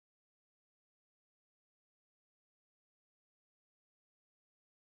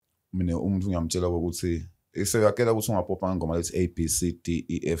mina umuntu ngiyamtshela ukuthi iseyakela ukuthi ungapopa ngoma lethi A B C D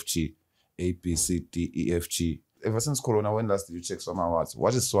E F G A B C D E F G. Ever since Corona, when last did you check SWAMA awards?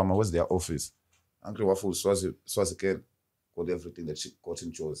 What is SWAMA? What's their office? Uncle Waffles Swazi girl got everything that she got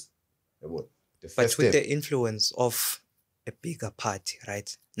in chose. But with the influence of a bigger party,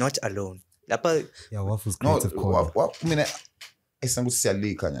 right? Not alone. Yeah, Waffles creative corner. I mean,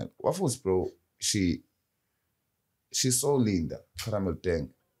 Waffles, bro, she's so linda. Caramel thing.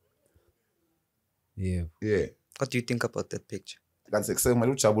 Yeah. Yeah. What do you think about that picture? Yes,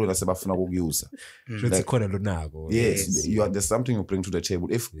 there's something you bring to the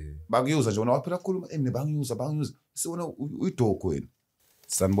table. If bangiuza nje unawaphela khuluma bangiuza sibona uyidoko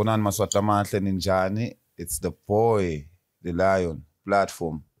sanibonani maswata mahle ninjani. It's the boy the lion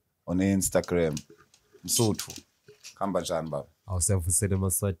platform on Instagram Msuthu khamba njani baba. Ourselves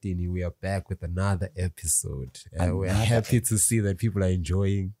Maswatini, we are back with another episode. We're happy to see that people are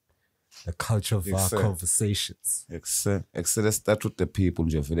enjoying the culture of our conversations. Let's start with the people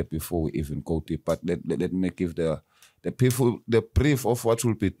before we even go deep. But let me give the people the brief of what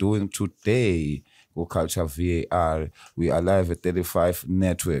we'll be doing today. Go Culture VAR. We are live at 35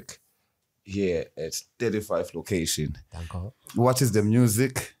 Network here at 35 location. What is the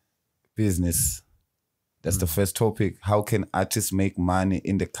music business? That's the first topic. How can artists make money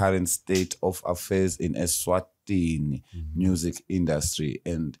in the current state of affairs in Eswatini music industry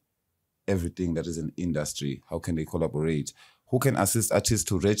and everything that is an industry? How can they collaborate? Who can assist artists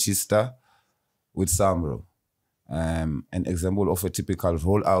to register with SAMRO? An example of a typical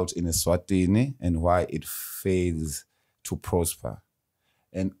rollout in Eswatini and why it fails to prosper.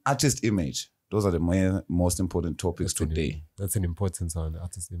 And artist image. Those are the most important topics today. That's an important one,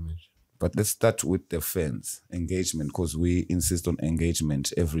 artist image. But let's start with the fans, engagement, because we insist on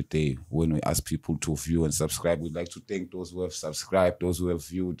engagement every day when we ask people to view and subscribe. We'd like to thank those who have subscribed, those who have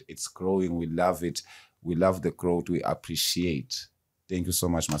viewed. It's growing. We love it. We love the growth. We appreciate. Thank you so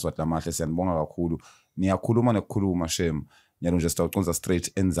much, Maswata Mahle. Sanibonga kakhulu. Niyakhuluma nekhuluma shem. Nyalo just uqonza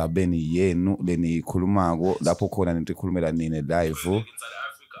straight enzabeni yenu leniyikhulumako lapho khona nento ikhulumela nini live.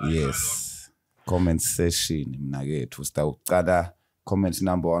 Yes. Comment session mina kethu sitawuqala. Comment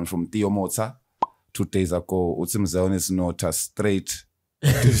number 1 from Theo Mota 2 days ago. Utsimzayon is not a straight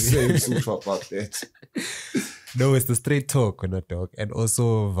to say about that. No, it's the straight talk, not talk. And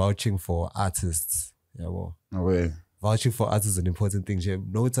also vouching for artists. Yeah, well. Okay. Vouching for artists is an important thing.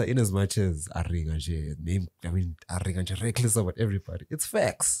 Nota, in as much as Aringa reckless about everybody. It's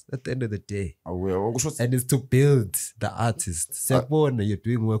facts at the end of the day. And it's to build the artist. Second, you're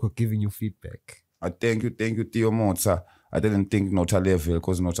doing work or giving you feedback. Thank you, Theo Mota. I didn't think Nota level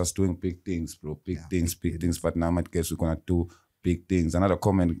because Nota's doing big things, bro. Big things. But now I guess we're going to do big things. Another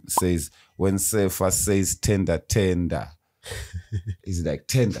comment says, when Sefa says tender. It's like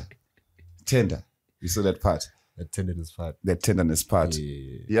tender. You saw that part? The tenderness part.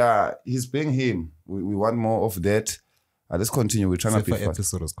 Yeah, he's being him. We want more of that. Let's continue. We're trying to be fast.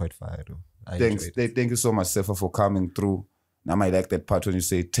 Episode was quite fire, though. Thank you so much, Sefa, for coming through. Now I like that part when you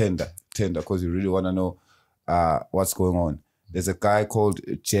say tender, because you really want to know what's going on. There's a guy called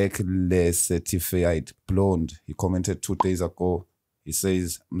Jack Le Certified Blonde. He commented 2 days ago. He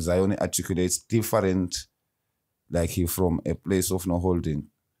says Mzayoni articulates different, like he from a place of no holding.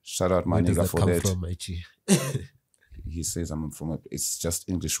 Shout out my nigga for that. From, he says I'm from it's just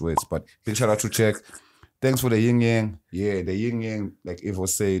English words, but big shout out to Jack. Thanks for the yin yang. Yeah, the yin yang, like Evo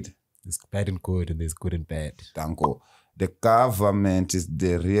said. There's bad and good and there's good and bad. Danko. The government is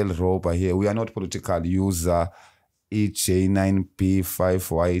the real robber here. We are not political user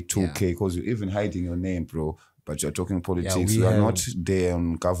EJ9B5Y2K because you're even hiding your name, bro. But you're talking politics. We are not there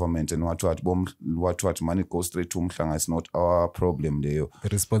on government and what money goes straight to Mhlanga. It's not our problem there. The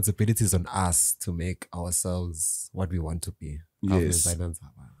responsibility is on us to make ourselves what we want to be. Yes.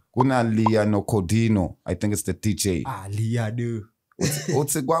 Kuna Liano Codino. I think it's the DJ. Liano.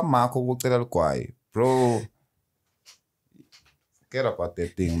 Utsigwa Marco Wuktela Kwai. Bro. Forget about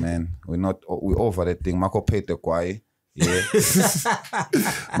that thing, man. We over that thing. Marco paid the Kwai. Yeah.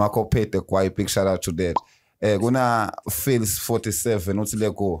 Marco paid the Kwai. Big shout out to that. Guna Phils 47.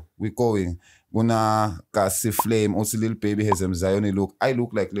 Utsileko. We going. Guna Kasi Flame. Utsi Lil Baby has him Zion look. I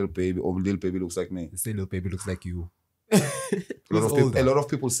look like Lil Baby or Lil Baby looks like me. They say Lil Baby looks like you. A lot of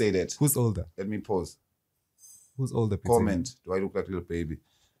people say that. Who's older? Let me pause. Who's older? Comment. Do I look like Lil Baby?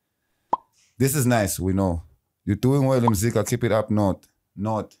 This is nice. We know. You're doing well, Mzika. Keep it up. Not.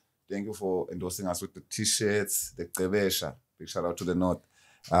 Thank you for endorsing us with the t-shirts, the Krebesha. Big shout out to the North.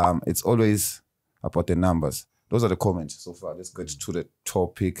 It's always about the numbers. Those are the comments so far. Let's get to the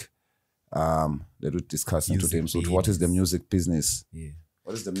topic that we're discussing today. So what is the music business? Yeah.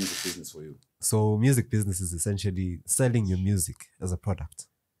 What is the music business for you? So music business is essentially selling your music as a product.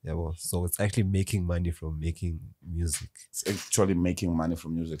 Yeah, well, so it's actually making money from making music. It's actually making money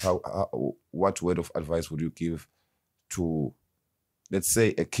from music. What word of advice would you give to, let's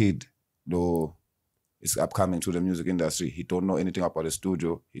say, a kid though is upcoming to the music industry? He don't know anything about a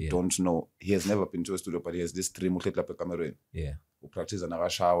studio. He has never been to a studio, but he has this dream. Yeah. We practice another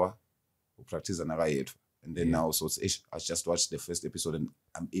shower, we practice another head. And then now, so I just watched the first episode and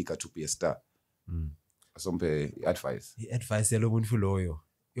I'm eager to be a star. Some advice. Advice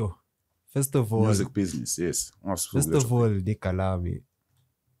yo. First of all, music business, yes. First of all, Nikalami,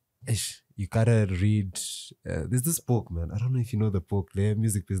 you gotta read. There's this book, man. I don't know if you know the book, The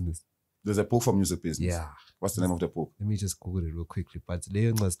Music Business. There's a book for music business. Yeah. What's the name of the book? Let me just Google it real quickly. But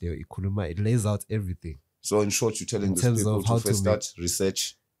it lays out everything. So in short, you're telling these people to first start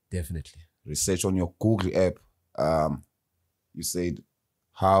research. Definitely. Research on your Google app. You said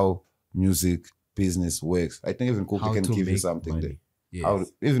how music business works. I think even Google can give you something there.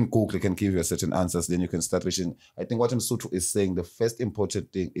 Yes. Even Google can give you certain answers. Then you can start reaching. I think what Msutu is saying, the first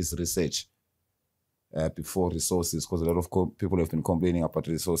important thing is research before resources, because a lot of people have been complaining about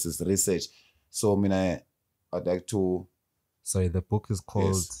resources. Research. So I'd like to. Sorry, the book is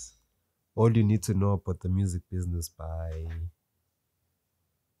called All You Need to Know About the Music Business by.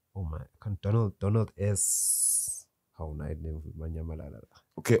 Oh my! Donald S. How nice name?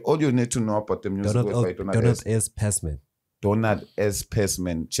 Okay, All You Need to Know About the Music Business by Donald S. Passman. Donald S.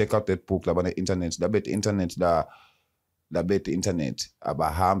 Passman. Check out that book. La internet. La bet internet. La bet internet.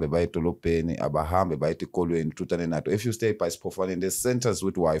 Abahambe by Tolopeni. Abahambe by Tikolweni. Tutanenato. If you stay by Spofane, there's centers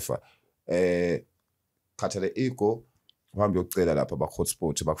with Wi-Fi. Katale Iko. Uhambe ucela lapha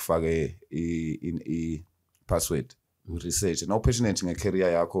hotspot bakufake in password. Research. Now passionate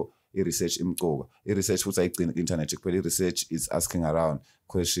nge-career yakho. I-research imcoka. I-research futhi ayigcina ku-internet. Kuphela i-research is asking around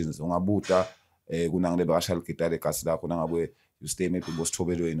questions. Ungabuta kunangile bakashaya igitari egasi lakho nangabe you stay maybe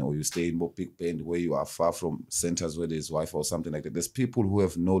Bosithobelweni or you stay in Big Bend where you are far from centers where there's Wi-Fi or something like that. There's people who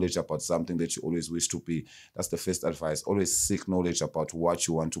have knowledge about something that you always wish to be. That's the first advice. Always seek knowledge about what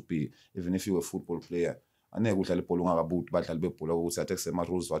you want to be. Even if you're a football player.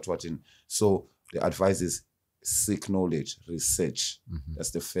 So the advice is seek knowledge, research.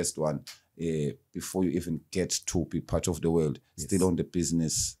 That's the first one. Before you even get to be part of the world, still on the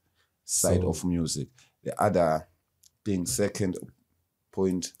business side of music. The other thing, second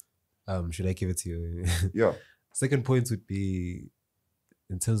point. Should I give it to you? Yeah. Second point would be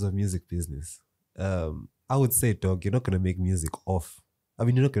in terms of music business. I would say, dog, you're not gonna make music off. I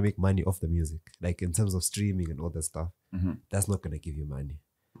mean, you're not gonna make money off the music. Like in terms of streaming and all that stuff. That's not gonna give you money.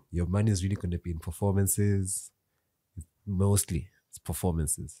 Your money is really gonna be in performances. Mostly, it's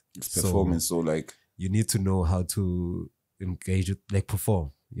performances. So like you need to know how to engage with, like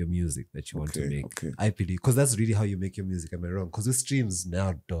perform your music that you want to make. I believe, because that's really how you make your music. Am I wrong? Because with streams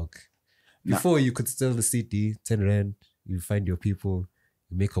now, dog. Before you could sell the CD, 10 rand, you find your people,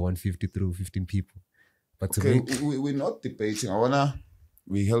 you make a 150 through 15 people. But to make... we're not debating.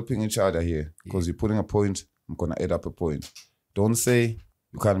 We're helping each other here. Because you're putting a point, I'm gonna add up a point. Don't say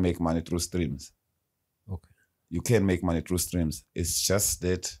you can't make money through streams. Okay. You can make money through streams. It's just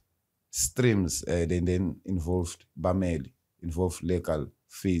that streams then involved bameli, involve legal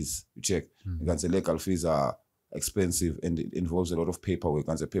fees. You check. You can say legal fees are expensive and it involves a lot of paperwork.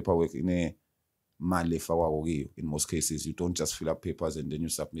 And the paperwork in most cases, you don't just fill up papers and then you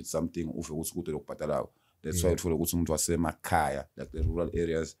submit something. That's why for Makaya, like the rural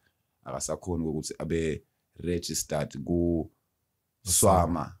areas, are registered go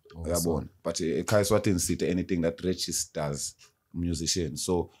SWAMA. But Swatini city anything that registers musicians.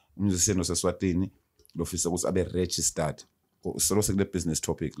 So musician was Swatini, the officer was registered. So the business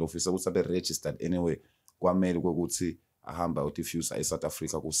topic, the officer was registered anyway. Kwamele ukuthi ahamba utifuse eSouth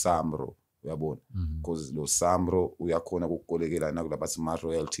Africa ku SAMRO uyabona because lo SAMRO uyakhona ukukolekela nakulaba ma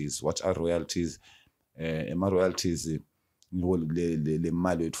royalties. What are royalties? Ma royalties le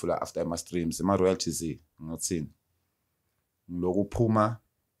mali ethola after ama streams. Ma royalties ngathini lokuphuma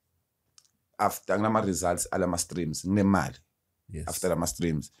after ngama results ala ma streams nginemali after ama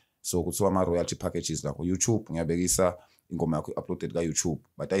streams. So kuthiwa ama royalty packages lakho YouTube ngiyabekisa ingoma yakho uploaded ka YouTube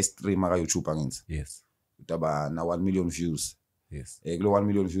but I stream ka YouTube angenzi. Yes. Utaba na 1 million views. Yes. Kulo 1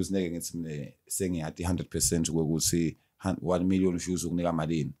 million views neke ngithi mina sengiyathi 100% ukuthi 1 million views ukunika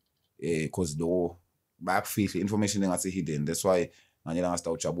malini. Because lo bakufihla information engathi hidden. That's why nganyela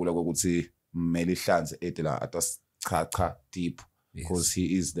ngasta ujabula ukuthi mmeli hlanze etela atacha deep because he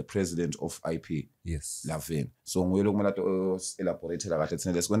is the president of IP. Yes. Lavin. So nguyelo kumele to elaborate la kahle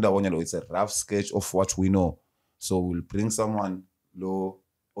thina lesikwenza wona lo it's a rough sketch of what we know. So we'll bring someone law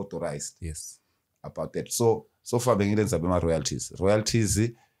authorized Yes. about that. So far bengilenza bema royalties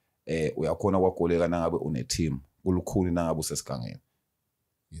uyakhona kwakoleka nangabe une team kulukhuni nangabe usesigangeni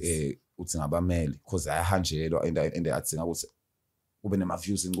uthi ngabameli because ayahanjelwa and atsinga ukuthi ube nema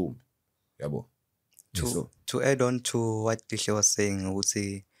views incumbi yabo. To add on to what Tisha was saying,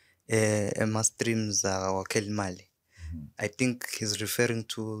 ukuthi ema streams awakhela imali. I think he's referring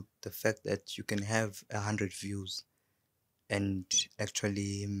to the fact that you can have 100 views and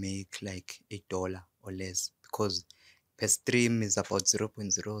actually make like $8 or less, because per stream is about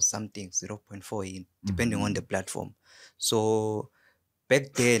 0.0 something, 0.4 depending on the platform. So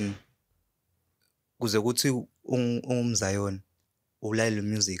back then, kuze kuthi ungumZion ulalele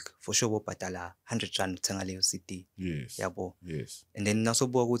music for sure bobhatala 100 rand uthenga leyo CD. Yes. Yabo. Yes. And then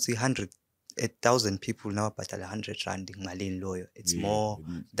nasobuka ukuthi 1,000 people now bhatala 100 rand ngaleni loyo. It's more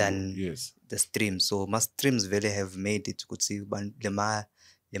than the stream. So my streams vele have made it ukuthi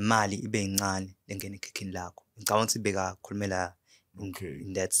le mali ibe incane lengene ekhikhini lakho. Ngicabanga ukuthi beka khulumela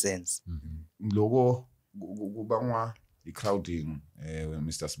in that sense. Logo kubangwa i-crowding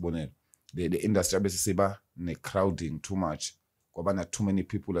Mr. Sibonelo. The industry abesisiba ne-crowding too much. Ngoba na too many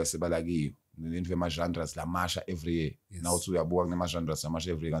people asebalakiyo. Nento ema genres la masha every year. Now uthi uyabuka kunema genres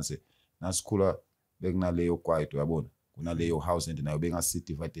amasha every year kanse nasikhula bekunaleyo kwaito yabona. Kunaleyo house and nayo bengasi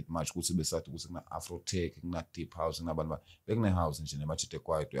divided much ukuthi besathi ukuthi kuna afro tech, kuna deep house, kunabantu bekune house nje nemachite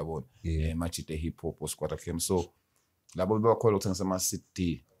kwaito yabona. Machite hip hop osquatter came. So labo bebakhwela ukuthengisa ama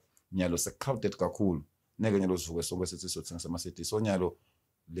CD. Nyalo se crowded kakhulu. Neke nyalo sivuke sonke sithi sothengisa ama CD. So nyalo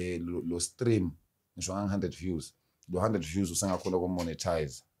lo stream ngisho 100 views. Lo 100 views usengakhona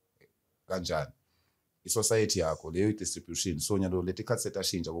ukumonetize kanjani i-society yakho leyo i-distribution. So nyalo leti khathi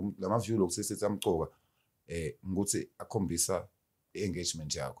setashintsha lama view lokusisithi amcoka ukuthi akhombisa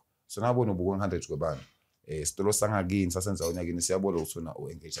i-engagement yakho. So nabona ubuka 100 kwebani sitolo sangakini sasenza onyakini siyabona ukuthi una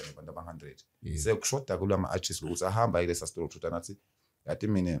u-engage nabantu aba-100 sekushoda kulama artists ukuthi ahamba ile sasitolo thuta nathi yathi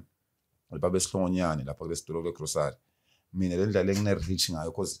mina libabe sihlongonyane lapha kule sitolo le grocery mina le ndlela engine reach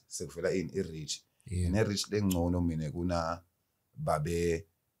ngayo because sekuvela i-reach ne-reach lengcono mina kuna babe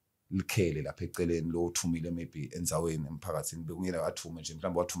likhele lapha eceleni lo uthumile maybe enzaweni emphakathini bekungena wathume nje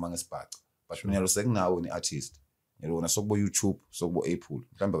mhlawumbe wathuma ngesibhaca but mina lo sekunawo ni-artist yabona sokubo YouTube sokubo Apple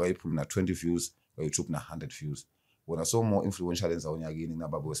mhlawumbe ka Apple na 20 views ka YouTube na 100 views bona so more influential enzaweni yakini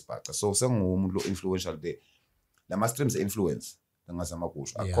kunababo wesibhaca. So sengumuntu lo influential there lama streams influence ngazama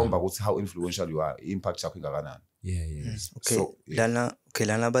kusho akhomba ukuthi how influential you are, impact yakho ingakanani. Okay. So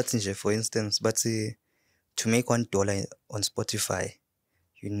lana bathi nje for instance bathi to make $1 on Spotify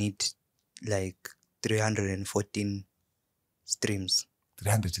you need like 314 streams.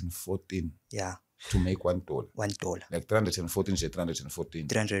 314 to make $1 like 314 nje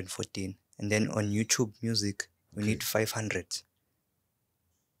 314 and then on YouTube music you need 500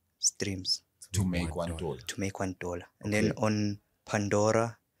 streams to make $1 and then on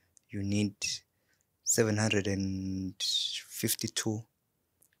Pandora you need 752.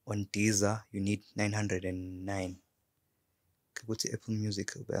 On Deezer you need 909. Kuthi Apple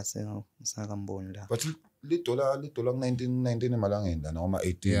Music ubasengakamboni la. But $1 ku19 emalangeni la noma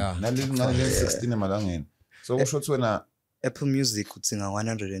 18 nalingane 16 emalangeni. So kusho ukuthi wena Apple Music utsinga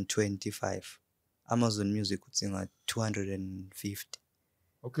 125, Amazon Music utsinga 250.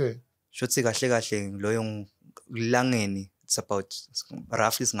 Okay. Shothi kahle loyo langeni it's about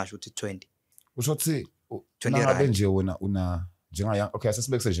roughly singasho ukuthi 20. Usho ukuthi nangabe nje wena una njenga okay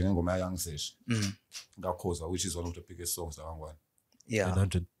asesibekise nje ngengoma ya Young Sesh ngakhoza which is one of the biggest songs akangwane.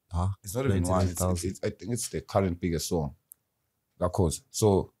 100 it's not even one I think it's the current biggest song ngakhoza.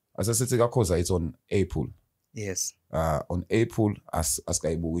 So asesithi ngakhoza it's on Apple. Yes. On Apple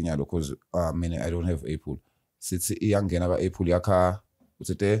asikayibuka inyalo because mina I don't have Apple. Sithi iyangena ka Apple yakha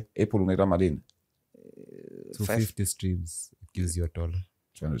uthi Apple uneta malini 250 streams it gives you $1.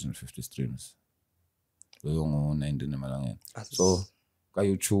 250 streams loyo ngo-19 emalangeni. So ka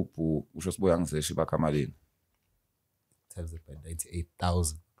YouTube usho sibuya ngizeshi bakha malini times it by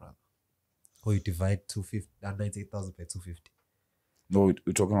 98,000 brother. Or you divide 98,000 by 250. No,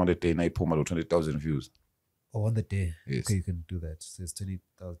 we're talking on the day nayiphuma lo 20,000 views. Oh, on the day. Yes. Okay, you can do that. So it's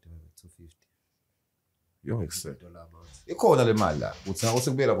 20,000 divided by 250. Yo excellent. Ikhona le mali la. Uthina ukuthi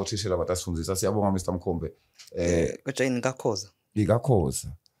kubuyela bothishela batasifundisa siyabonga Mr. Mkhombe. Kodwa yini ngakhoza?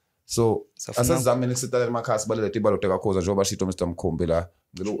 Ikakhoza. So asazameni kusitala emakhasi balele tibalo tekakhoza njengoba shito Mr. Mkhombe la.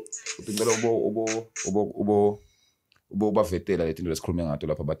 Ngicela ubo bavetela letinto lesikhulume ngato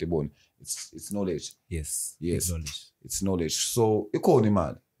lapha batibone. It's knowledge. Yes. It's knowledge. So ikhona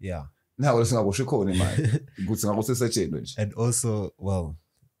imali. Yeah. Nawe lesingakusho ikhona imali. Ukuthi ngakusesetshenzwe nje. And also, well,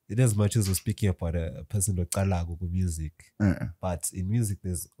 in as much as we're speaking about a person like Kalago with music, but in music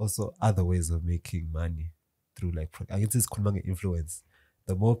there's also other ways of making money through like I guess it's called influence.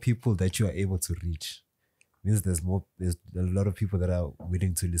 The more people that you are able to reach means there's a lot of people that are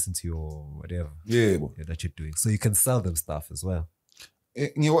willing to listen to your whatever that you're doing. So you can sell them stuff as well.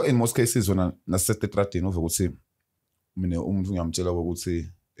 In most cases when nasethetradini uve ukuthi mina umuntu ngiyamtshela ukuthi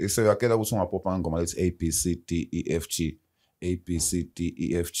eseyakela ukuthi ungapopa ngoma lethi A B C D E F G A B C D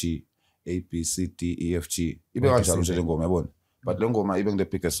E F G A B C D E F G ibe kanjalo nje le ngoma yabona, but le ngoma ibe ngile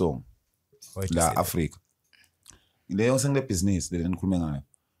biggest song la Africa. Leyo sengile business le nikhulume ngayo.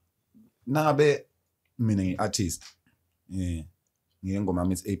 Nabe mina ngi-artist ngiyengoma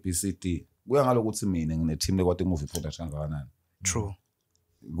mithi ABCD kuya ngalo ukuthi mina ngine team lekwati movie production kangakanani. True.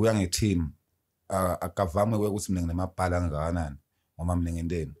 Kuya nge-team akavame ukuthi mina nginemabhala kangakanani ngoba mina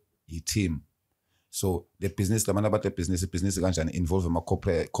ngenteni i-team. So the business labantu abathe business kanjani involve ama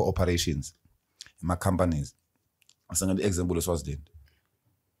cooperations ama companies. Asengele example eSwaziland.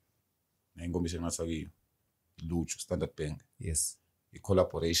 Ngingomishini ngasakiyo Luchu Standard Bank. Yes.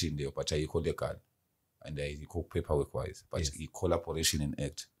 I-collaboration leyo but ayikho legal and ayikho paperwork wise but i-collaboration in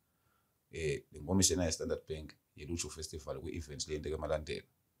act. Le ngomishini ya Standard Bank ye-Luchu Festival kwi-event le yenteke emalandela.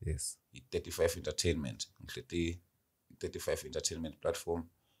 Yes. I-35 Entertainment ngihleti i-35 Entertainment platform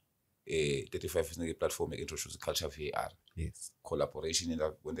 35 isnike platform introduce culture VAR. Yes. Collaboration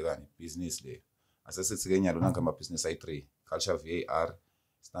la kwendekani business le. Asesithi ke nyalo nanka ama business i3 culture VAR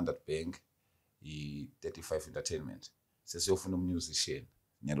Standard Bank i-35 Entertainment. Sesiyofuna musician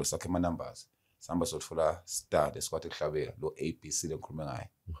nyalo sakhe ama numbers. Sihamba sothola star esikwathe kuhlabeka lo ABC lengikhuluma ngayo.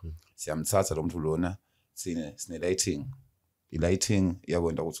 Siyamthatha lo muntu lona sine lighting. I-lighting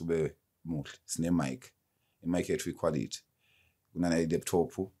iyakwenda ukuthi ube muhle. Sine mic. I-mic yethu i-quality. Kunana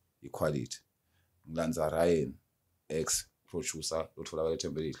i-laptop i-quality. Ngilanza Ryan ex producer lotholakala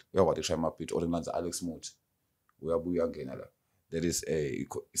eThembelile. Uyakwazi ukushaya ama beat or ngilanza Alex Muthi. Uyabuya ngena la. There is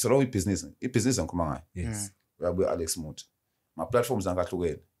it's all business. I-business engikhuluma ngayo. Yes. Uyabuya Alex Muthi. Ma platforms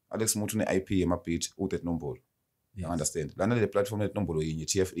angahlukene. Alex Muthi une-IP yema beat udet nombolo. You understand? Lana le platform net nombolo yinye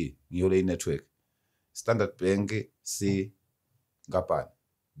TFE ngiyo le network. Standard Bank si ngapani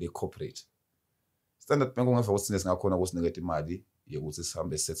be corporate. Standard Bank ungeva ukuthi singakhona ukusinikeza imali yokuthi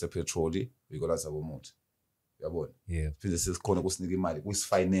sihambe sethe petrol uyikolaza bomuthi. Uyabona? Yeah. Phinde sesikhona ukusinika imali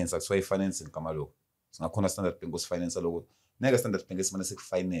kusifinance akuthiwa i-financing kama lokho. Singakhona Standard Bank usifinance lokho. Neke Standard Bank esimane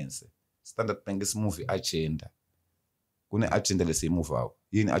sikufinance. Standard Bank isimove agenda. Kune agenda lesimove ayo.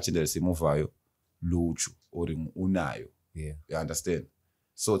 Yini agenda lesimove ayo? Luchu or unayo. Yeah. You understand?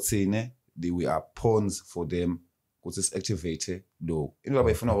 So thine we are pawns for them ukuthi si-activate lo. Into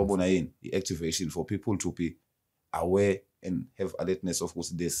abayifuna ukubona yini? I-activation for people to be aware and have alertness of course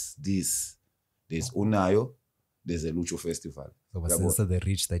there's unayo, there's a Luchu festival. So but sense of the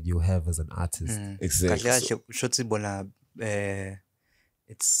reach that you have as an artist. Exactly.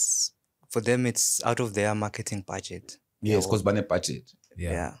 It's for them it's out of their marketing budget. Yes, because by budget.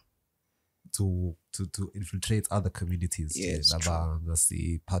 Yeah. To infiltrate other communities. Yes,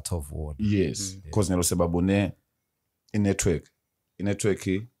 see part of what. Yes, because nelo sebabone i-network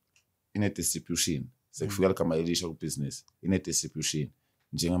ine-distribution. Sekufika kama elisha ku-business ine-distribution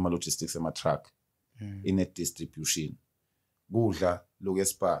njengama-logistics ama-truck ine-distribution. Kudla loku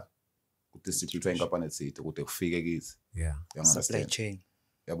espa ku-distributwa inkampani ethile kude kufike kithi. Yeah. Supply chain.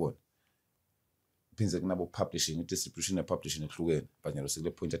 Yabona. Phindze kunabo publishing i-distribution ne-publishing ehlukene but nyalo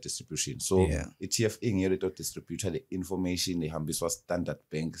sekule point of distribution. So i-TFE ngiyelo to distributor le information ehambiswa Standard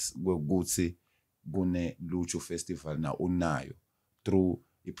Banks ukuthi kune Luchu Festival na unayo through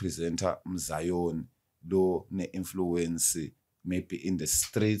i-presenter Mzayon lo ne-influence maybe in the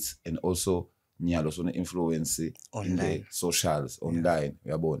streets and also nyalo so ne-influence in the socials online.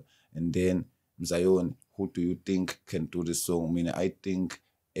 Uyabona. And then Mzayon, who do you think can do this song? I mean, I think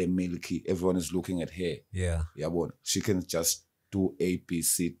Milky, everyone is looking at her. Yeah. Yabona. She can just do A, B,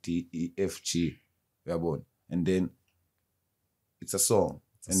 C, D, E, F, G. Yabona. And then it's a song.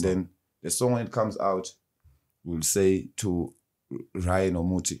 Then the song when it comes out will say to Ryan or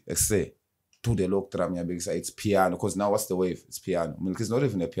Muti, say to the lock drum, it's piano. Because now what's the wave? It's piano. Milky is not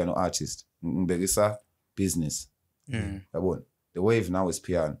even a piano artist. It's a business. Yabona. The wave now is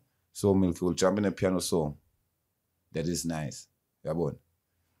piano. So Milky will jump in a piano song. That is nice. Yabona.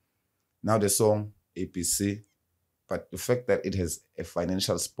 Now the song APC, but the fact that it has a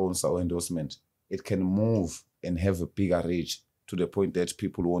financial sponsor or endorsement, it can move and have a bigger reach to the point that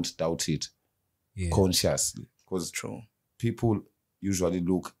people won't doubt it consciously. Because people usually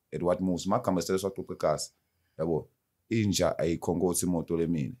look at what moves. Makamba sitele swaqoqa cars. Yabo. Inja ayikhongotha imoto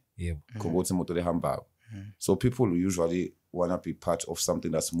lemini. Yebo. Khongotha imoto lehambako. So people usually want to be part of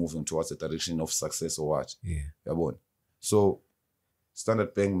something that's moving towards the direction of success or what. Yeah. So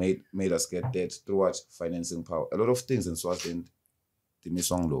Standard Bank made us get debt through what? Financing power. A lot of things in Swaziland,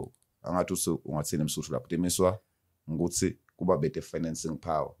 timiswa ngilo. Angathi ungathini emsuthu lapho. Timiswa ngokuthi kuba better financing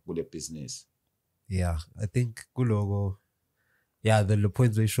power kule business. Yeah, I think kulogo. Yeah, the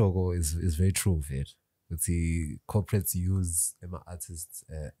points they show is very true, Vet. But the corporates use artists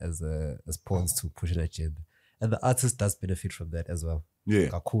as pawns to push an agenda. And the artist does benefit from that as well.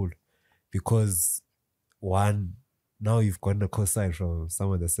 Yeah. Cool. Because one, now you've gotten a cosign from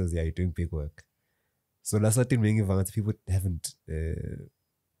someone that says, yeah, you're doing big work. So that's what people haven't,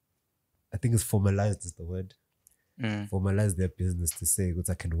 I think it's formalized is the word. Formalize their business to say,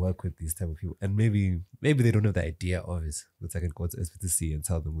 I can work with these type of people. And maybe they don't have the idea of it. I can go to SPTC and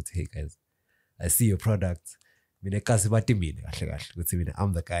tell them, hey guys, I see your product. I'm the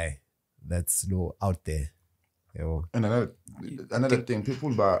guy that's out there. You know? And another thing,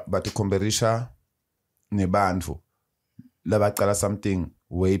 people but to komberisha nebandfu labacala something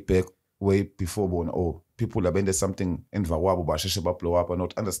way before born, or people labende something enva wabo basheshe ba blow up, are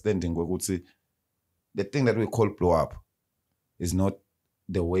not understanding ukuthi the thing that we call blow up is not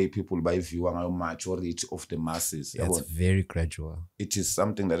the way people buy view and majority of the masses. Yeah, it's very gradual. It is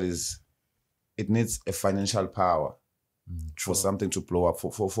something that it needs a financial power for something to blow up.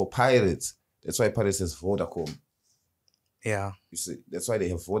 For pirates, that's why pirates has Vodacom. Yeah. You see, that's why they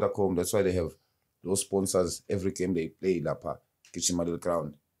have Vodacom. That's why they have those sponsors. Every game they play, Lapa, Kitchen Middle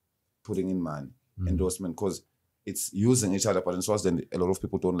Ground, putting in money, endorsement, because it's using each other. But in Swaziland, a lot of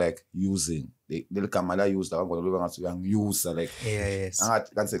people don't like using. They'll come and use that. Like, yes.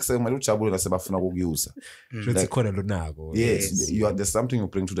 Yes, there's something you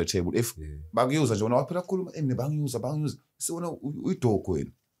bring to the table. If bang user, you know, we talk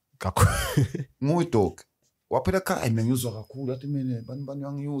with. We talk. Wapeda ka user kakhulu athi mina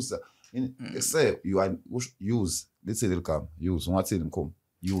bani user. Say you are use. Let's say they'll come use. Ungathini mkhombe?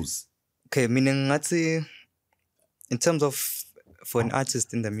 Use. Okay, mina ngathi in terms of for an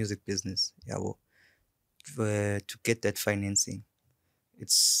artist in the music business, to get that financing,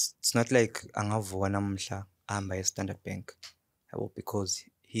 it's not like angavona mhla ahamba e-Standard Bank, because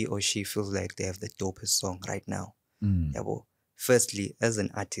he or she feels like they have the dopest song right now. Firstly, as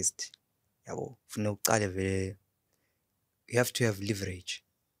an artist, you have to have leverage.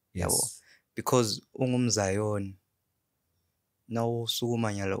 Yes. Because ungumzayon now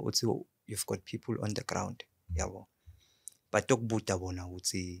you've got people on the ground. But tokbuta bona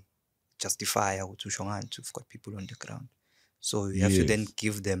uthi justify ukuthi usho ngani you've got people on the ground. So you have to then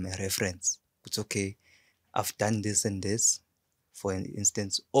give them a reference. It's okay, I've done this and this, for an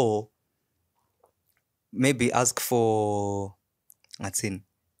instance, or maybe ask for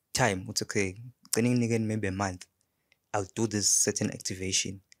time. It's okay, maybe a month, I'll do this certain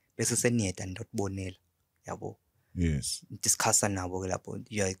activation. Bese seniyeda ndotbonela, yabo. Yes. Discuss nabo lapho.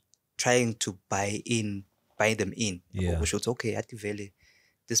 You are trying to buy them in. Yeah. Which was okay, at vele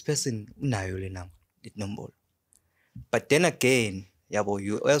this person unayo le namba, it number. But then again, yabo,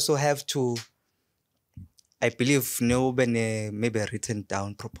 you also have to, I believe, maybe a written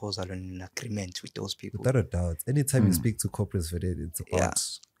down proposal and an agreement with those people. Without a doubt. Anytime you speak to corporates for that, it's about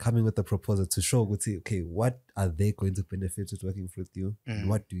coming with a proposal to show, okay, what are they going to benefit with working with you? And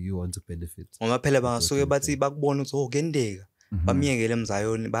what do you want to benefit? Bamiyekele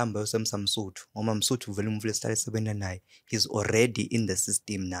emzayoni bahamba yosemsamsuthu ngoba msuthu vele umvule sihlale sebenza naye, he's already in the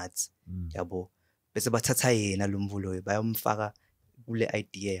system nathi, yabo, bese bathatha yena lo mvulo bayomfaka kule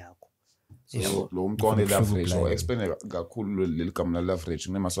idea yakho. So lo mqondo leverage or explain kakhulu leli gama la leverage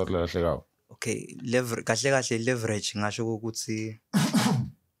kunemaswati lahlekayo. Okay, kahle leverage ngasho ukuthi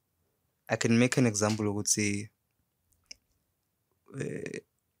I can make an example ukuthi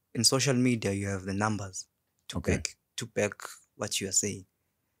in social media you have the numbers to back what you are saying.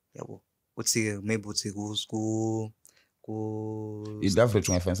 Yabo. Uthi maybe uthi ku leverage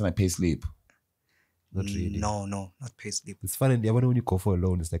ungafanisa na pay slip. Not really. No, not pay slip. It's funny, when you go for a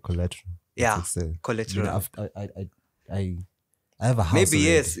loan, it's like collateral. Yeah, collateral. I have a house. Maybe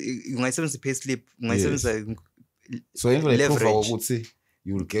already. yes, you might say pay slip, So even leverage. would say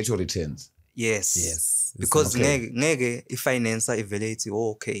you will get your returns. Yes. Because ngeke i-financer evaluate,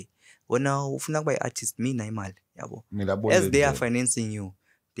 okay, wena ufuna kuba artist mina imali, yabo. As they are financing you,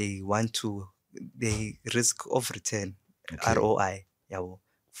 they risk of return, ROI, yabo.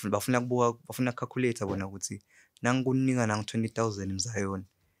 Bafuna calculate bona ukuthi nangukunika nang 20,000 mzayoni,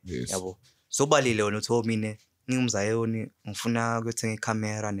 yabo. So balile wena uthi mina ngingumzayoni ngifuna ukuthenga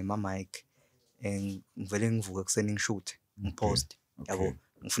icamera nema mic ngivele ngivuka kuseni ngishoot ngipost, yabo.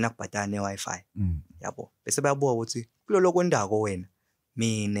 ngifuna kubhadala ne-Wi-Fi yabo bese bayabuka ukuthi kulolo kwendako wena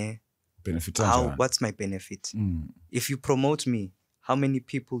mine benefit kanjani? What's my benefit? If you promote me, how many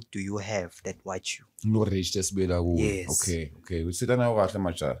people do you have that watch you? No reach tesibela kuwe. Yes. Okay. Usithana kahle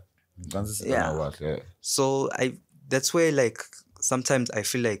macha. Yeah. So that's where like sometimes I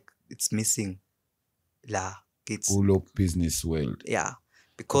feel like it's missing la kids. Ulo business world. Yeah.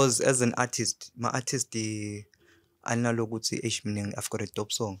 Because as an artist, my artist analoguthi I've got a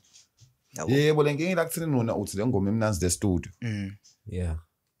dope song. Yeah, but lenkinga lakuthini nona uthi le ngoma emnanzi the studio. Yeah.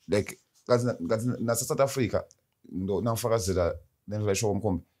 Like nasa South Africa ndo nangifakazela lendlela show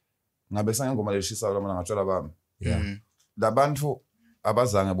komkhombe. Ngabe sangengoma leshisa lamana ngatshela bami. Yeah. Labantu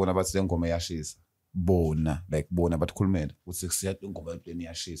abazange bona bathi le ngoma yashisa. Bona batkhulumela uthi siyathi ingoma yempeni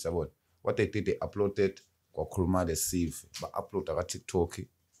yashisa yabona. What they did, they uploaded kwakhuluma le sieve ba-uploada ka-TikTok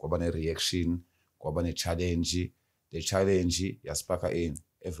kwaba ne-reaction kwaba ne-challenge the challenge yasparka in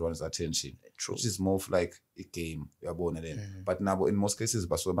everyone's attention. True. Which is more of like a game uyabona then but nabo in most cases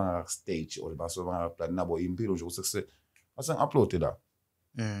basuke bangaka-stage or basuke bangaka-plan nabo impilo nje ukuthi aseng-uploade la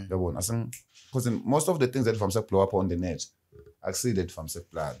yabona because most of the things that vamise blow up on the net akusi that vamise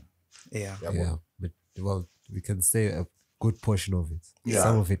plan. Yeah. But well, we can say a good portion of it. Yeah.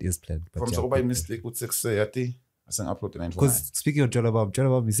 Some of it is planned. But from so by mistake would say I sang upload the 9 because speaking of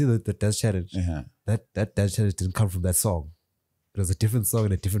Jolabam, you see the dance challenge. That dance challenge didn't come from that song. It was a different song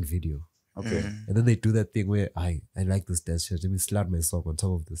in a different video. Okay. And then they do that thing where I like this dance challenge. Let me slap my song on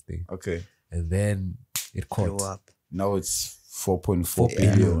top of this thing. Okay. And then it caught. Blow up. Now it's 4.4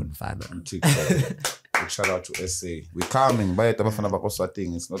 billion Fana. on TikTok. Shout out to SA. We're coming. By the time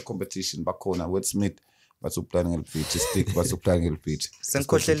thing, it's not competition. Bakona, what's meet? What's planning a pitch? Stick. What's planning a pitch?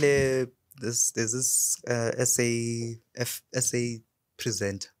 There's this SA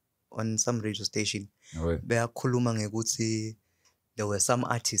presenter on some radio station. Beyakhuluma ngekuthi there were some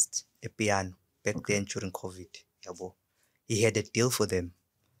artists at piano back then during COVID. Yabo. He had a deal for them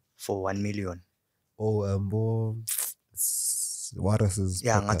for 1 million. Waras.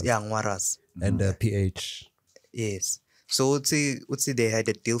 Yeah, Waras. And PH. Yes. So Utsi they had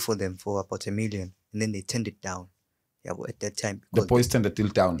a deal for them for about 1 million and then they turned it down. Yeah, but at that time the boys turned the deal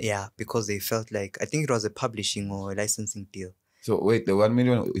down. Yeah, because they felt like I think it was a publishing or a licensing deal. So wait, the 1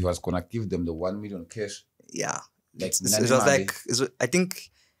 million he was gonna give them the 1 million cash. Yeah. Like it was like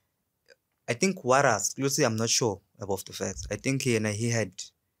I think Waras, Lucy, I'm not sure about the facts. I think he had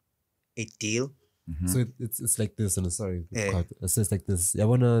a deal. So it's like this, and sorry, Yeah. so it's like this. I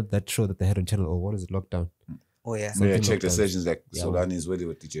wanna that show that they had on channel, or what is it, Lockdown? Oh yeah. So check the lockdowns. sessions like Yeah. Solani is where they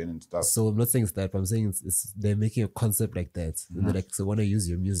were teaching and stuff. So I'm not saying it's that, but I'm saying it's they're making a concept like that. And they're like, so when I use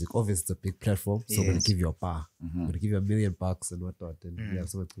your music, obviously it's a big platform, so I'm gonna Yes. give you a bar. I'm gonna give you $1 million and whatnot. And yeah,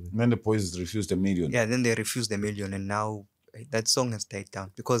 so much. And then the boys refused the million. Yeah, then they refused the million and now that song has died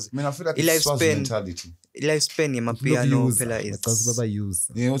down because I mean, I feel like Lifespan- it's Swazi mentality. lifespan yamapiano phela is use.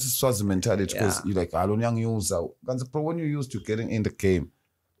 You know, it's Swazi mentality because Yeah. you're like, I don't use but when you used to getting in the game,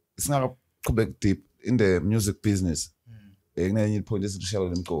 it's not a big deep in the music business. You point this to shell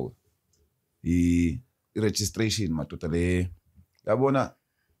them go. The registration, my totally. Yabona,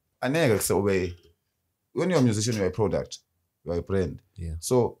 I never say obey. When you're a musician, you're a product, you're a brand. Yeah.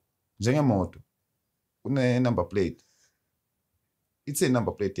 So, njengemoto, une number plate. It's a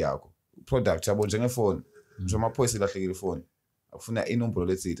number plate yakho. Product yabo njengefone. Njengoba maphoyisa ilahlekile ifone. Akufuna inombolo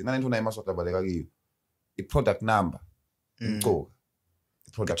letsithi. Nale nto nayo maswata baleka kiyo. I-product number. Imcoka.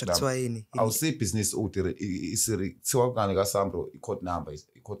 I-product number. Kuthwayini. Awusi business uthi isiri kuthiwa kani ka Sambro i-code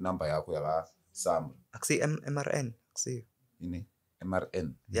number yakho yaka Sambro. Akusi MRN, akusi. Yini?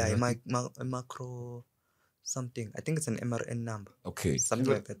 MRN. Yeah, macro something. I think it's an MRN number. Okay.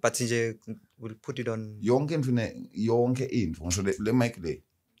 Something like that. But nje we'll put it on. Yonke info ngisho le mic le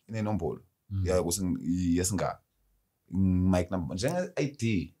inenombolo. Yeah, yesinga. Mic number njenge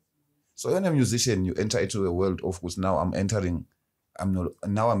ID. So when a musician you enter into a world of course now I'm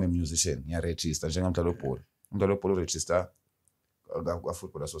a musician. Yeah, register njengamdlalo webhola. Umdlalo webhola register ka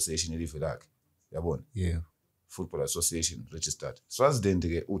Football Association elive lakhe. Yabona? Yeah. Football Association registered. Swaziland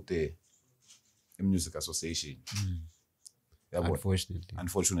ke ude music association. Unfortunately.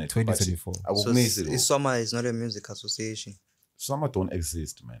 2024. SWAMA is not a music association. SWAMA don't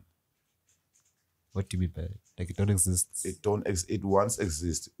exist, man. What do you mean by it? Like it don't exist? It once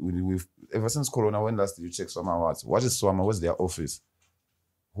exists. We've ever since Corona, when last did you check SWAMA awards? What is SWAMA? What's their office?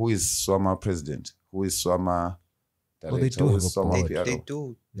 Who is SWAMA president? Who is SWAMA director? They do have a board. They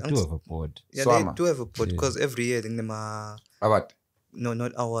do. They do have a board. Yeah, SWAMA. they do have a board because every year they What? no,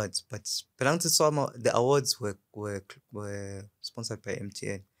 not awards, but belong to SWAMA. The awards were sponsored by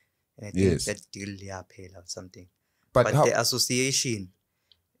MTN, and I think Yes. that deal paid or something. But how? The association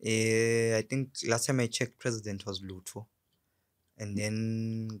I think last time I checked, president was Lutfo. And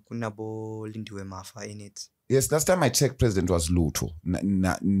then kunabo Lindiwe Mafa in it. Yes, last time I checked, president was Lutho.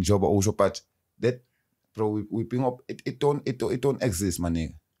 Njoba Osho, but that, bro, we bring up it don't exist, my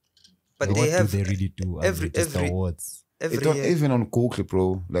nigga. But what they have do they really do? every awards. It don't even on Google,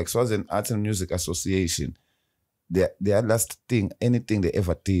 bro. Like Swaziland Arts and Music Association. Their last thing, anything they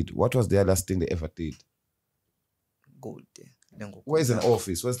ever did. What was their last thing they ever did? Gold. Where's an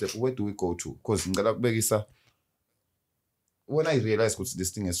office? Where do we go to? Because when I realized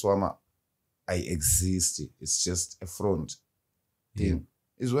this thing is SWAMA, I exist. It's just a front thing.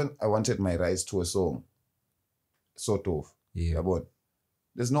 Is when I wanted my rights to a song. Sort of. Yeah. But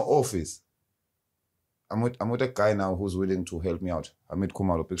there's no office. I'm with a guy now who's willing to help me out. Hamid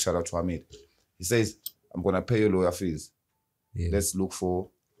Kumalo, big shout out to Hamid. He says, I'm gonna pay you lawyer fees. Yeah. Let's look for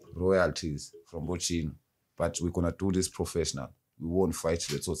royalties from Bochino. But we're gonna do this professional. We won't fight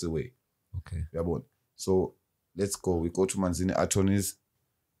the sort of way. Okay. So let's go. We go to Manzini attorneys.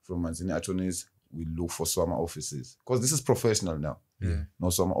 From Manzini attorneys, we look for SWAMA offices. Because this is professional now. Yeah. No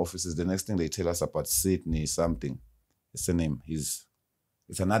SWAMA offices. The next thing they tell us about Sydney something. It's a name. It's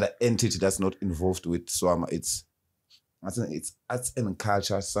another entity that's not involved with SWAMA. It's arts and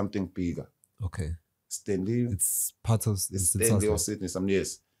culture, something bigger. Okay. Stanley. It's part of Stanley or Sydney.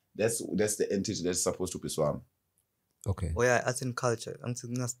 Yes. That's the entity that's supposed to be SWAMA. Okay. Oh yeah, arts and culture. I'm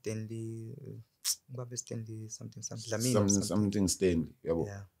thinking Stanley. Stanley something. Something Stanley.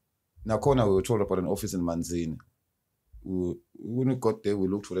 Yeah. Now, corner we were told about an office in Manzini. When we got there, we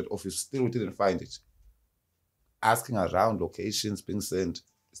looked for that office. Still, we didn't find it. Asking around locations being sent.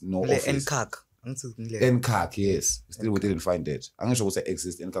 No office. NCAC, yes. Still, we didn't find it. I'm not sure what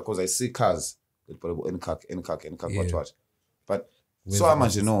exists NCAC because I see cars. NCAC, what. But so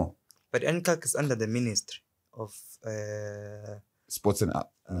much, you know. But NCAC is under the Ministry of Sports and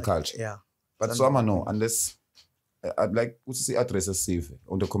Culture. Yeah. But so no, unless I'd like to see addresses CV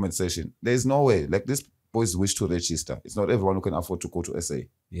on the comment section. There is no way. Like these boys wish to register. It's not everyone who can afford to go to SA.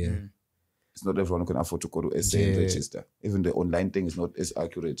 Yeah. It's not everyone who can afford to go to SA and register. Even the online thing is not as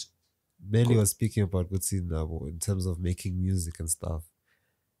accurate. Melly was speaking about what's in terms of making music and stuff.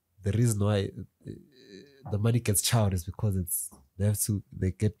 The reason why the money gets chowed is because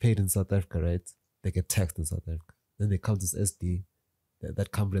they get paid in South Africa, right? They get taxed in South Africa. Then they come to SD,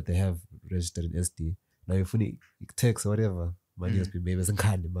 that company that they have registered in SD. Now if we tax or whatever, money has been made as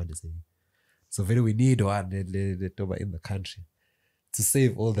money. So very we need one in the country to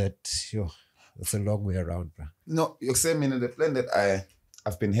save all that. It's a long way around, bro. No, you're saying the plan that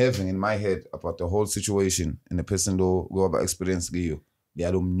I've been having in my head about the whole situation and the person who have experience the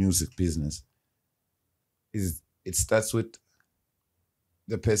music business is it starts with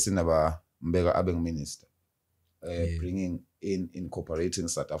the person about Mbega Abeng Minister bringing incorporating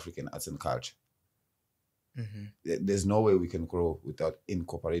South African arts and culture. Mm-hmm. There's no way we can grow without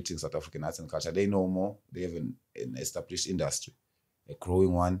incorporating South African arts and culture. They know more. They have an established industry, a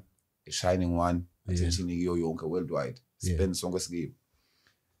growing one, a shining one, attention worldwide. Spend songs game.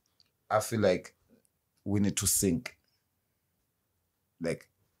 I feel like we need to think. Like,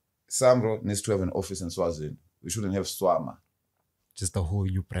 Samro needs to have an office in Swaziland. We shouldn't have SWAMA. Just a whole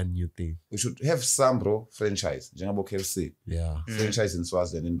brand new thing. We should have Samro franchise. Jangabo KFC. Yeah. Franchise in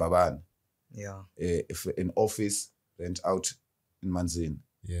Swaziland, in Baban. Yeah. If an office rent out in Manzini.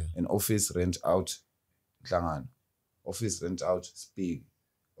 Yeah. An office rent out Klangan. Office rent out Speak.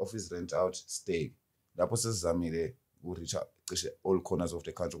 Office rent out Stay. That process is we reach out all corners of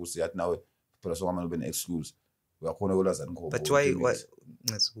the country. We see that now people are going to be excused. We are going to go. But why?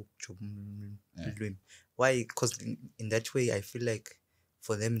 Why? Because in that way, I feel like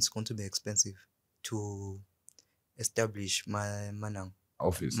for them it's going to be expensive to establish my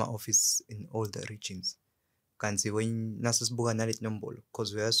office in all the regions. Can see when Nasus Boga Nalit Nombolo,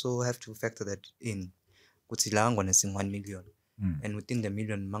 because we also have to factor that in. Kutsilang sing 1 million, and within the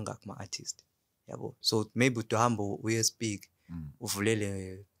million manga artist. So maybe to humble we speak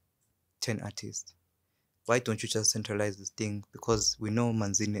uvulele 10 artists. Why don't you just centralize this thing? Because we know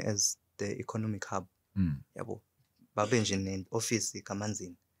Manzini as the economic hub. Babenjin and office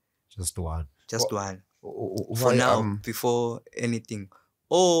Kamanzini. Just one. One. For now, before anything.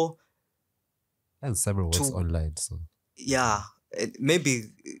 Or and several works online. So yeah.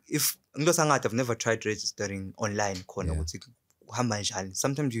 Maybe if I've never tried registering online,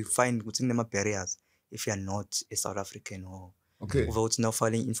 sometimes you find within them barriers if you are not a South African or without now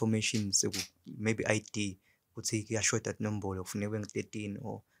filing information, so maybe ID would say you are short that number of 13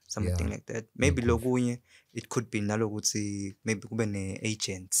 or something like that. Maybe logo it could be nalo would say maybe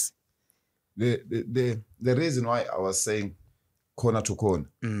agents. The reason why I was saying corner to corner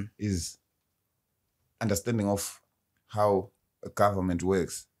is understanding of how a government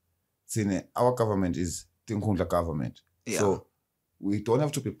works. Our government is Tinkundla government. Yeah. So we don't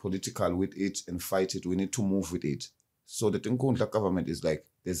have to be political with it and fight it. We need to move with it. So the Tinkundla government is like,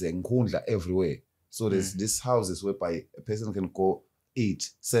 there's a Nkundla everywhere. So there's these houses whereby a person can go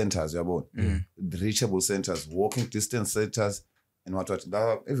eat, centers, reachable centers, walking distance centers, and what.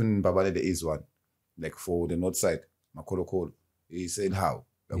 Even in Babale there is one. Like for the north side, Makolo, he said how.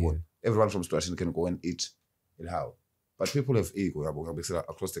 Everyone from Strashin can go and eat in how. But people have ego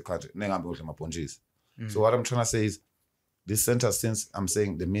across the country. So what I'm trying to say is, this center, since I'm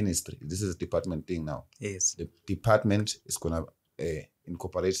saying the ministry, this is a department thing now. Yes. The department is going to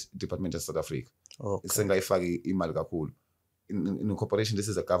incorporate Department of South Africa. Okay. It's in incorporation, this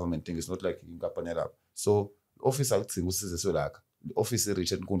is a government thing. It's not like in Kapanera. So the office the office is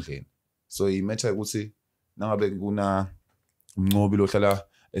Richard Nkundleni. So he mentioned ukuthi nangabe kuna umnqobi lohlala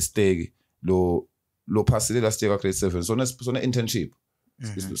estegi lo phasile la stega grade 7. So ne internship.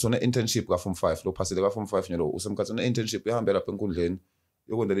 So ne internship ka form 5 lo phasile ka form 5 nyalo usemkhathi ne internship ihamba lapha enkundleni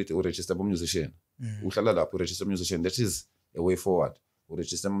yokwenza lithi uregister musician. Uhlala lapho uregister musician. That is a way forward.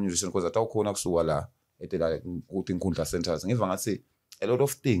 Uregister musician because atawukhona kusuka la etela ukuthi inkundla centers. Ngiva ngathi a lot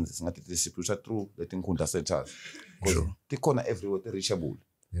of things singathi distribute through the inkundla centers. Because tikhona everywhere they reachable.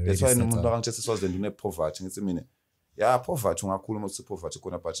 That's why umuntu akangitshela Swaziland une poverty ngithi mina poverty ungakhuluma ukuthi poverty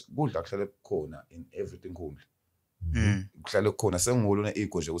khona but kudla kuhlale khona in everything kudla. Kuhlale khona sengolo ne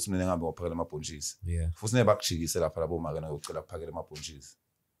ego nje ukuthi mina ngihambe ngophakela amabhontshisi. Futhi nebakujikise lapha labo maka na ucela ukuphakela amabhontshisi.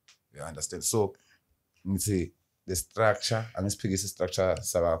 You understand? So ngithi the structure, angisiphikiso structure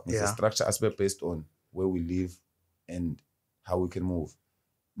saka the structure aspect based on where we live and how we can move.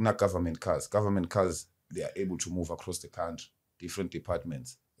 Not government cars, they are able to move across the country, different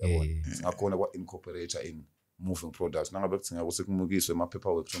departments. Ngakona kwa incorporate in moving products. Nangabe kuthinga ukuthi kumukiswe ama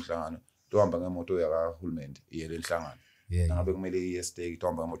paperwork sonhlangano, tohamba ngemoto yakahulumende iyele enhlangano. Nangabe kumele iyestake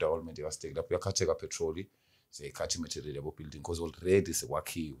tohamba ngemoto yakahulumende yakastake lapho yakhatheka petrol, seyikhathi material yabo building because already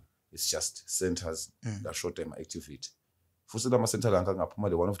sekwakhiwe. It's just centers that short term activity. Futhi lama center la ngaphuma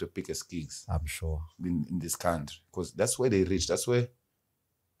the one of the biggest gigs, I'm sure, in this country, because that's where they reach. That's where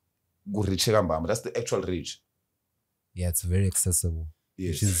that's the actual reach. Yeah, it's very accessible. Yes.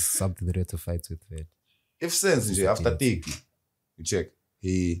 Which is something that you have to fight with, man. If sense, after Tiki, you check,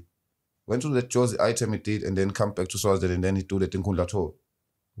 he went to the Josie item he did and then come back to Swaziland and then he do the Tinkundla tour.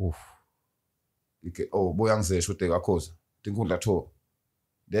 Oof. Oh, boyang say should take a course. Tinkundla tour.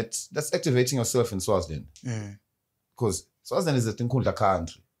 That's activating yourself in Swaziland. Because Swaziland is a Tinkundla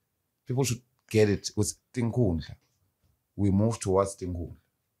country. People should get it with Tinkundla. We move towards Tinkundla.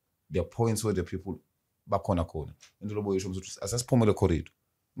 There are points where the people bakhona khona. Into lobo yisho ukuthi asasiphume le corridor.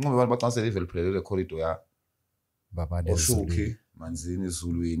 Ngoba abantu baqanise level play le corridor ya Babane Oshuki, Manzini,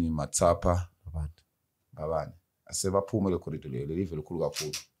 Zulwini, Matsapa, Babane. Asebaphume le corridor le level ekhulu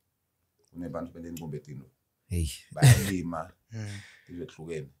kakhulu. Kunebantu bendeni bombetino. Hey. Bayalima.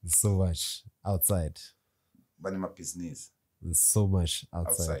 There's so much outside. Banima business. There's so much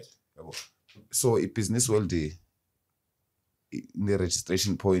outside. So a business world in the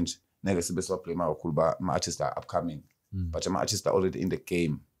registration point, never see best play my artists are upcoming. But my artists are already in the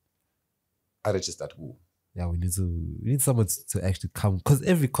game. I registered who? Yeah, we need someone to actually come, because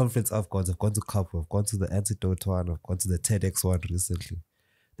every conference I've gone to couple, I've gone to the Antidote one, I've gone to the TEDx one recently.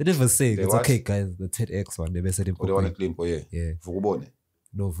 They never say it's okay, guys. The TEDx one, they said him. They want to claim, yeah. Vukubone.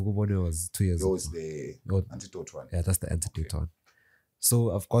 No, Vukubone was 2 years ago. That was the Antidote one. Yeah, that's the Antidote one.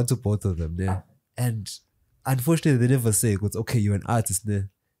 So I've gone to both of them there, and unfortunately, they never say it's okay. You're an artist there.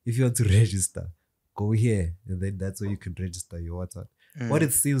 If you want to register, go here, and then that's where you can register your WhatsApp. What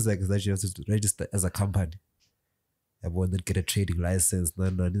it seems like is that you have to register as a company. Everyone then get a trading license.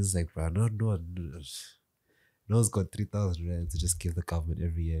 No, it's like, bro, no one's got 3,000 rand to just give the government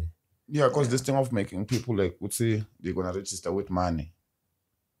every year. Yeah, because this thing of making people like would say they're gonna register with money,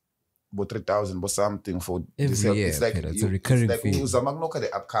 but 3,000, but something for every this. Year. It's like it's a recurring fee. It's the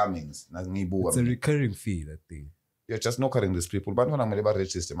upcomings. It's a recurring fee, that thing. You're just knocking these people. But when I'm able to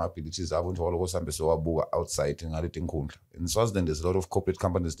register my PDGs, I want to all go outside and everything. In Swaziland, there's a lot of corporate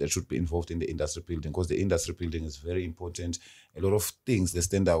companies that should be involved in the industry building, because the industry building is very important. A lot of things they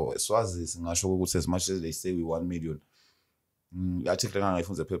stand out. Swazis, as much as they say we 1 million. I checked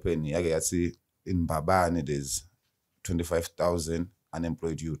the paper in Babane, there's 25,000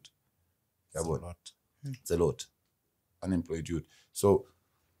 unemployed youth. That's a lot. It's a lot. Unemployed youth. So,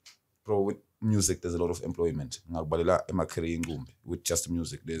 with music, there's a lot of employment. With just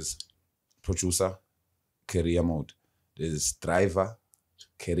music, there's producer, career mode. There's driver,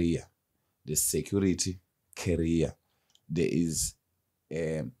 career. There's security, career. there is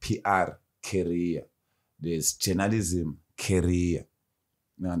PR career, there's journalism career.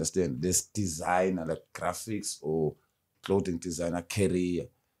 You understand? There's designer, like graphics or clothing designer career.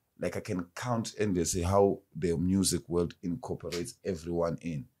 Like I can count endlessly how the music world incorporates everyone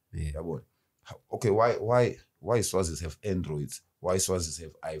in. Yeah. Okay, why Swazis have Androids? Why Swazis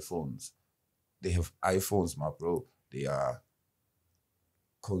have iPhones? They have iPhones, my bro. They are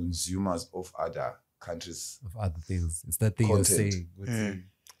consumers of other countries. Of other things. It's that thing Content. you're saying.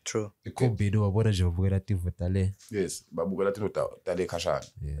 True. Yes, babukela tino tale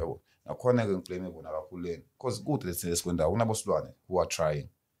khashana. Yeah. Yabo. Nakhona ke ngiblame bona kakhulu. Because good let's say leskwenda kunabosilwane who are trying.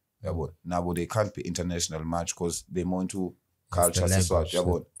 Yabo. Now they can't be international much because they're more into culture, It's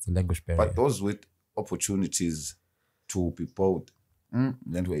the language barrier. but those with opportunities to be both,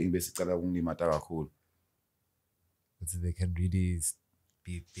 then we invest kakhulu. They can really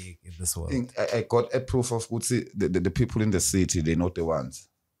be big in this world. I got a proof of the people in the city, they're not the ones.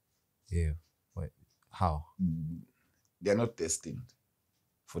 Yeah. Wait, how? They're not destined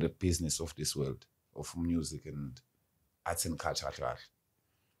for the business of this world, of music and arts and culture.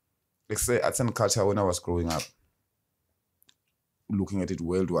 Like say arts and culture, when I was growing up, looking at it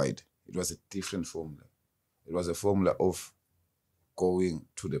worldwide, it was a different formula. It was a formula of going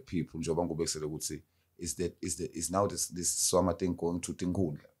to the people. Is now this SWAMA thing going to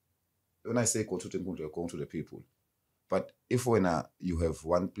Tinkundla? When I say go to Tinkundla, you're going to the people. But if when you have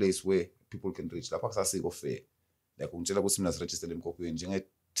one place where people can reach, like fair, like registered in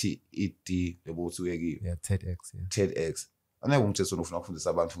TED, Yeah, TEDx. Yeah. TEDx. And I won't say so ufuna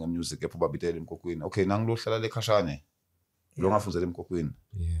abantu music probably emkokwini. Okay, nangu lohlala le khashane. Lo ngafundzela emkokwini.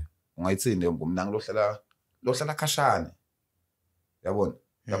 Yeah. Ungayitsini nangu lohlala khashane. Yabona?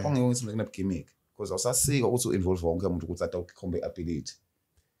 Lapho ngiyongithi mina gimmick because awusasika ukuthi involve wonke umuntu ukuthi atawukhombe ability.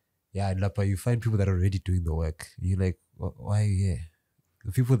 Yeah, and like, you find people that are already doing the work. You're like, why are you here?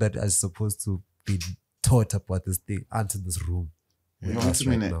 The people that are supposed to be taught about this thing aren't in this room. You know what I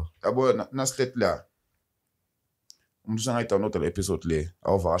mean? Yabona naslet la. Umuntu sangayidownload le episode le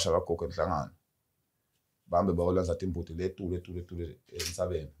awuvakasha kagogo enhlangano. Bahambe bayolanza timbuti le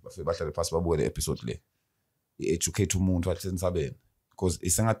emsabeni. Bafike bahlale phansi babuke le episode le. I-educate umuntu wathi emsabeni because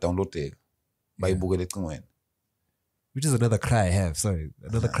isengadownloadeka. Bayibukele ecingweni. Which is another cry I have. Sorry.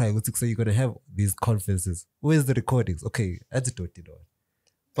 Another cry. What's so you're going to have these conferences. Where's the recordings? Okay, Antidote did all.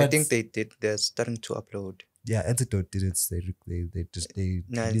 I think they did. They're starting to upload. Yeah, Antidote did it. They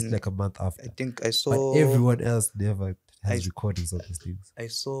released like a month after. I think I saw. But everyone else never has recordings of these things. I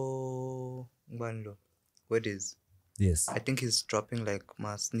saw Ngbanlo. What is? Yes. I think he's dropping like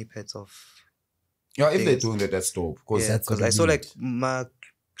my snippets of. Yeah, if they're doing that, that's dope. Because I saw like my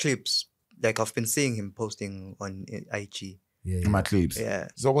clips. Like I've been seeing him posting on IG. Yeah. My clips. Yeah.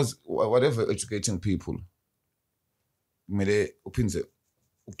 So whatever educating people, mele upinze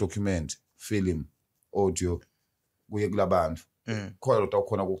document, film, audio, kuye kulabantu. Khona lo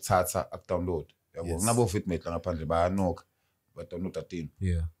tawukhona ukuthatha akudownload. Yabo ngabo fitmate la ngaphandle bayanoka ba download atin.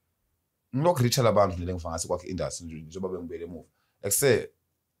 Yeah. Ngilokho reach labantu nile ngifanga kwakhe industry njengoba bengibele emuva. Like say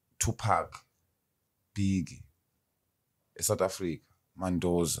Tupac, Biggie, South Africa,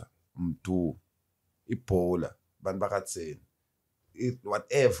 Mendoza, Mdu, Ibola, Banbakatseni,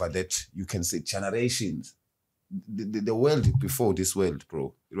 whatever that you can say, generations. The world before this world,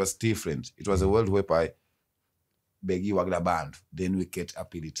 bro, it was different. It was a world whereby Begi Wagla Band, then we get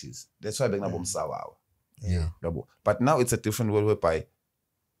abilities. That's why Begna Bomsawa. Yeah. But now it's a different world whereby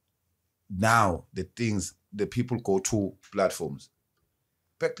now the people go to platforms.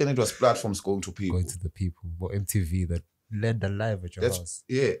 Back then it was platforms going to people. Going to the people. Or MTV that lend a live at your house.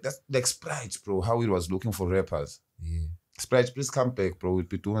 Yeah, that's like Sprite, bro, how it was looking for rappers. Yeah. Sprite, please come back, bro. We'll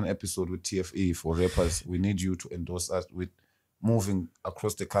be doing an episode with TFE for rappers. We need you to endorse us with moving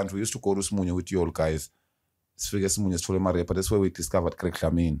across the country. We used to go to Smunya with you all guys. Smunya is my rapper. That's where we discovered Craig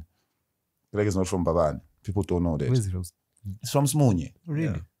Lamin. Craig is not from Baban. People don't know that. Where is he from? It's from Smunya.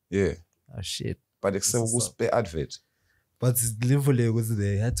 Really? Yeah. Oh, shit. But except we pay advert. But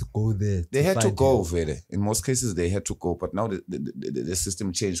they had to go there. They had to go there. In most cases, they had to go. But now the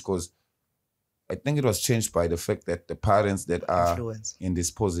system changed because I think it was changed by the fact that the parents that are in these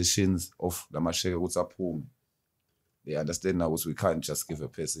positions of the Mashega Utsapum, they understand now we can't just give a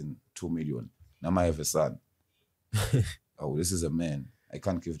person 2 million. Now I have a son. Oh, this is a man. I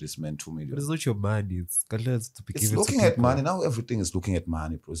can't give this man 2 million. But it's not your money. It's looking at money. Now everything is looking at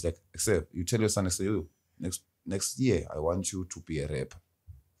money, bro. It's like, except you tell your son, next year, I want you to be a rapper.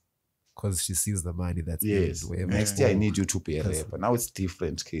 Because she sees the money that's next year I need you to be a rapper. Now it's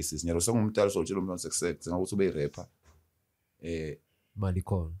different cases. Nyaro song umtalo so chilo mntwana success ngawuthi ube rapper. Mali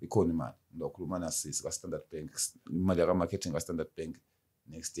khona. Ikhona imali. ndokhuluma nasisi ka-Standard Bank imali yaka-marketing ka-Standard Bank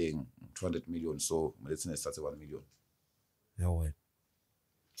next thing 200 million so let's say start 1 million. Yeah, what?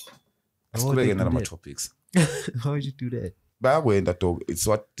 Asiqhubeke nalama topics. How would you do that? Bayakwenda dog, it's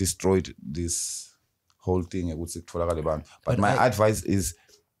what destroyed this whole thing ukuthi kutholakale bantu. But my advice is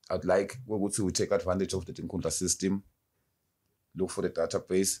I'd like we take advantage of the Tinkunda system, look for the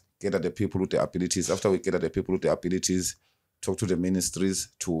database, get at the people with the abilities. After we get at the people with the abilities, talk to the ministries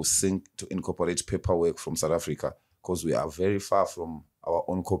to incorporate paperwork from South Africa, because we are very far from our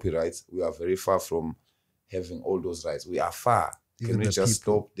own copyrights. We are very far from having all those rights. We are far. Can we just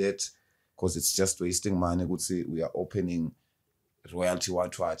stop that? Because it's just wasting money. We are opening royalty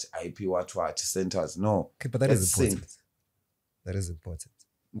what, IP what, centers. No. Okay, but that is important. That is important.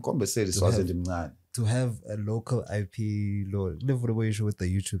 To have a local IP law, never the issue with the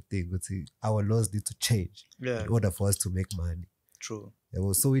YouTube thing, but our laws need to change in order for us to make money. True.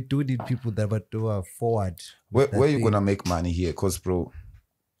 Yeah, so we do need people that are forward. Where are you gonna make money here? Because bro,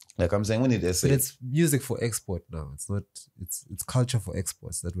 like I'm saying, we need essay. But it's music for export now. It's not. It's culture for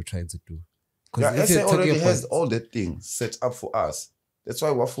exports that we're trying to do. Yeah, essay already has all the things set up for us. That's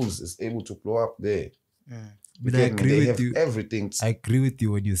why Waffles is able to blow up there. But I agree with you. Everything. I agree with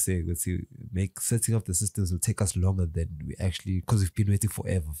you when you say setting up the systems will take us longer than we actually, because we've been waiting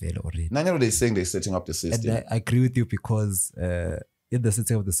forever already. Now they're saying they're setting up the system. And I agree with you because in the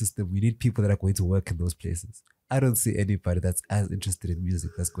setting of the system, we need people that are going to work in those places. I don't see anybody that's as interested in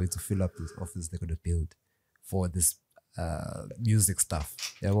music that's going to fill up this office they're going to build for this music stuff.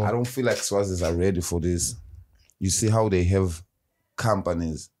 Yeah, well, I don't feel like Swazis are ready for this. You see how they have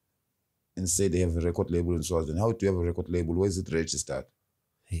companies and say they have a record label in Swaziland. How do you have a record label? Where is it registered?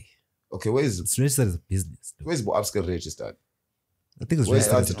 Hey. Okay, where is it? It's registered as a business. Where is Boabsker registered? I think it's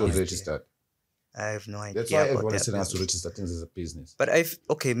registered. Where is registered. Registered? I have no idea. That's why everyone is telling us to register things as a business. But when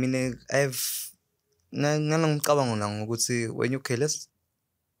you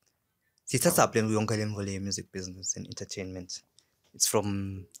let's up music business and entertainment. It's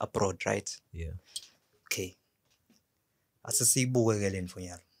from abroad, right? Yeah. Okay. As I see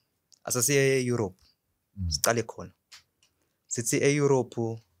as I see Europe, Europe,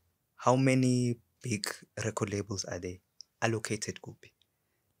 how many big record labels are they allocated?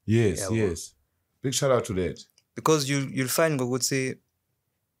 Yes, yes. Big shout out to that. Because you'll find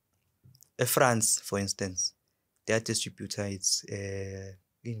France, for instance, their distributor it's in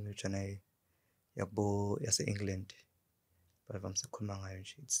England.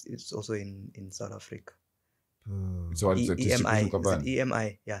 It's also in South Africa. So EMI,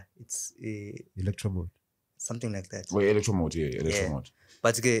 EMI, yeah, it's Electromode, something like that. Well, Electromode, yeah, Electromode. Yeah.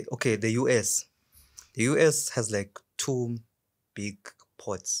 But okay, the US has like 2 big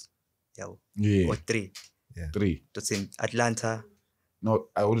ports, or 3. Yeah. 3. That's in Atlanta. No,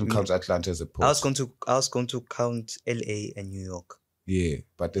 I wouldn't count Atlanta as a port. I was going to count LA and New York. Yeah,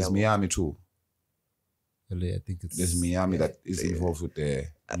 but there's Miami too. LA, I think there's Miami that is involved with the.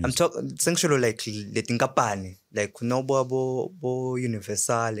 I'm talking essentially like Letinkapani, like Bo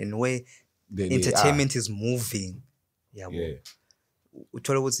Universal, and where entertainment is moving. Yeah.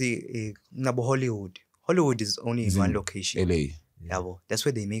 Hollywood. Hollywood is only in one location. LA. Yeah. That's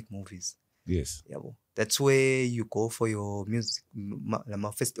where they make movies. Yes. Yeah. That's where you go for your music.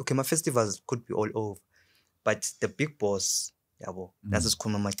 My festivals could be all over, but the big boss, that's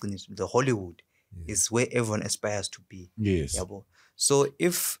the Hollywood. Is where everyone aspires to be. Yes. So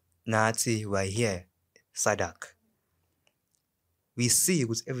if Nazi were here, Sadak, we see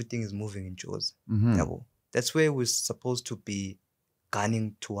because everything is moving in Jaws. That's where we're supposed to be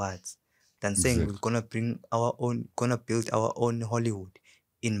gunning towards than saying we're gonna build our own Hollywood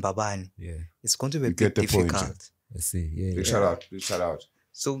in Babani. Yeah. It's going to be a bit difficult. Point. I see. Yeah. Big shout out.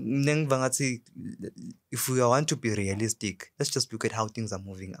 So if we want to be realistic, let's just look at how things are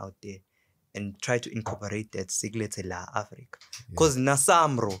moving out there and try to incorporate that Siglete La Africa. Because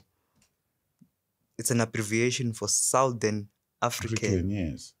Nasamro, it's an abbreviation for Southern African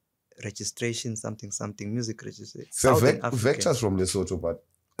yes. registration, something, music registration. So Vector's from Lesotho, but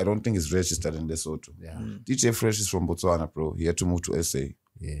I don't think it's registered in Lesotho. Yeah. DJ Fresh is from Botswana, bro. He had to move to SA.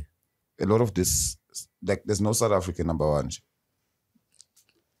 Yeah. A lot of this, like, there's no South African number one.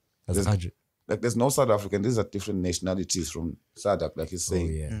 There's no South African. These are different nationalities from SADC, like he's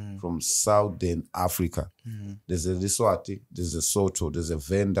saying, from Southern Africa. There's a Leswati, there's a Soto, there's a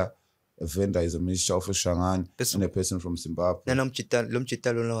Venda. A Venda is a mixture of a Shangan and a person from Zimbabwe.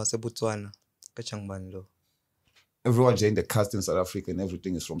 Everyone joined the cast in South Africa and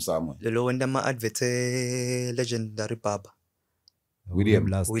everything is from somewhere. Legendary Baba. William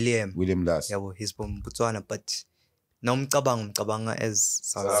Last. William Last. Yeah, he's from Botswana, but Now ngicabanga as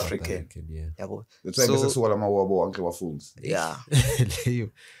South African. Yeah. Yabo. That's why bese kusuka lama wabo Uncle Waffles. Yeah.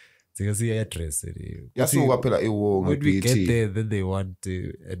 Leyo. Singasi address it. Yasuka phela iwo When we nge-BT. get there, then they want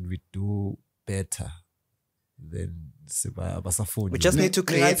to, and we do better. Then we just need to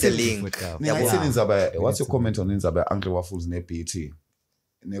create the link. Ningathini indzaba, what's your comment on indzaba Uncle Waffles ne-BT?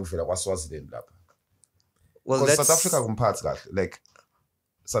 Nekuvela kwaSwaziland lapha. Well, Because South Africa kumphatha kahle. Like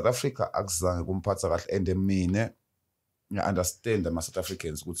South Africa akuzange kumphatha kahle, and mine I understand the South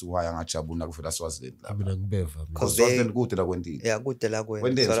Africans ukuthi why angajabula kuvela Swaziland lapha. mina ngibeva. Because Swaziland kude la kwendini. Yeah, good la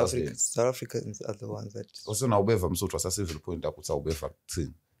When they South Africans are the ones that Also na ubeva msuthu asasivile point ukuthi awubeva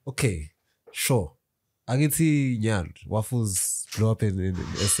kuthini. Okay, sure. Angithi Nyal, Waffles blew up in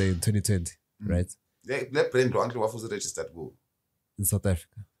SA in 2020, right? Le brand Uncle Waffles registered go. In South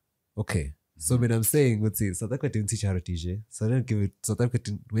Africa. Okay. So when I'm saying, let's see, South Africa didn't teach her a DJ. So I don't give it, South Africa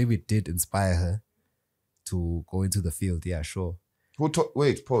didn't, maybe it did inspire her to go into the field. Yeah, sure.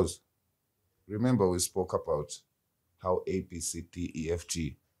 Wait, pause. Remember we spoke about how A, B, C, D, E, F,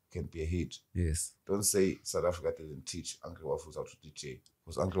 G can be a hit. Yes. Don't say South Africa didn't teach Uncle Waffles how to DJ.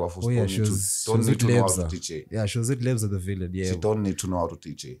 Because Uncle Waffles Oh, yeah, don't need to know how to DJ. Yeah, she was with Lebs of the villain. Yeah. She don't need to know how to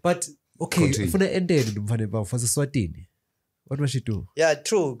DJ. But, okay, Continue. if I ended for the Swatini, what must she do? yeah,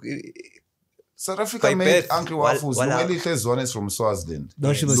 true. South Africa By made birth, Uncle Waffles. Wala- Lungeli Hlezwane is from Swaziland.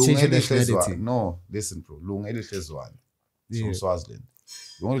 No, she was changing nationality. No, listen, bro. Lungeli Hlezwane is Yeah. from Swaziland.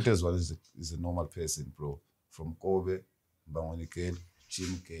 Lungeli Hlezwane is a normal person, bro. From Kobe, Mbangwanikel,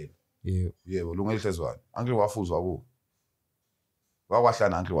 Chimkel. Yeah. Yeah, well, Lungeli Hlezwane. Uncle Waffles wabu.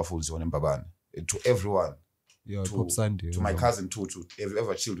 Wawahlana Uncle Waffles yona Mbabane. To everyone. Yeah, To- Pop Sandy. To my cousin too. Have you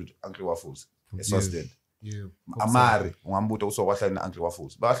ever chilled with Uncle Waffles? Swaziland. Yeah. Amari ungambuta usokwahla na Uncle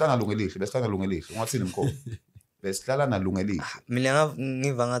Waffles. Bahlala Lungelihle, besihlala Lungelihle. Ungathini mkhulu? Besihlala na Lungelihle. Mina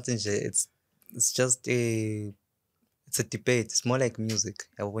ngiva ngathi nje it's just it's a debate. It's more like music.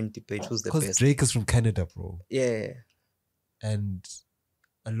 I want debate who's the Because best. Drake is from Canada, bro. Yeah. And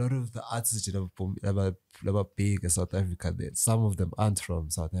a lot of the artists that are big in South Africa, some of them aren't from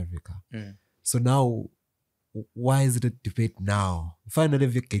South Africa. Mm. So now, why is it a debate now? Finally,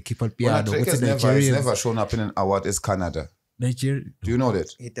 we can keep on piano. Drake What's has in never Nigeria? shown up in an award as Canada. Nigeria, Do you know that?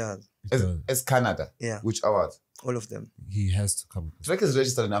 He does. As Canada. Yeah. Which award? All of them. he has to come. Drake is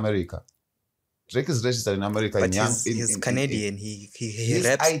registered in America. Drake is registered in America. But in he's Canadian. He his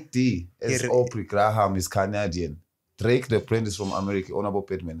raps. ID as he- Aubrey Graham is Canadian. Drake, the brand, is from America. Honorable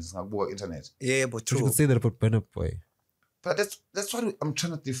Batman. It's not about internet. Yeah, but So you true. could say that about Burna Boy. But that's what I'm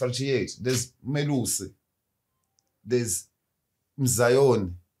trying to differentiate. There's Melusi. There's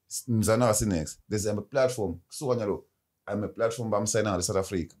Mzayon. Mzana Sinex. There's a platform. So I'm a platform, but I'm signing out of South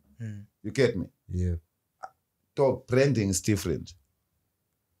Africa. Mm. You get me? Yeah. Talk branding is different.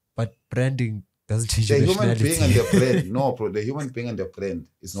 But branding doesn't change The your human nationality. being and the brand. No, bro. The human being and the brand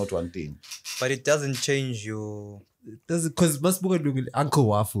is not one thing. But it doesn't change you. Because must be Uncle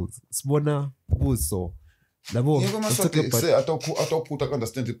Waffles. Smona Buso. Labo, Yebo let's talk about- atawuphutha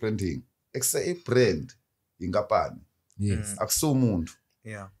ku-understand i-branding ekuse i-brand ingapani Yes. akusumuntu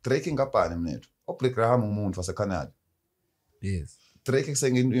Yeah. Drake ingapani mnethu uBrick Graham umuntu waseCanada Yes. Drake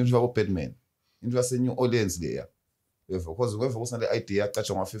into yabo-Batman into yase-New Orleans leya because weva kusale idea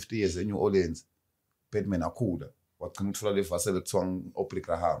yacatshwa ngama-50 years e-New Orleans Batman akhula wagcina ukuthola le vassal ekuthiwa uBrick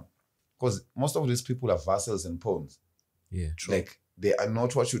Graham because most of these people are vassals and pawns. Yeah. Like they are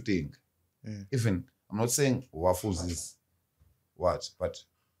not what you think. Mm. Even I'm not saying Waffles is what, but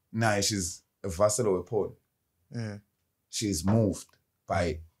nah, she's a vassal or a pawn. Mm. She's moved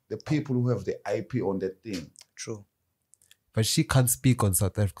by the people who have the IP on that thing. True. But she can't speak on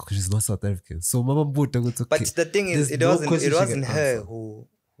South Africa because she's not South African. So Mama Mbuta goes, okay. But the thing is, There's it no wasn't question it she wasn't can her answer.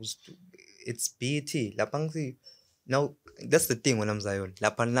 who's it's BET. Lapangsi now that's the thing when I'm Zion.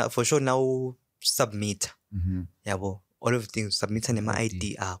 Lapana for sure now submit. Mm-hmm. Yabo. All of the things submit and my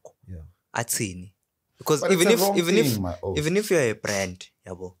ID ako. Yeah. Atsini. Because But even it's a wrong if thing, my oath. even if you're a brand,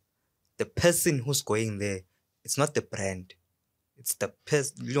 yabo, the person who's going there, it's not the brand. It's the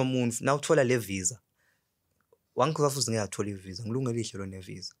person now thola le visa. Wangu wafuzi ngiyathola visa. Ngilungele ihlelo ne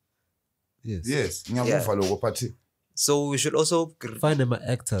visa. Yes. Yes, ngiyamuva lokho but So we should also Find them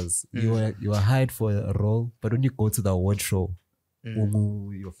actors. You are hired for a role, but when you go to the award show,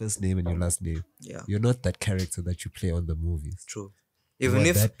 your first name and your last name, yeah. you're not that character that you play on the movies. True. You Even are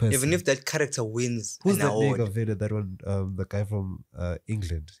if that person. even if that character wins Who's an that award, nigga Vader? That one, the guy from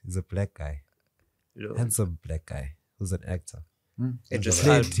England. He's a black guy, handsome black guy who's an actor. Idris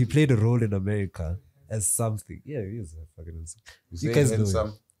Played- Elba. he played a role in America as something. Yeah, he is a fucking handsome. You guys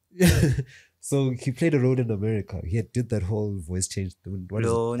know him. So he played a role in America. He did that whole voice change. What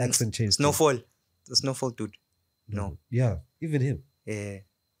is it? Accent change. thing. Snowfall. The Snowfall dude. No. Yeah, even him. Yeah.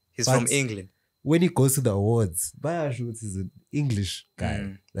 He's But from England. when he goes to the awards, Bayashu is an English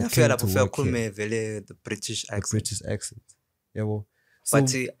guy. That Nafika came to lapho work khulume here. vele the British The accent. British accent. Yeah, well. So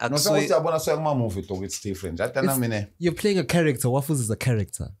But movie though, it's different. you're playing a character. Waffles is a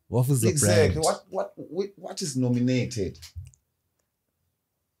character. Waffles is a brand. Exactly. What is nominated?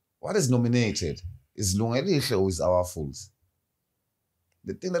 What is nominated is Lungelisha or is Our Fools.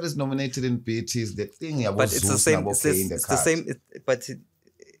 The thing that is nominated in BET is the thing about But it's the same. It's the same. But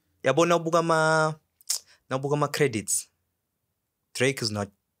yabona nabuka ma credits. Drake is not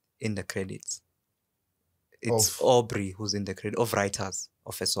in the credits. It's Aubrey who's in the credit of writers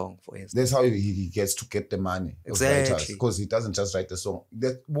of a song, for instance. That's how he gets to get the money. Exactly. Because he doesn't just write the song.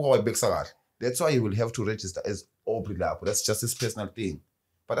 That's why he will have to register as Aubrey Lapo. That's just his personal thing.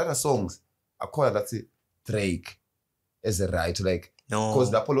 But other songs, I call it that's Drake as a writer. Like,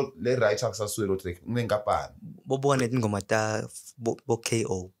 because the writer are so Drake. Bobo ne ngoma ta bo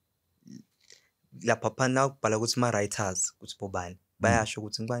KO. La papa na bhala ukuthi ma writers ukuthi bobani. Bayasho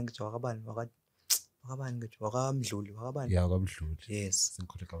ukuthi ngibani ngithi wakabani wakamdluli wakabani. Yeah, wakamdluli. Yes.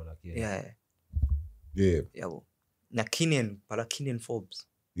 Yeah. Yabo. Na Kenyan bhala Kenyan Forbes.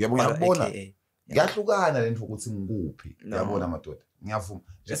 Yabona. Yahlukana lento ukuthi ngikuphi. Yabona madoda. Ngiyavuma.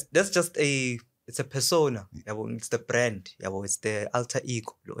 That's just it's a persona. Yabo, it's the brand. Yabo, it's the alter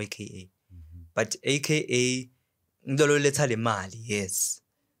ego lo AKA. But AKA ngidolo letha le mali, yes.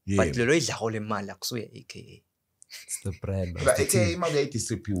 But lelo idlaho le mali akusuye AKA. It's the brand. But AKA imali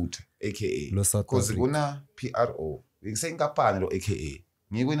uyayidistribute AKA. Because kuna PRO. Ngisengapani lo AKA.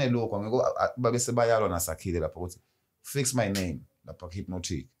 Ngikwene lokho ngiko babe sebayalwa nasakhile lapho ukuthi fix my name lapha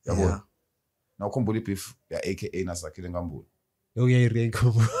Hypnotic. Yabona. Na ukhumbula ibeef ya AKA nasakhile ngambula. Oh yeah,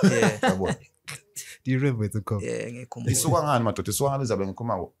 ngiyayikhumbula. Yeah. Yabona. Do you remember the call? Yeah, ngiyakhumbula. Isuka ngani madoda? Isuka ngani izabe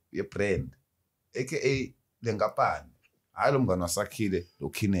ngikhuluma ye brand. AKA lengapani. Hayi lo mngane wasakhile lo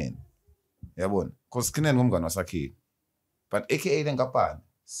Kinen. Yabona? Because Kinen ngumngane wasakhile. But AKA lengapani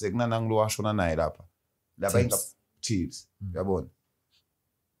sekunana ngilo washona naye lapha. Laba inga chips. Yabona?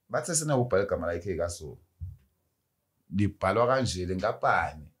 Bathe sena ubhala igama la AKA kaso. Libhalwa kanje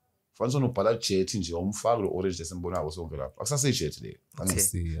lengapani. Fanele ubhala jet nje umfaka lo orange esimbonako sonke lapha. Akusase jet le.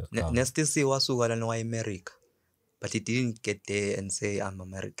 Nesty wasuka la no America. But he didn't get there and say I'm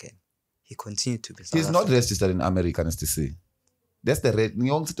American. He continued to be South He's not registered in America, STC. That's the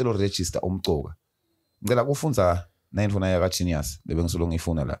ngiyongithelo register umcoka. Ngicela kufunza 9 yaka Genius lebengisolo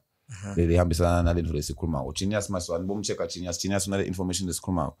ngifuna la. Le hambisana nalento lesikhuluma. Genius maswani bomcheka Genius una information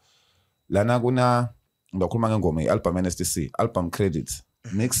lesikhuluma. Lana kuna ngikhuluma ngengoma ialbum STC, album credits.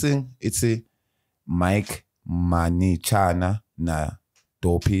 Mixing it's a Mike Manichana na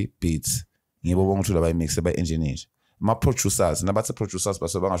Dopey Beats. Ngibo bonke laba mix by engineers. My producers, nabathe producers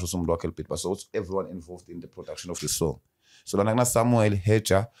basobangasho somuntu wakhe beat, so everyone involved in the production of the song. So lana kuna Samuel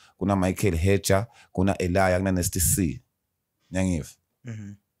Hedger, kuna Michael Hedger, kuna Elia, kuna Nesty C. Nyangive.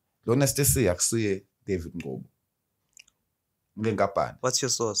 Lo Nesty C akusuye David Ngobo. Ngengapani. What's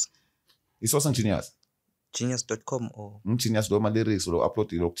your source? Isource Genius. Genius.com or Genius lo ma lyrics lo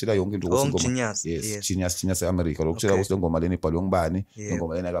upload lokutshela yonke into ukuthi ngoma. Yes, Genius America lokutshela ukuthi ngoma leni ibhalwe ngubani,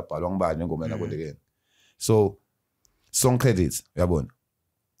 ngoma leni akabhalwa ngubani, ngoma leni akwendekene. So song credits, uyabona.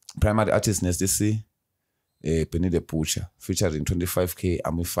 Primary artist Nesty C, Benny the Butcher featuring 25k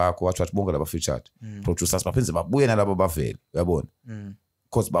amifako wathi bonke laba featured. Producers baphenze babuye nalabo bavela, uyabona.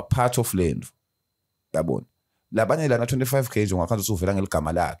 Because ba part of land. Uyabona. Labanye lana 25k nje ngakhanza usuvela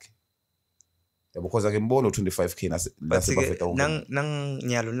ngeligama lakhe. Yabo because akembono 25k nasebafeta nang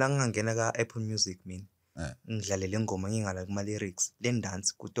nyalo nangangena ka Apple Music mina. Ngidlalela ingoma ngingala kuma lyrics. Le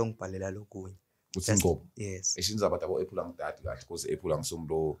dance kutongibhalela lokunye. Uthi ingoma. Yes. Eshinza abantu abo Apple angidadi kahle because Apple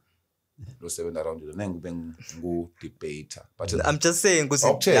angisumlo lo 7 around lo nengube ngu debater. But I'm just saying because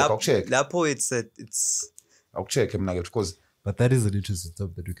lapho it's I'll check him nugget because but that is an interesting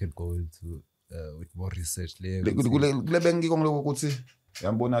topic that we can go into with more research later. Kule bengi ngiloko ukuthi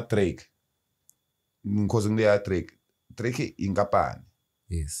yambona Drake. Because Drake ingapani.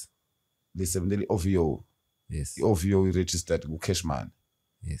 Yes. The 70 OVO. Yes. OVO registered ku Cash Money.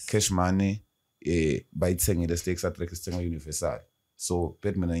 Yes. Cash Money bayithengile stakes at Drake sithenga Universal. So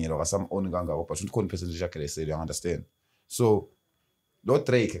Batman ngiyelo ka some own kangako but ukhona percentage yakhe lesele, you understand. So lo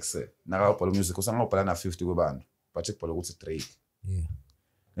Drake ekse nakabhala music usangabhala na 50 kubantu but ekubhala ukuthi Drake. Yeah.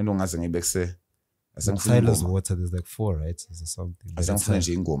 Nento ngaze ngibekse Silas Water, there's like 4, right? There's something. Asengifuna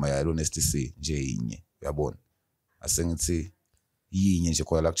nje ingoma yalo Nesty C nje inye, uyabona. Asengithi yinye nje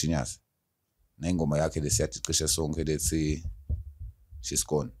khona la Genius. Na ingoma yakhe lesiyathi cishe sonke lethi she's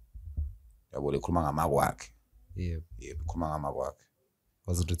gone. Yabo lekhuluma ngama kwakhe. Yeah. Yeah, lekhuluma ngama kwakhe.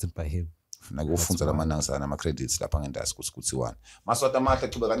 Was it written by him? nakufunza lamanangisana ama-credits lapha ngendasi kuthi one. Maswati amahle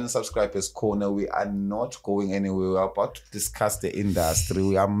qhubekani subscribers khona. We are not going anywhere. We are about to discuss the industry.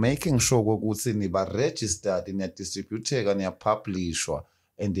 We are making sure ukuthi niba-registered, niya-distributeka, niya-publishwa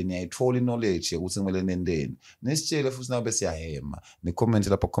and niyayithola knowledge ukuthi kumele nendeni. Nisitshele futhi nabe siyahema. Ni-comment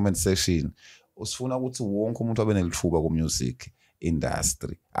lapha comment section. Usifuna ukuthi wonke umuntu abe nelithuba ku-music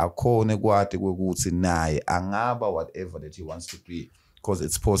industry. Akhone kwade ukuthi naye angaba whatever that he wants to be, because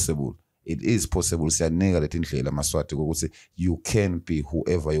it's possible. It is possible. Siyanika leti ndlela maswati ukuthi you can be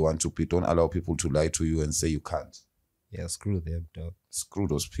whoever you want to be. Don't allow people to lie to you and say you can't. Yeah, screw them, dog. Screw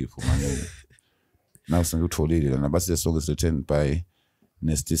those people, man. Now some good and about the song is written by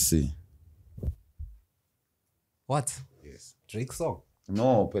Nasty C. What? Yes. Drake song?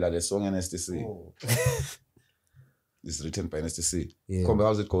 No, but the song is Nasty C. Oh. It's written by Nasty C. Yeah.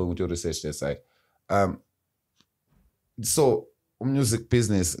 How's it going with your research there side? So music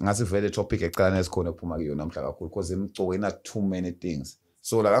business ngase vele topic eqala nesikhona kuphuma kuyo namhla kakhulu because imgcowena too many things.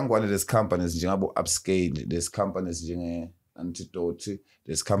 So like angwane there's companies njengabo upscale, there's companies njenge Antidote,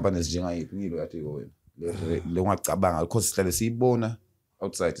 there's companies njengayiphi ngilo yathi wena le ungacabanga because sihlale siyibona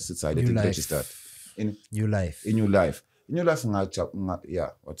outside sithi let it register in New Life. In New Life yeah,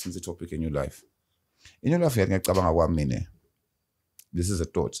 what's the topic in New Life? In New Life ngiyacabanga kwami mina, this is a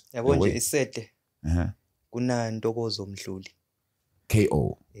thought. Yabo nje isete kuna Ntokozo Mhluli.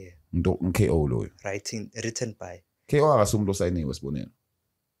 KO. Yeah. KO loyo. Written by. KO akasumuntu osayiniwe sibonene.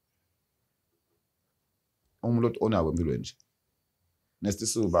 Umuntu onawe empilweni nje. Next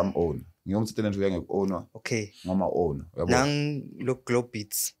isuba am own. Ngiyomthethe lento uyangeku-ownwa. Okay. Ngoma own. Nang lo Glow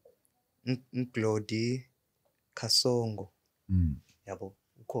Beats. Nglodi Kasongo. Yabo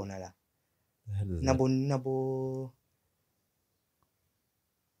ukhona la. Nabo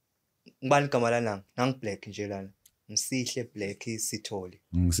ngibani igama lana nang Black nje lana. Msihle Black Sithole.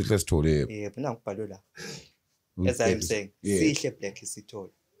 Msihle Sithole. Yebo nakubhalwe la. As I am saying, Sihle Black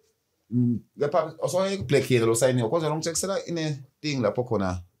Sithole. Lapha osoye Black yena lo sayiniwe kodwa lo ngitshekisela ine thing lapho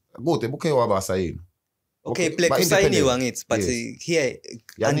khona kude bukhe wabasayini. Okay, Black usayiniwe ngithi but here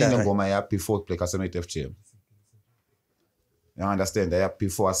yani ngoma ya before Black asayinwe Def Jam. You understand? That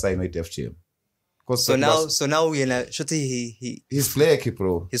before asayinwe Def Jam. So now yena shothi he's Black,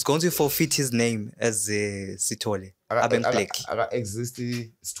 bro. He's going to forfeit his name as Sithole. Aben Black. Aga exist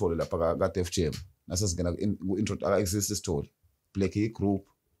Sithole lapha ka Def Jam. Nasasingena intro aga exist Sithole. Black group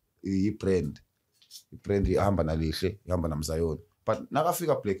i-brand ihamba nalihle, ihamba namzayona. But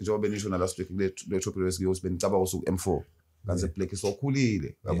nakafika Black njengoba benisho na last week le topic lesiyos benicaba usuku M4. Kanze Black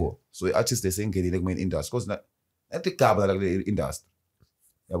isokhulile, yabo. So i-artist esengenile ku main industry because na ethi gaba la kule industry.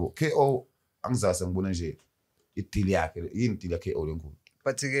 Yabo, KO angizase ngibona nje i-deal yakhe, yini deal yakhe KO lenkulu.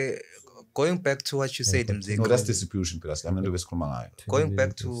 But going back to what you said, Mzee. No, that's distribution plus. I'm not always ngayo. Going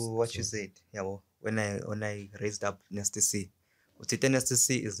back to what you said, yabo, when I raised up Nasty C. Nasty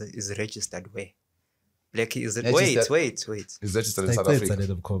C is registered where? Black is it? Wait. It's registered in South Africa.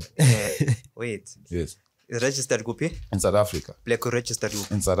 Wait. Yes. It's registered gupi? In South Africa. Black registered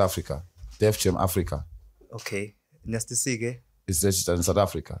gupi? In South Africa. Def Jam Africa. Okay. Nasty C ge? It's registered in South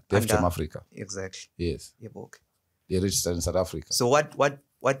Africa. Def Jam Africa. Exactly. Yes. Yep, okay. They're registered in South Africa. So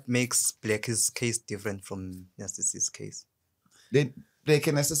what makes Black's case different from Nasty C's case? Black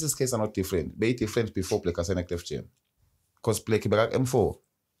and Nasty C's case are not different. They're different before Black assigned Def Jam. Because Black beka M4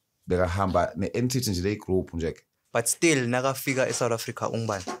 beka hamba ne entity nje le group nje. But still nakafika eSouth Africa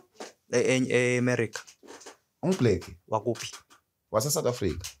ungubani? America. Black Wakuphi? Wase South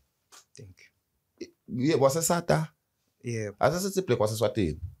Africa. Thank you. Yeah, wase Sata. Yeah. Asasithi Black wase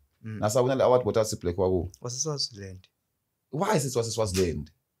Swatini. Nasawuna le award botha Black waku. Wase Swaziland. Why is it wase Swaziland?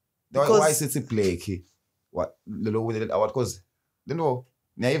 Because why is it Black? What lo win award cause lento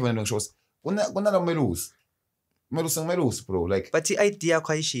niyayiva nento ngisho kuna lo melusi. Melusi bro, like. But the idea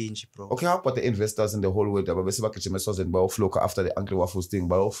kwayishinji bro. Okay, how about the investors in the whole world ababese bagijima eSwazini bayofloka after the Uncle Waffles thing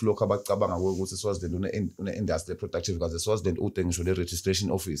bayofloka bacabanga ukuthi eSwazini une industry productive because eSwazini ude ngisho le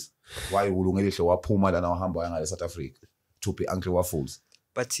registration office why ulungelihle waphuma lana wahamba ngale South Africa to be Uncle Waffles.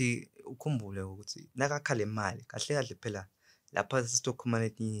 But ukhumbule ukuthi nakakhala imali kahle phela lapha sister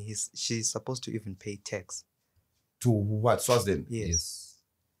community she's supposed to even pay tax. To what? Swazini? Yes.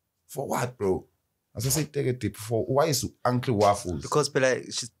 For what, bro? As I say, take it deep. For why is Uncle Waffles? Because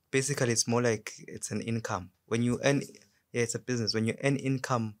basically it's more like it's an income. When you earn, it's a business. When you earn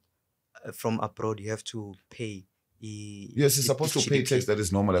income from abroad, you have to pay. Yes, you're supposed to pay tax. That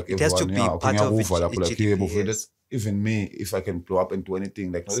is normal. Like it has to be part of GDP. Yes. Even me, if I can blow up into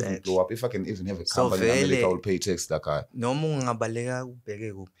anything, like not even blow up, if I can even have a company in America, I will pay tax. Like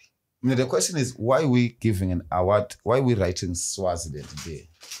the question is, why are we giving an award? Why are we writing Swaziland there?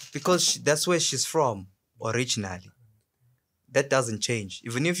 because that's where she's from originally. That doesn't change.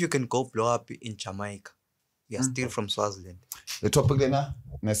 Even if you can go blow up in Jamaica, you're still from Swaziland. The topic lena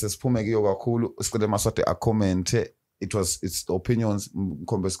nesesiphume kiyo kakhulu sikole maswate a comment. It's the opinions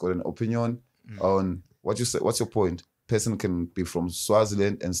mkhombe sikole an opinion on what you say. What's your point? Person can be from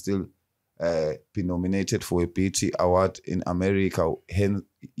Swaziland and still be nominated for a BET award in America,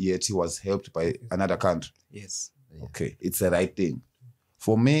 yet he was helped by another country. Yes. Okay, it's the right thing.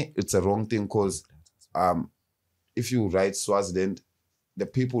 For me, it's a wrong thing because if you write Swaziland, the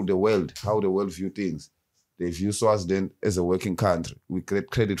people, the world, how the world view things, they view Swaziland as a working country. We get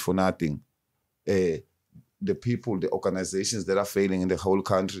credit for nothing. The people, the organizations that are failing in the whole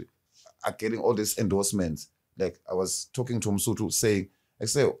country are getting all these endorsements. Like I was talking to Msutu saying, I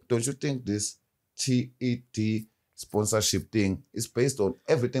say, don't you think this TED sponsorship thing is based on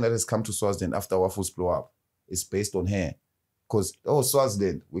everything that has come to Swaziland after Waffles blow up? It's based on her. Because,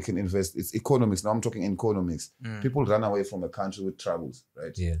 Swaziland, we can invest. It's economics. Now I'm talking economics. People run away from a country with troubles,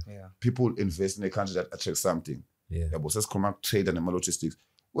 right? Yeah. People invest in a country that attracts something. Yeah. But let's come up trade and logistics.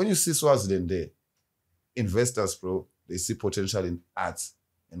 When you see Swaziland there, investors, bro, they see potential in arts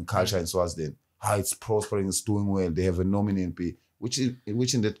and culture in Swaziland. How it's prospering, it's doing well. They have a nominee in P, which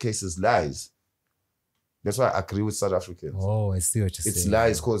in that case is lies. That's why I agree with South Africans. Oh, I see what you're saying. It's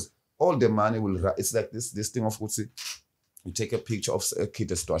lies because all the money will. It's like this thing of Kutsi. You take a picture of a kid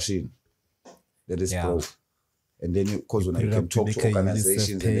that's Twashin that is broke. And then you can talk to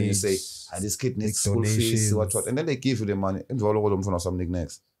organizations and then you say, this kid needs school fees, what. And then they give you the money. And for something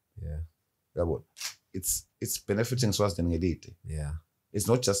next. Yeah, but it's benefiting Swaziland elite. Yeah. It's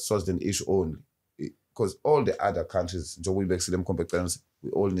not just Swaziland issue only. Because all the other countries, we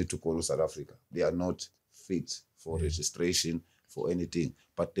all need to go to South Africa. They are not fit for registration, for anything.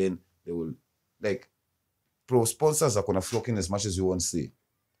 But then they will, pro sponsors are going to flock in as much as you want to see.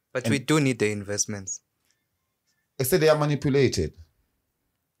 But we do need the investments. Except they are manipulated.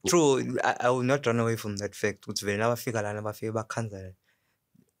 True, I will not run away from that fact.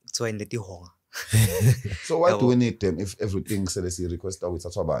 So why do we need them if everything says you request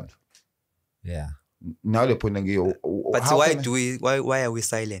with a band? Yeah. Now the point again. But why are we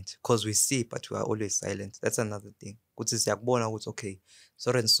silent? Because we see, but we are always silent. That's another thing. Okay.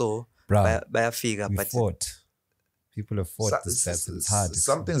 So and so by a figure, we but fought. People have fought this battle. It's hard.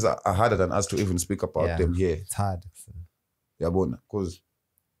 Some things are harder than us to even speak about them here. It's hard. Yeah, because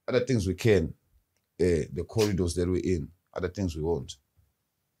other things we can, the corridors that we're in, other things we won't.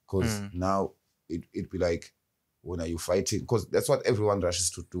 Because now it'd be like, when are you fighting? Because that's what everyone rushes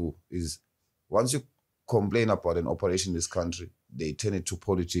to do is once you complain about an operation in this country, they turn it to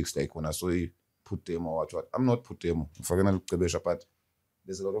politics. Like when I saw you put them or what. I'm not put them. But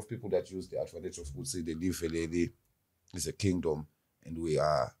there's a lot of people that use the advantage of would say they live it's a kingdom and we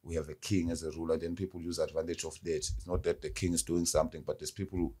have a king as a ruler. Then people use advantage of that. It's not that the king is doing something, but there's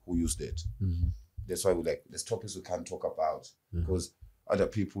people who use that. That's why there's topics we can't talk about because other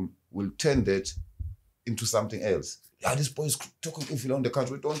people will turn that into something else. Yeah, this boy is talking evil on the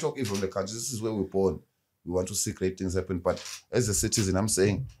country. We don't talk evil on the country. This is where we're born. We want to see great things happen. But as a citizen, I'm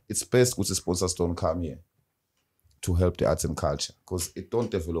saying it's best with the sponsors don't come here to help the arts and culture because it don't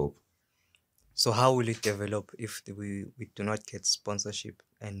develop. So how will it develop if we do not get sponsorship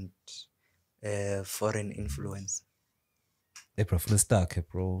and foreign influence? Hey, bro, from the start,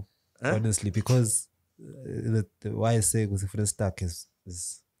 bro. Huh? Honestly, because why I say with the stack is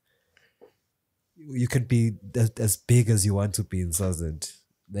you can be as big as you want to be in Swaziland.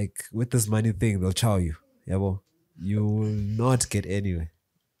 Like with this money thing, they'll chow you. Yeah, well, you will not get anywhere.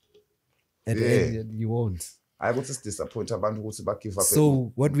 And you won't. I was just disappointed about who give up.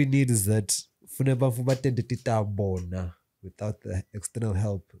 So what we need is that without the external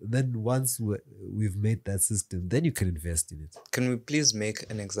help. Then once we've made that system, then you can invest in it. Can we please make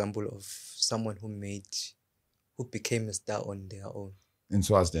an example of someone who became a star on their own? In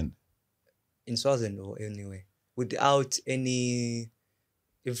Swaziland? In Swaziland or anyway. Without any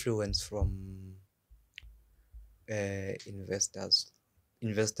influence from investors.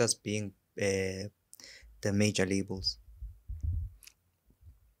 Investors being the major labels.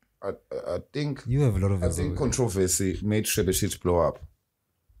 I think you have a lot of. I think controversy made Shebeshit blow up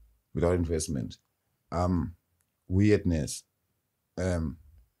without investment. Weirdness,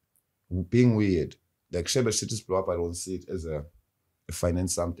 being weird. Like Shebeshit's blow up, I don't see it as a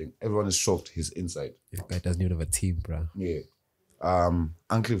finance something. Everyone is shocked he's inside. This guy doesn't even have a team, bro. Yeah.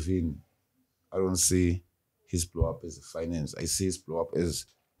 Uncle Vin, I don't see his blow up as a finance. I see his blow up as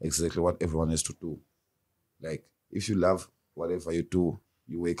exactly what everyone has to do. Like if you love whatever you do,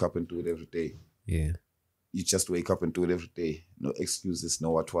 you wake up and do it every day. Yeah. you just wake up and do it every day. No excuses,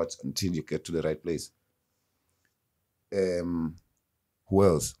 no what, until you get to the right place. Who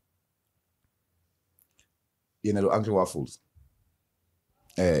else? You know, Angry Waffles.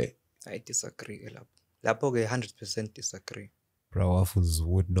 I disagree. Lapo 100% disagree. Bro, Waffles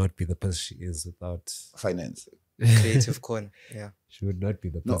would not be the person she is without finance. Creative corner, yeah. She would not be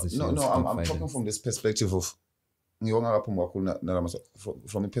the person she is. No, I'm talking from this perspective of from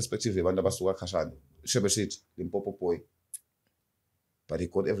the perspective of Bandabasuka Kashan, Shebeshit, Limpopo boy. But he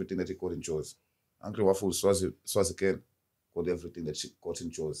got everything that he got in Jaws. Angry Waffles was again got everything that she got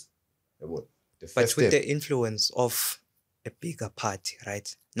in Jaws. But with the influence of a bigger party,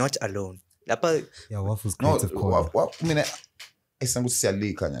 right? Not alone. Yeah, Waffles creative corner.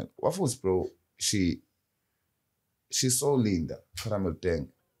 Waffles, bro, she's so linda. Caramel thing.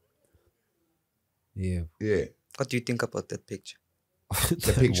 Yeah. What do you think about that picture?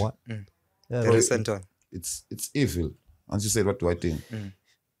 The picture? What? The recent one. It's evil. As you said, what do I think? Evil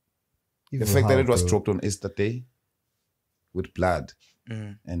the fact that it was bro? dropped on Easter Day with blood.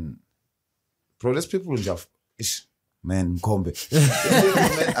 And bro, there's people in Jaffa. Man, Gombe.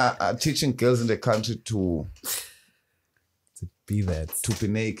 Men are teaching girls in the country to be that. To be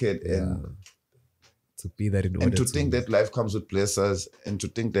naked and to be that in order and to think that life comes with blessers, and to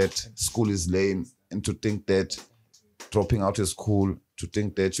think that school is lame, and to think that dropping out of school, to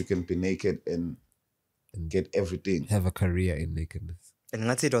think that you can be naked and get everything. Have a career in nakedness. And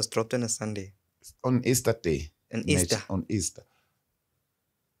that's it was dropped on a Sunday. On Easter Day. On Easter. On Easter.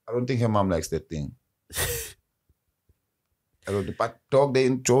 I don't think her mom likes that thing. But dog, they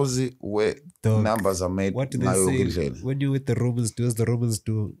in Josie where numbers are made. What do they say? When you with the Romans, do as the Romans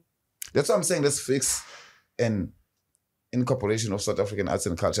do. That's what I'm saying. Let's fix an incorporation of South African arts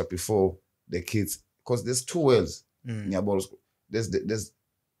and culture before the kids. Because there's two worlds. There's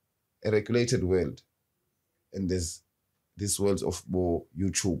a regulated world. And there's this world of more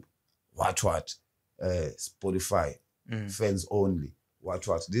YouTube. What? Spotify. Fans only. What?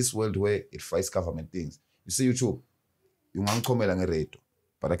 This world where it fights government things. You see YouTube. You want to come along a radio,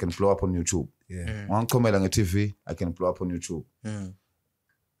 but I can blow up on YouTube. Yeah. Want to come along a TV, I can blow up on YouTube.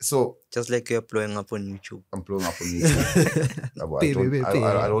 So just like you're blowing up on YouTube. I'm blowing up on YouTube.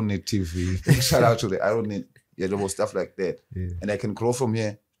 I don't need TV. Shout out to the I don't need stuff like that. Yeah. And I can grow from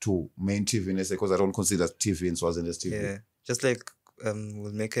here to main TV in SA because I don't consider TV in Swaziland as TV. Yeah. Just like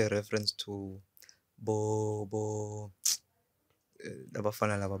we'll make a reference to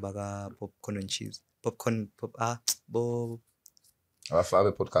Abafana Lababaga popcorn and cheese. Our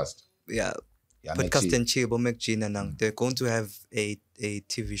podcast. Yeah. Podcast and chill, and they're going to have a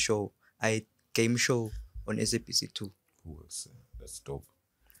TV show, a game show on SABC2. That's dope.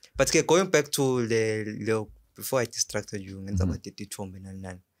 But going back to the before I distracted you,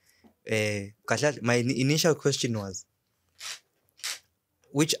 my initial question was,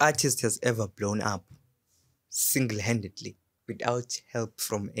 which artist has ever blown up single-handedly without help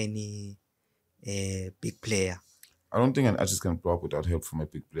from any big player? I don't think an artist can blow up without help from a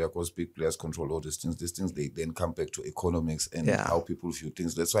big player because big players control all these things. These things, they then come back to economics and how people view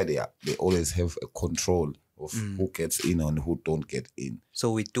things. That's why they always have a control of who gets in and who don't get in.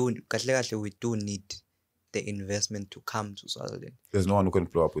 So we do need the investment to come to Swaziland. There's no one who can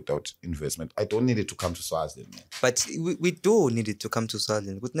blow up without investment. I don't need it to come to Swaziland, man. But we do need it to come to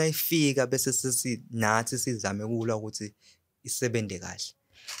Swaziland. But nayifika bese nathi sizame ukula ukuthi isebenze kahle.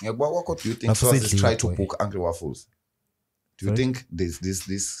 What do you think Swaziland try to book Angry Waffles? Do you think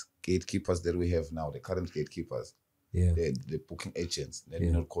these gatekeepers that we have now, the current gatekeepers, the booking agents, let me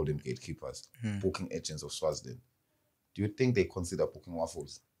not call them gatekeepers, booking agents of Swaziland, do you think they consider booking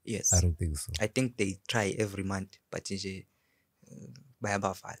Waffles? Yes. I don't think so. I think they try every month, but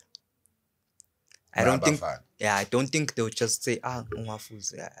bayabafala. I don't think they'll just say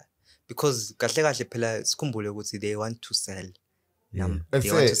Waffles, because kahle phela sikhumbule ukuthi they want to sell. They want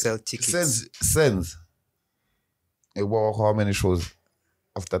to sell tickets. Sense. How many shows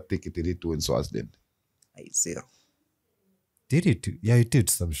after ticket did he do in Swaziland? 0. Did he do? Yeah, he did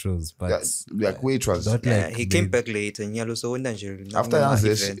some shows, but like which was not like he came back late and so after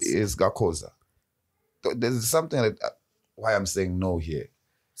that is Gakoza. There's something that why I'm saying no here.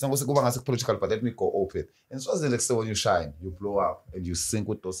 Some was go political, but let me go open. And Swaziland, like, so when you shine, you blow up and you sing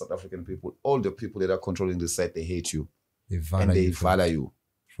with those South African people. All the people that are controlling the site, they hate you. They value you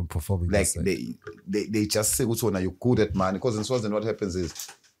from performing. Like they just say which one are you good at money? Because in Swaziland what happens is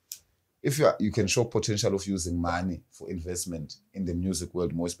if you can show potential of using money for investment in the music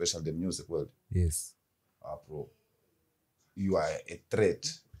world, more especially the music world. Yes. Bro, you are a threat.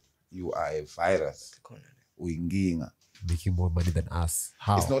 You are a virus. making more money than us.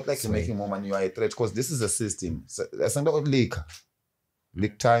 How? It's not like you're making more money, you are a threat, because this is a system. So, that's not leak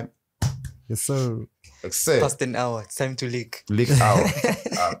time. Yes, sir. Past an hour, it's time to leak. Leak out.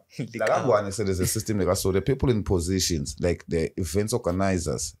 Leak Like out. I said, there's a system like so the people in positions, like the events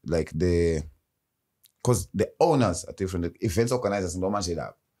organizers, like because the owners are different. The events organizers don't match it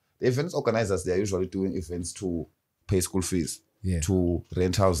up. The events organizers, they are usually doing events to pay school fees, to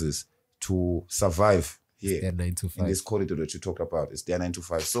rent houses, to survive here. It's their 9 to 5. In this corridor that you talked about, it's their 9 to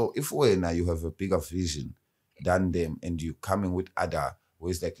 5. So if now you have a bigger vision than them and you coming with other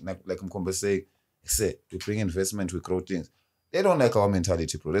ways, like Mkombe say, we bring investment, we grow things. They don't like our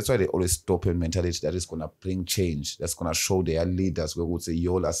mentality, bro. That's why they always stop a mentality that is going to bring change. That's going to show their leaders where we would say,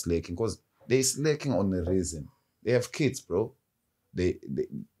 y'all are slacking. Because they're slacking on the reason. They have kids, bro. They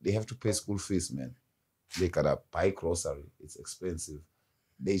have to pay school fees, man. They got to buy grocery. It's expensive.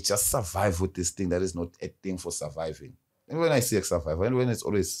 They just survive with this thing that is not a thing for surviving. And when I say survive, and when it's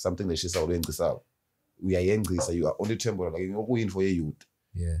always something that she's already out, we are young, so you are only temporary. Like you're going for a youth.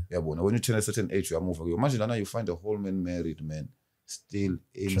 Yeah, but when you turn a certain age, you are moving. Imagine now you find a whole man married, man, still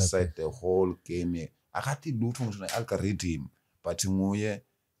inside the whole game. I can't look from the algorithm, but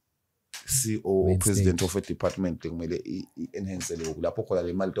CEO or president of a department, enhance the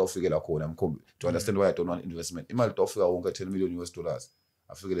to understand why I don't want investment. I might offer $10 million US.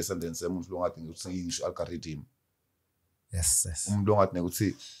 I figure the sentence algorithm. Yes. Umuntu ongathi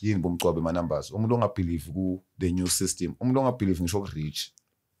ukuthi yini bomcwabe ma numbers. Umuntu ongabelieve ku the new system. Umuntu ongabelieve ngisho rich.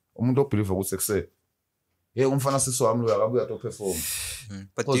 Umuntu obelieve ukuthi sekuse umfana siso wami lo akabuya to perform.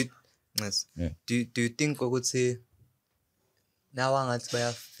 But do you think ukuthi now angathi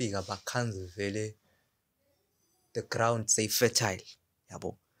bayafika bakhanze vele the ground say fertile,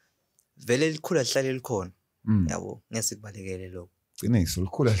 yabo. Vele likhula lihlale likhona, yabo. Ngeke kubalekele lokho. Qiniso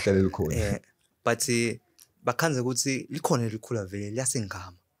likhula lihlale likhona. But bakhanze ukuthi likhona likhula vele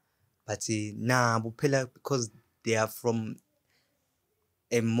liyasengama. But nabo phela because they are from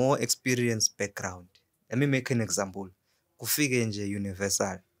a more experienced background. Let me make an example. Kufike nje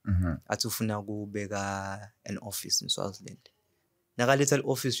Universal. Athi ufuna kubeka an office in Swaziland. Nakaletha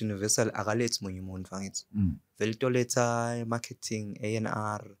office Universal akalethi munye umuntu fangithi. Vele toletha marketing,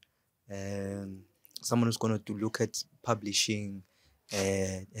 A&R, someone who's going to look at publishing,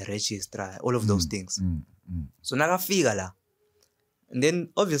 a registrar, all of those things. So nakafika la. And then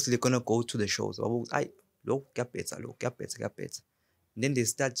obviously gonna go to the shows. Look, get better. And then they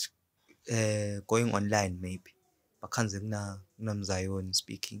start going online maybe. Bakhanze kunamzayon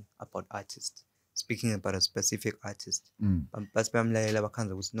speaking about artists, speaking about a specific artist. But bamlayela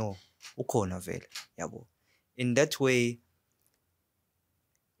bakhanze ukuthi no, ukhona vele, yabo. In that way,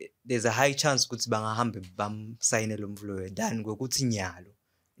 there's a high chance ukuthi bangahambe bamsayine lo mflowe than ngokuthi nyalo.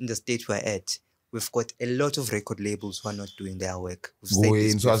 In the state we're at, we've got a lot of record labels who are not doing their work.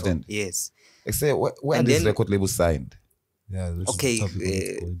 In Swaziland? Yes. I say, when this record label signed? Yeah, okay.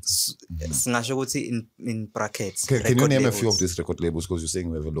 Singasho ukuthi in brackets. Can you name a few of these record labels because you're saying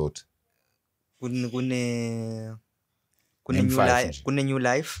we have a lot? Kune New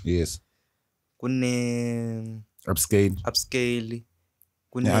Life. Yes. Kune Upscale.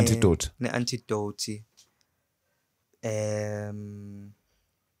 Kune Antidote.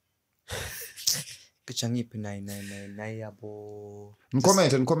 Kuchangiphi nayi yabo.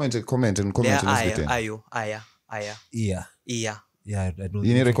 Comment. Aya. Yeah, I don't.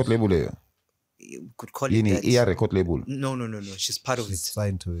 You need record label there. You could call you it that. Record label. No. She's part of it. She's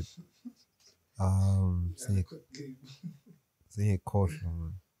signed to it. Say a call.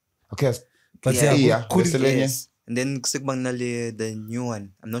 Okay, but yes. And then the new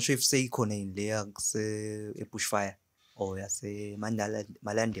one. I'm not sure if say ikona in there a Bushfire or say Malandela.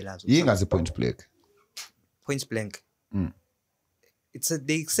 Yingazi Point Blank. Point Blank.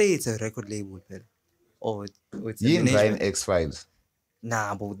 They say it's a record label. Or it's a X-Files.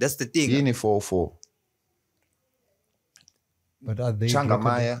 Nah, but that's the thing. Yini 404. But are they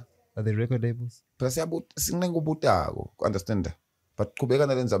Changamaya? Are they record labels? Understand? But kubeka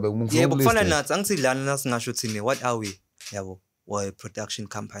nalenza be yeah, but kufana nathi angisidlana nasingasho thini what are we? Yabo, we're a production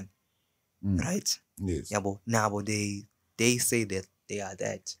company. Right? Yes. Yabo, nabo they say that they are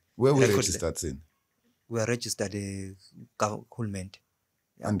that. Where we registered in? We are registered government.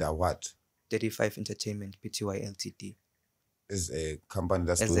 Under what? 35 Entertainment Pty Ltd. Is a company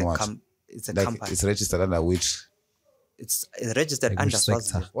that's doing what? It's a like company. It's registered under which? It's registered like under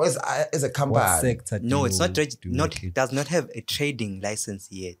Swaziland. What is a company? What sector no, it's not registered. Does not have a trading license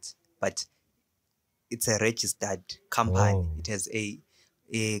yet, but it's a registered company. Oh. It has it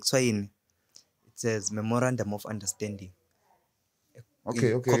says memorandum of understanding.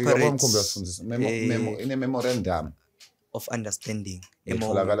 Okay. In a memorandum. of understanding.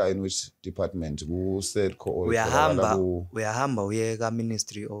 Itholakala in which department? Ku-SEDCO or uyahamba uye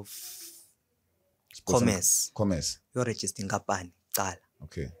ka-Ministry of Commerce. Uyo-register inkampani qala.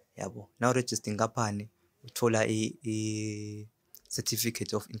 Okay. Yabo. Now register inkampani uthola i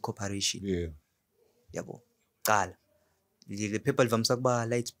certificate of incorporation. Yeah. Yabo. Qala. Le paper livamisa kuba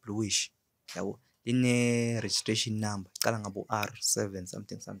light bluish. Yabo. Line registration number. Qala ngabo R7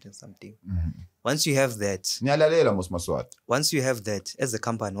 something. Once you have that. Nyalalela mosmaswati. Once you have that as a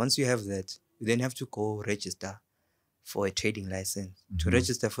company, you then have to go register for a trading license. To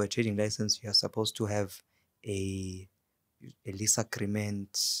register for a trading license, you are supposed to have a lease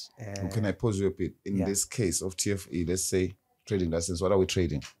agreement. Can I pause you a bit? In this case of TFE, let's say trading license, what are we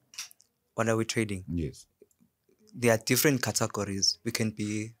trading? Yes. There are different categories. We can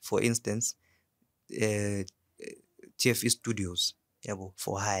be, for instance, TFE studios,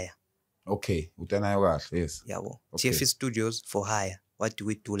 for hire. Okay. Yes. Okay. TFE studios for hire. What do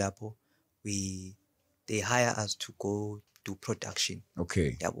we do, Lapo? They hire us to go do production.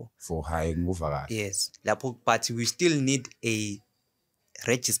 Okay. For hire, yes. Lapo, but we still need a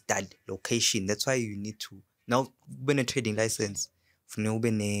registered location. That's why you need to now when a trading license,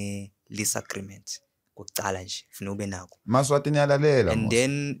 a lease agreement. And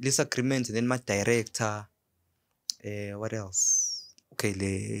then lease agreement, and then my director. What else?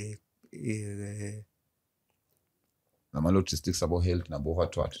 Okay, logistics about health nabo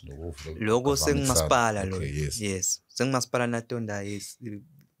what logo sengimasipala lo. Yes. Sengimasipala natonda is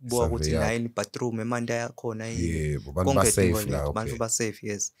buwa ukuthi la in bathroom emanda yakhona bantu ba safe.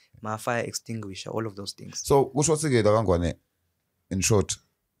 Yes. Ma fire extinguisher, all of those things. So kusho sikela kangwane in short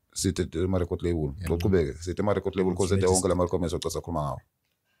sithi ma record label loqhubeke sithi ma record label cause wonke la commerce oqasa khuluma ngawo.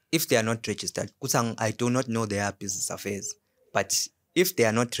 If they are not registered, I do not know their business affairs, but if they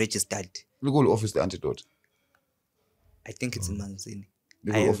are not registered, legal office the antidote. I think it's in Manzini.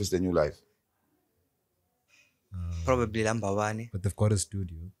 Legal office the New Life. Probably Lambawani. But they've got a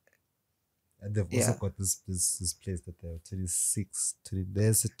studio. And they've also got this place that they're 26,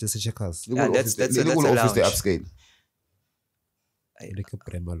 there's just a checkhouse. Legal office the upscale. Like a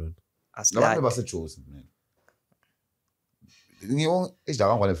Premalon. La bantu baseJozi man. Ngiyo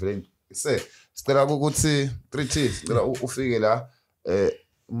ijaka ngwane friend. Sicela ukuthi 3T sicela ufike la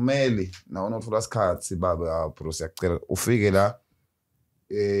umeli na unothola isikhathi baba bro siyacela ufike la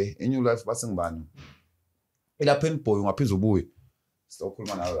eNew Life basengibani elapha enboy ungaphezulu ubuye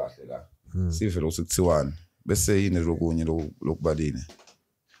sizokhuluma nawe kahle la sive lo sikuthiwani bese yini lokunye lokubalini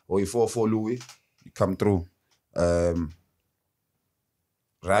oyi44 Louis come through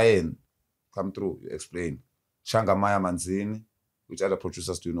Ryan come through you explain Shanga Maya Manzini. Which other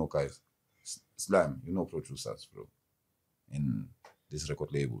producers do you know, guys? Slam, you know producers, bro, in these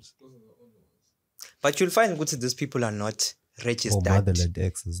record labels. But you'll find good these people are not registered. Motherland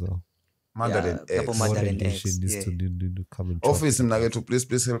X as well. Motherland X. Motherland X needs to come and office him to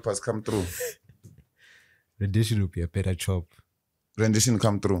please help us come through. Rendition would be a better job. Rendition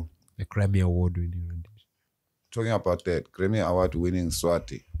come through. A Grammy Award winning rendition. Talking about that, Grammy Award winning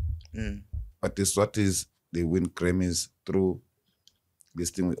Swati. But the Swatis, they win Grammys through this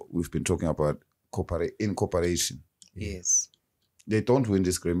thing we've been talking about, incorporation. Yes. They don't win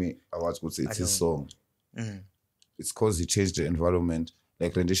this Grammy Awards because it's his song. It's because he changed the environment.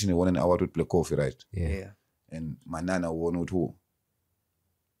 Like Rendition, he won an award with Black Coffee, right? Yeah. And Manana won with who?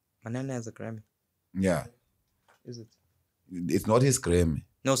 Manana has a Grammy. Yeah. Is it? It's not his Grammy.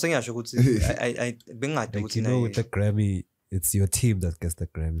 No, saying I should with the Grammy, it's your team that gets the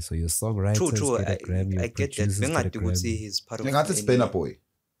Grammy. So your songwriters get a Grammy. I get that. He's part of that's a Spanner Boy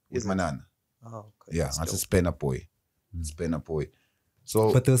with Manana. Oh, okay. Yeah, that's a Spanner Boy. Spanner Boy.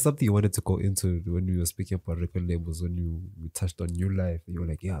 So, but there was something you wanted to go into when we were speaking about record labels, when you touched on New Life. You were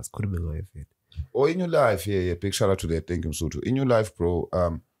like, yeah, it's could have been life. Oh, in New Life, yeah. Big shout out to that. Thank you, Msutu. In New Life, bro,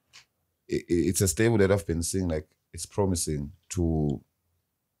 it's a stable that I've been seeing, like, it's promising to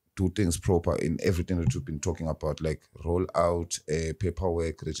do things proper in everything that we've been talking about, like roll out,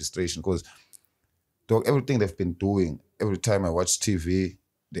 paperwork, registration. Because everything they've been doing, every time I watch TV,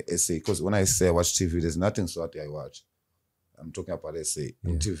 the essay, because when I say I watch TV, there's nothing Swati I watch. I'm talking about essay,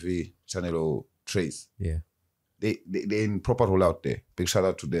 TV, Channel Trace. Yeah. They're in proper rollout there. Big shout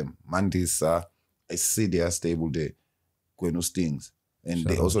out to them. Mandisa, I see they are stable there. Gwenu Stings. And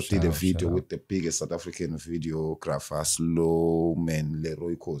they also did a video with the biggest South African videographer, Slow Man,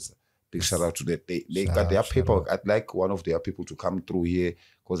 Leroy Koza. Big shout out to that. They got their paperwork. I'd like one of their people to come through here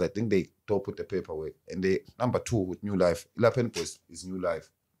because I think they top with the paperwork. And they number 2 with New Life. Ilapen Post is New Life.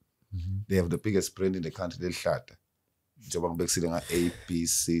 They have the biggest brand in the country. They'll shut. Jobang Bexiling A, B,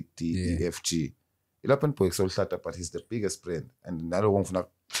 C, D, E, F, G. Ilapen Boy Solhlata, but he's the biggest brand. And nalo ngifuna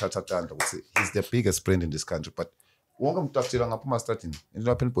Chatata ukuthi he's the biggest brand in this country. But wonke umuntu akutshela ngaphuma strategy.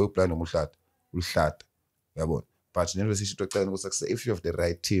 Ilapen Boy ublind umhlata, uhlata. Yabona. But never see to if you have the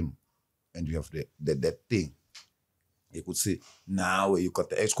right team and you have that thing, you could see now you got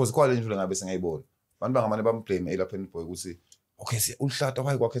the edge. Because quite into ngabe sengayibona. Abantu bangamane bamplay Ilapen Boy ukuthi okay, see uhlata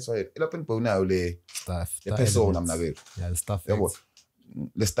wayi kwakhetha yena. Ilapen Boy unayo le stuff. The persona mna bethu. Yeah, the stuff. Yabona.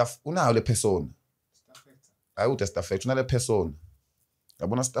 Le stuff unayo le persona. Ayude staff factor unale persona.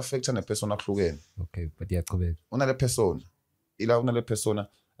 Yabona staff factor ne persona kuhlukene. Okay, but yeah, qhubeka. Unale persona. Ila unale persona.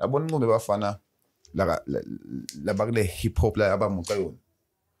 Yabona inqobe bafana la bakule hip hop la abamuca yona.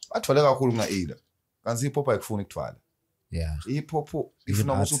 Bathwale kakhulu kuna ila. Kanti hip hop ayikufuni ukuthwala. Yeah. Hip hop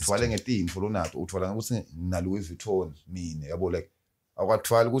ifuna ukuthi uthwale ngetinto lonato uthwala ukuthi na Louis Vuitton mine yabo like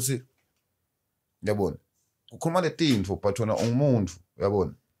akwathwala ukuthi yabona. Ukhuluma letinto but wona umuntu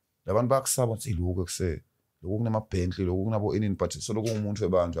yabona. Labantu bakusaba ukuthi lokho kuse lokho kunama Bentley lokho kunabo inini but so lokho umuntu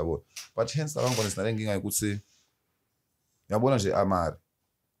webantu yabona. But hence akangona sinale nginga ukuthi yabona nje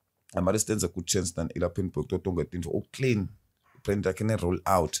Amari stands a good chance than Ilapen Boy totonga tinto clean brand yakhe ne roll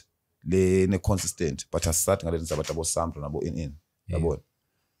out le ne consistent but asat ngale nzabatha bo sample nabo in yabona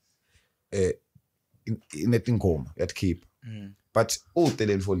inetingoma yat keep but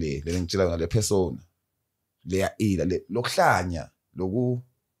uteleni for le ngitshela ngale persona le ya ila le lokuhlanya loku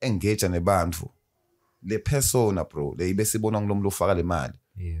engage nebantfu le persona bro le ibesibona ngilomlo ufaka le mali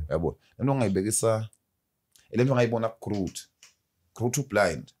yabona lento ngayibekisa lento ngayibona Groot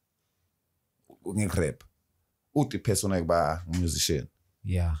blind nge-rap uthi persona kuba musician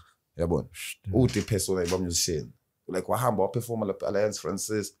yabona uthi persona kuba musician like wahamba waperforma la Alliance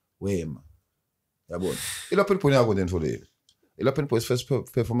Francis wema yabona Ilapen Boy yakho lento le Ilapen Boy's first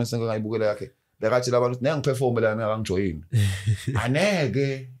performance ngayibukela yakhe lakathi labantu nangiperform la ngijoin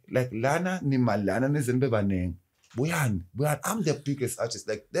aneke like lana ni malana nezeni bebanenge buyani I'm the biggest artist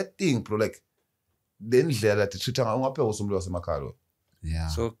like that thing bro like lendlela tithitha ungapheka usumlo wasemakhaya. Yeah.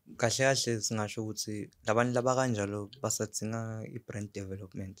 So kahle singasho ukuthi labantu laba kanjalo basadinga i-brand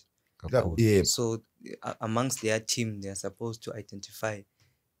development. Yeah. So amongst their team they are supposed to identify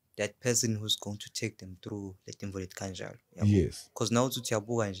that person who's going to take them through the involved kanjalo. Yes. Because now uthi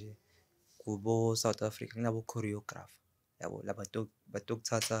uyabuka nje kubo South Africa kunabo choreographer. Yabo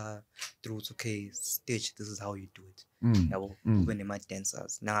batokuthatha through okay stage this is how you do it. Yabo kube nema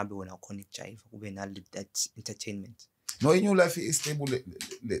dancers nangabe wona khona jive kube na that entertainment. No, in your life is stable le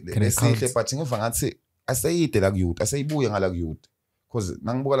but ngiva ngathi aseyide la kuyouth aseyibuye ngala kuyouth because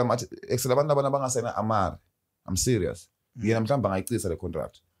nangibuka la match excel abantu abangasena Amari I'm serious yena mhlamba ngayicisa le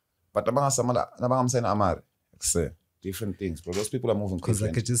contract but abangasena Amari say different things bro those people are moving because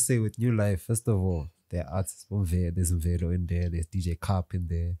I could just say with New Life first of all there are artists there's Mvelo in there there's DJ Carp in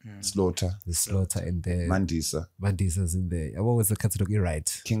there Slaughter in there Mandisa's in there what was the catalog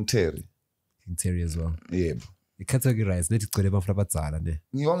right King Terry as well yeah categorize let igcwele abantu abadzala ne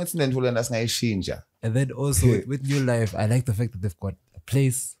ngiyonga ukuthi lento lena singayishintsha and then also with New Life I like the fact that they've got a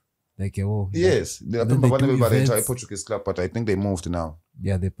place like yes they are a Portuguese club but I think they moved now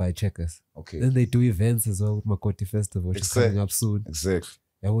they buy checkers okay then they do events as well Makoti Festival which is coming up soon exactly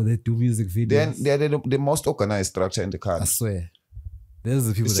they do music videos they are the most organized structure in the country I swear there's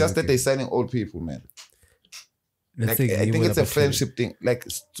the people it's just that they're signing old people man. Like, I think it's a friendship thing. Like,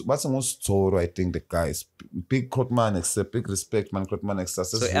 what's the most Zoro, I think, the guys. Big Krotman, except big respect, man. Krotman, except.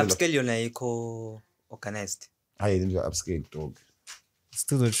 So, upscale, you're not organized. I didn't upscale, dog.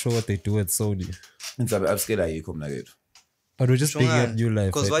 Still not sure what they do at Sony. It's upscale, I come now. But we're just bringing up New Life.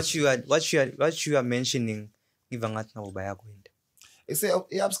 Because what you are mentioning, even at now, by going. It's a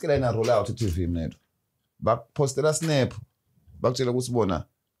upscale and a roll out to TV, man. Back posted a snap. Back to the Wusbona.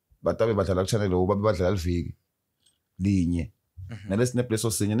 But I will battle channel over battle Vig. Linye nalesine place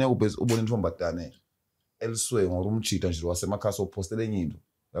osinye nekubese ubona intombatane elswe ngorumchita nje wasemakhasi opostele nyinto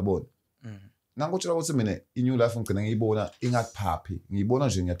yabona ngangutshela ukuthi mina iNew Life ngicela ngiyibona ingathi phaphi ngiyibona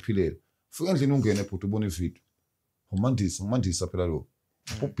nje ngiyaphilela ufike endlini ungene futhi ubona ivideo umandisa phela lo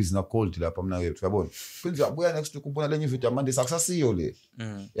ubhiziness gold lapha mina kethu yabona phindle abuya next week ubona lenye ivideo amandisa akusasiyo le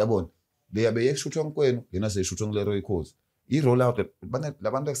yabona le yabe yeshuthwa nkwenu lena seyishuthwa ngilero ikhozi i-roll out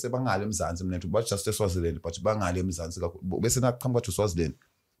labantu ekubangale emzansi mina ba just eSwaziland but bangale emzansi kakhulu bese naqhamuka to Swaziland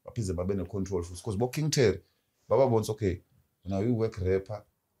baphize babe ne control futhi because bo King Terry bababonza okay now you work rapper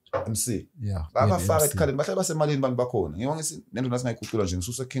MC babafaka etikhaleni bahlala basemalini bantu bakhona ngiyonga lento nasingayikucula nje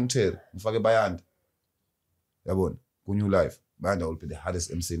ngisuse King Terry ngifake Bayanda yabona ku New Life Bayanda will be the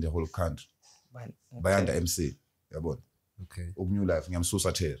hardest MC in the whole country Bayanda MC yabona okay New Life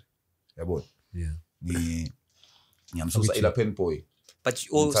ngiyamsusa Terry yabona ngiyamsusa Ilapen Boy But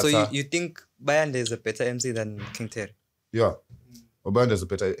so you think Bayanda is a better MC than King Terry? Yeah. Bayanda is a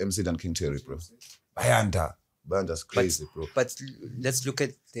better MC than King Terry, bro. Bayanda's crazy, bro. But let's look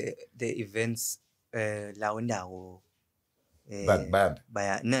at the events Lawendawo.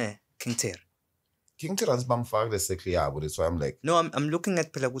 No, King Terry. King Terry has bamfaka lesekli yabo. That's why I'm like. No, I'm looking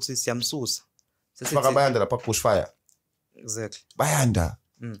at phela ukuthi siyamsusa. Sifaka Bayanda lapha push fire. Exactly. Bayanda.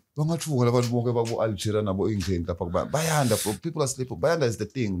 Bangathuka labantu bonke babo Algeria nabo England lapha kuba. Bayanda, bro. People are sleeping. Bayanda is the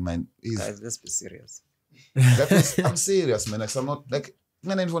thing, man. Guys, let's be serious. I'm serious, man. Like, I'm not like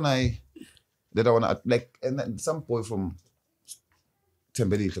that I wanna like, and then some boy from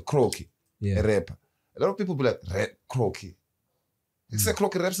Tembelite, Croaky, a rapper. A lot of people be like, Croaky. It's like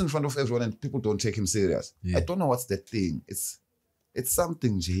Croaky raps in front of everyone and people don't take him serious. I don't know what's the thing. It's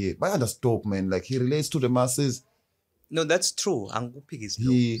something here. Bayanda's dope, man. Like, he relates to the masses. No, that's true. He's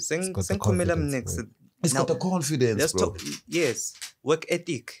got the confidence. He's got the confidence, bro. Yes, work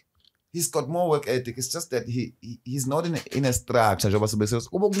ethic. He's got more work ethic. It's just that he's not in a structure.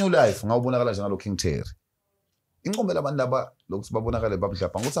 New life. Ngawubonakala njalo King Terry. Inqombela abantu laba lokuthi babonakale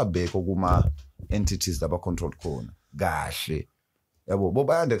babudlapha ngokuthi abekho kuma entities laba controlled khona. Kahle. Yabo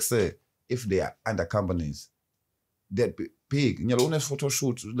Bayanda kuse if they are under companies that big. Nyalo une photo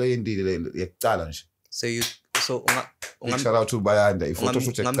shoot le yendile yekucala nje. So shout out to Bayanda. I photo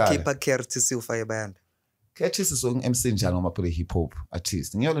shoot yekucala. Ngamkhipha Curtis ufake Bayanda. Curtis is an MC njalo ngoma phela hip hop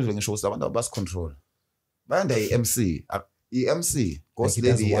artist. Ngiyona nje ngisho ukuthi abantu bas control. Bayanda MC. MC. Ghost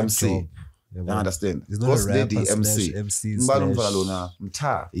Lady MC. You understand? Ghost Lady MC. Mbalo mfana lona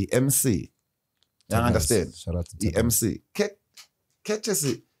mtha MC. You understand? Shout out to MC. Curtis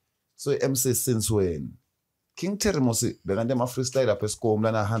so MC since when? King Terry Mosi bekande ma freestyle up eSCOM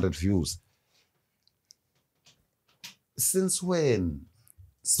lana 100 views. Since when?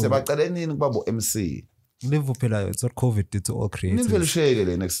 Sebaqale nini kubabo MC? It's what COVID did to all creators. It's what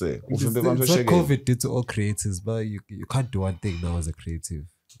COVID did to all creators, but you can't do one thing now as a creative.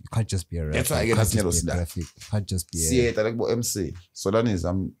 You can't just be a rapper. That's why I get a graphic. You can't just be a MC. So that is,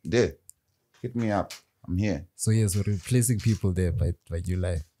 I'm there. Hit me up. I'm here. So yes, we're replacing people there by you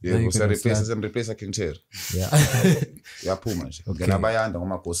live. Yeah, because replace a King Terry. Yeah. Yeah, Puma. Okay. Bayanda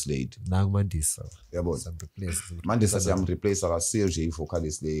ngoma Ghost Lady. Mandisa. Yeah, boy. Some replace. Mandisa I'm replace our CLJ for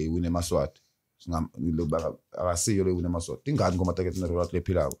Kalis the Winnie Maswat. Akasiyo le wina maswat tingani ngoma take na rolat le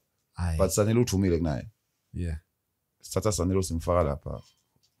philao but sanelo uthumile kunaye sithatha sanelo simfaka lapha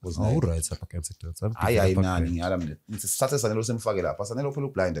all right sapha cancel hayi nani ngiyala mina sithatha sanelo simfake lapha sanelo phela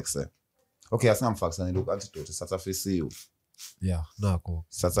ublind ekuse okay asingamfaki sanelo antidote sithatha fesiwe nako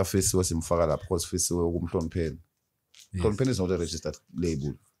sithatha fesiwe simfaka lapha because fesiwe ukumhlonipheni Mhlonipheni is not a registered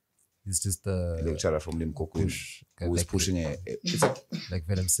label. It's just a lecturer from Limpopo who is pushing like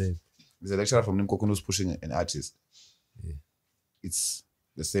Venom said. There's a lecturer from Limpopo who's pushing an artist. Yeah. It's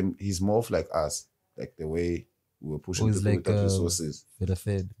the same. He's more of like us, like the way we were pushing people like, without resources.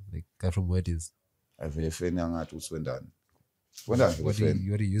 Velafed, like guy from Weddies. Velafed young artist went down. What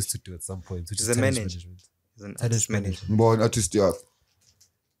he used to do at some point, which is a management. He's an artist manager. Born artist, yeah.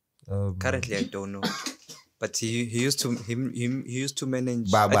 Currently, I don't know. But he used to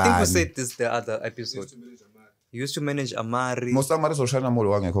manage. I think we said this the other episode. He used to manage Amari. Most Amari so shana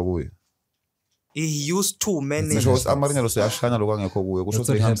molo wange kokuye. He used to manage. Amari nyalo so shana lo wange kokuye. Kusho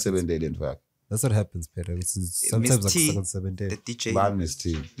se ham 7 day in fact. That's what happens, Peter. Sometimes like 7 days. The DJ. Ban Miss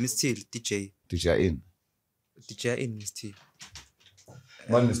T. Miss T, DJ. DJ in. DJ in Miss T.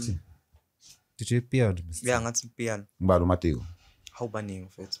 Ban Miss T. DJ Pian. Miss T. Yeah, ngathi Pian. Ngibalo Mateo. How bani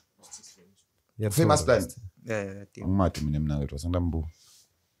mfethu? Yeah, famous plan. Yeah. Ngimati mina mina wethu sangidambu.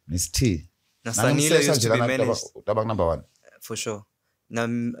 Miss T. Na Sanilo used to be managed. Tabang number 1. For sure. Now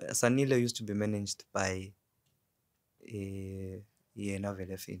Sanilo used to be managed by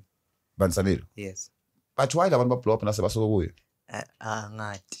Velafin. Bansanilo. Yes. But why labantu ba blow up nase basuka kuye?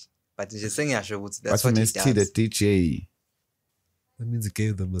 Ngathi. But nje sengiyasho ukuthi that's what he does. The DJ. That means he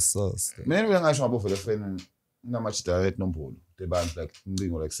gave them a sauce. Mina ngisho ngabo Velafin namachi direct nombolo. The band like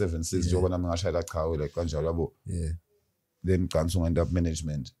ngingo like 7-6 njengoba nami ngashayela chawe like kanjalo yabo. Yeah. Then kanso end up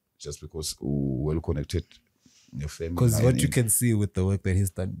management just because well connected your family. Because what you can see with the work that he's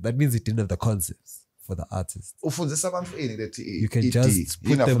done, that means he didn't have the concepts for the artists. You can just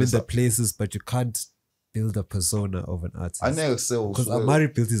put them in the places, but you can't build a persona of an artist. Because Amari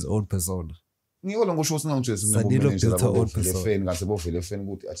built his own persona. Sanilo built her own persona.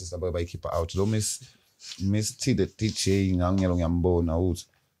 Miss T the DJ ngangelo ngiyambona uthi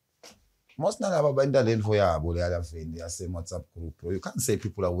most nalaba bandaleni for yabo le other friend ya same WhatsApp group bro. You can't say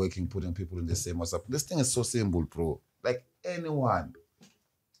people are working putting people in the same WhatsApp. This thing is so simple bro. Like anyone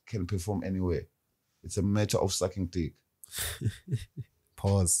can perform anywhere. It's a matter of sucking dick.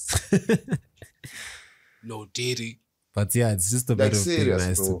 Pause. No Diddy. But yeah, it's just a Like bit of being serious,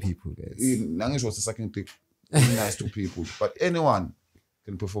 nice bro. to people, guys. Nangish was sucking dick. Being nice to people. But anyone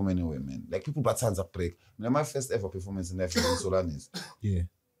can perform anywhere, man. Like people but hands up break. My first ever performance in life in Solanis. Yeah.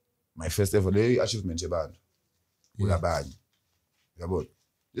 My first ever achievement band. Yeah. Band. Yabo.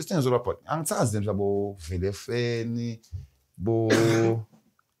 This thing is all about. Angitazi themabo Velefeni bo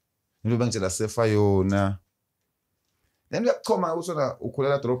Nilo bangitshela sefa yona. Then uyakhoma usona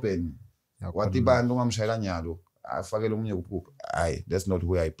ukhulela drobheni. Wathi bantu ungamshayela nyalo. Afakele umunye kuphupha. Hayi, that's not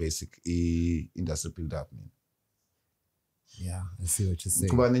where I basic industry build up, man. Yeah, I see what you're saying.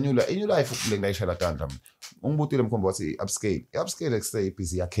 Kuba new life ukule ngayishela tandla mina. Ungibutile mkhombo wathi upscale. Upscale say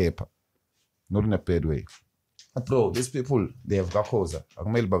busy yakepha. Not in a bad way. But bro, these people they have gakhoza.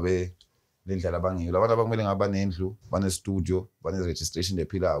 Akumele babe lendlela abangiyilo. Abantu abakumele ngaba nendlu, bane studio, bane registration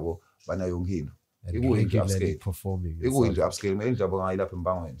lephilako, bana yonke into. Ikuyindlu upscale performing. Ikuyindlu upscale. Mina indlu abangayilapha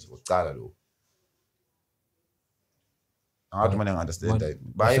embangweni nje. Ucala lo. I don't understand that.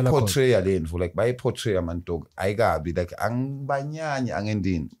 By portray alone for like by portray a man dog. I got be like ang banyanya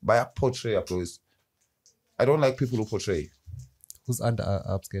angendin. By a portray approach. I don't like people who portray. Who's under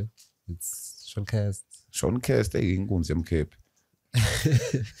upscale? It's Sean Cast. Sean Cast ingunzi mkhephi.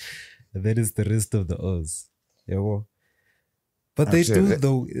 And that is the rest of the O's. Yeah, well. But they do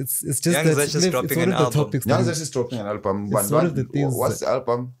though. It's just Young that Zesh is it's dropping one an of the album. topics. Young Zesh is dropping an album. It's one of the things. What's the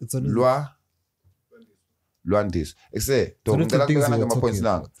album? It's one of Luandis. I say, one of the things we were points talking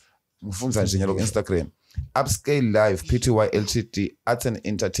now. about. Mfunza nje nyalo Instagram. Upscale Live Pty Ltd Arts and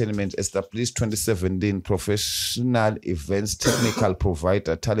Entertainment established 2017 professional events technical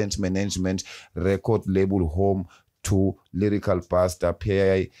provider talent management record label home to lyrical pastor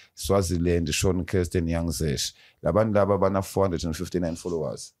PI Swaziland Sean Kirsten Young Zesh. Labantu laba bana 459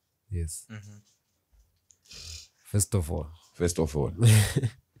 followers. Yes. First of all.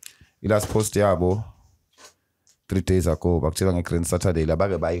 Ilast post yabo 3 days ago bakutshela nge-Grand Saturday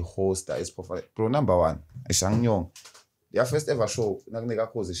labake bayihosta esiphofane. Bro, number 1 eShangnyong their first ever show nakunika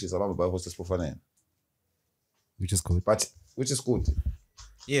cause shisa bamba bayihosta esiphofane. Which is good. But which is good.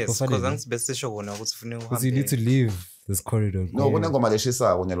 Yes, because angibese show kona ukuthi ufune uhambe. Because you need to leave this corridor. No, kunengoma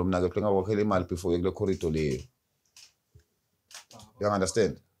leshisako nyalo mna ke kuhle ngabokhela imali before kule corridor leyo. You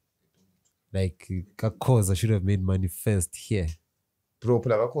understand? Like cause I should have made money first here. Bro,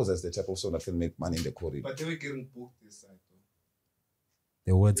 Cause is the type of song that can make money in the corridor. But they were getting booked this side though.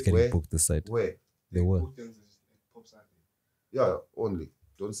 They weren't getting Where? booked this side. Where? They were. Booked them at Pop Side. Yeah, only.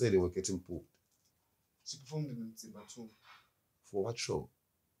 Don't say they were getting booked. She performed in Timber 2 For what show?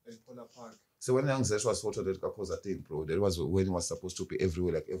 at Polar Park. So when Young Zesh was photoed at Kakoza thing, bro, that was when it was supposed to be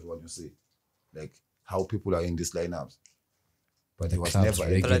everywhere, like everyone you see. Like how people are in these lineups. But it was Clubs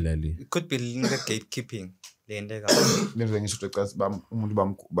never regularly. It could be linked to gatekeeping. never ngisho because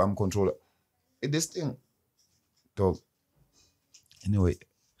bam controller. This thing dog. Anyway,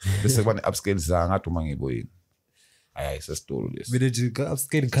 bese kubane upscale zanga duma ngiboyini. Ayi sesitolo lesi. Mina nje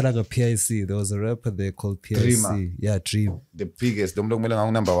upscale ngikhana PIC. There was a rapper there called PIC. Dreamer. Yeah, Dream. The biggest, the umuntu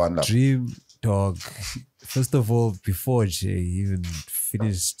kumele number 1 lapha. Dream dog. First of all, before Jay even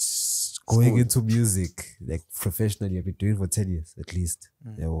finished going into music, like professionally, I've been doing it for 10 years at least.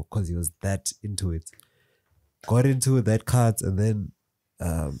 Yeah, well, because he was that into it. Got into that cut, and then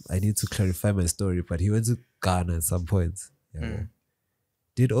I need to clarify my story, but he went to Ghana at some point. Yeah, well,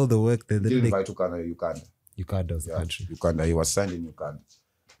 did all the work there. Then Didn't invite to Ghana, Uganda. Uganda was the country. Uganda, he was signed in Uganda.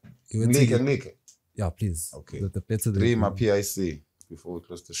 He went Nglike. yeah, please. Okay. The better the Dreamer PIC before we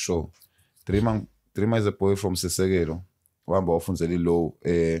close the show. Dreamer is a boy from Sesegelo. Wamba wafunzela low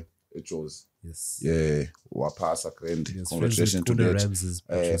Joes. Yes. Yeah, wapasa grand. Yes, Congratulations to Kuna that. Ramsey's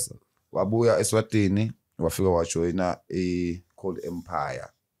producer. Wabuya eSwatini, wafika wajoina called Empire,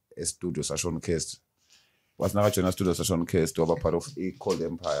 a studio Sean Cast. Was not joina studio Sean Cast, waba part of called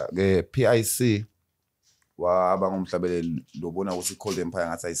Empire. The PIC waba ngumhlabeleli lobona ukuthi called Empire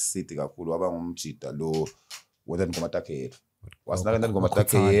ngathi ayisidi kakhulu waba ngumjida lo wena ngoma takhe yethu. Wasinaka ngoma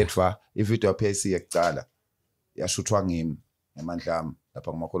takhe yethu ivideo ya PIC yekucala yashuthwa ngimi ngemandla ami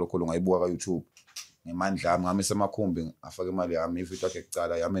lapha ngomakholokholo ngayibuka ka YouTube ngemandla ami ngamisa amakhumbi afaka imali yami ivideo yakhe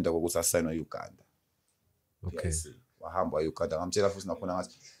ekucala yamenda ukuthi asayinwe Uganda. Okay. Wahamba Uganda ngamtshela futhi nakhona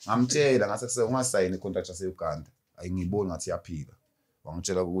ngathi ngamtshela ngathi ungasayini icontract yase Uganda ayingiboni ngathi yaphila.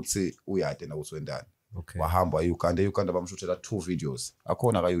 Wangitshela ukuthi uyade na uswendana. Okay. Wahamba Uganda bamshuthela 2 videos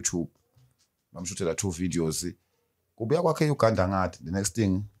akhona ka YouTube bamshuthela 2 videos kubuya kwakhe Uganda ngathi the next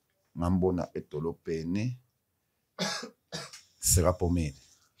thing ngambona edolobheni Sekapomeni.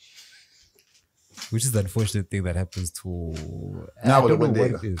 Which is the unfortunate thing that happens to Now I don't know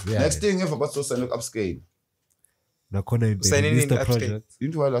what it is. Yeah. Next thing if about to sign upscale. Nakona they Signing released in the upscale. project.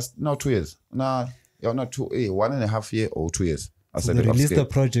 Into last now 2 years. Nah, yeah, not 1.5 years or 2 years. I So said they released the upscale.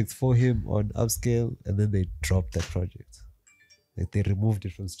 project for him on Upscale, and then they dropped that project. Like they removed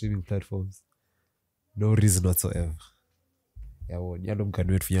it from streaming platforms. No reason whatsoever. Yeah, well, nyalo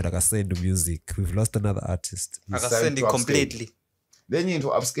mngani wethu nyalo akasend music. We've lost another artist. He signed Akasend to it upscale. completely. Then into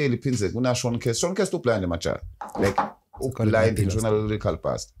upscale iphinze kuna Sean Case. Sean Case blind macha. Like got a blind big in lyrical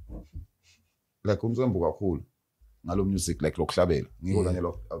past. Like umzombo kakhulu ngalo music like lokuhlabela. Ngiko kanye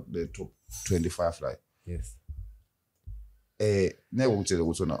lo the top 25 like. Yes. Never ngitshela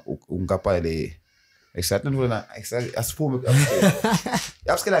ukuthi wona ungikapale exactly wona asiphume upscale.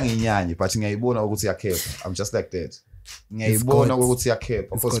 Upscale anginyanye but ngiyayibona ukuthi iyakhepha. I'm just like that. Ngiyayibona ukuthi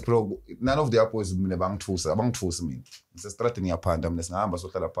iyakhepha because bro none of the boys mina bangithusa mina. Ngisestrateni ngiyaphanda mina singahamba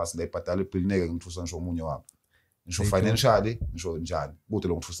sohlala phansi ngayibhadala ibhilneke ngithusa ngisho omunye wami. Ngisho financially ngisho njani kude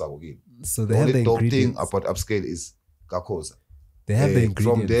lo ngithusako kini. So they have the dope thing ingredients. about upscale is Gakhoza. They have the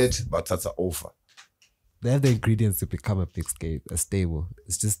From ingredients. that but that's over. They have the ingredients to become a big scale, a stable.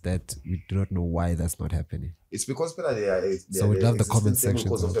 It's just that we do not know why that's not happening. It's because they are So we'd love the comment section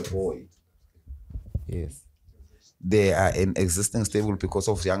because of to- the boy. Yes. They are an existing stable because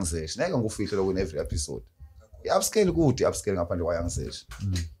of Young Zesh. Ngeke ngufihle lokho in every episode. I-upscale kude upscale ngaphandle kwa Young Zesh.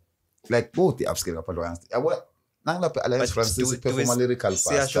 Like both the upscale ngaphandle kwa Young Zesh. Yabo nangilapha Alliance Francis perform lyrical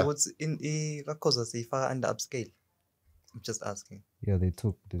Siyasho pasta. ukuthi in Kakhoza siyifaka under upscale. I'm just asking. Yeah, they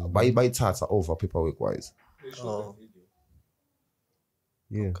took the Bayithatha over paperwork wise. They showed Oh. the video.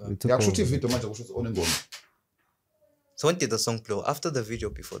 yeah, Okay. they took Yakushuthi over. video manje kushuthi onengoma. So when did the song blow? After the video,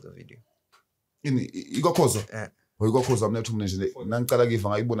 before the video? Ini ikokhoza. Oyikokhoza mina ethi mina nje nangicala kiva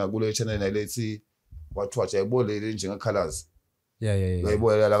ngayibona kule channel lethi wathiwa yayibole le njengekhalaz. Yeah.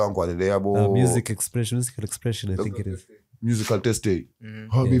 Ngayibona la kangwane le yabo Musical expression, I think it is. musical test day.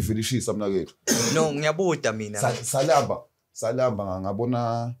 Habi vilishisa mina kethu. No, ngiyabuda mina. Salamba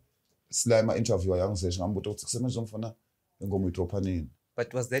ngabona slime interview Young Zesh ngambuza ukuthi kusebenza umfana ingoma idropha nini.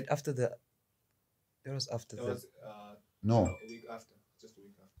 But was that after the? That was after That the was No, a week after. Just a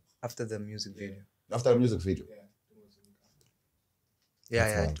week after. after the music video. after the music video. Yeah, it was a week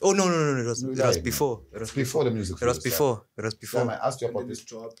after. Yeah. Oh no! It was Right. before. It was It's before the music It video. was before. It was before. Sam, I asked you And about then this. it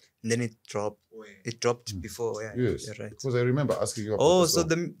dropped. And then it dropped. Oh, yeah. It dropped before. Yeah. Yes, You're right. because I remember asking you about Oh, the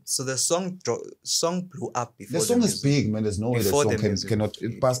so song. the song blew up before. The song is music. big, man. There's no way the Before song the music. cannot.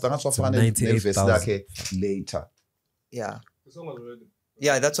 It passed. That's what So fan 98,000. like later. Yeah. The song was already.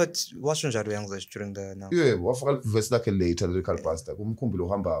 Yeah, that's what Washington Young Zesh during the now. Yeah, wafaka verse like later lyrical pastor. Kumkhumbulo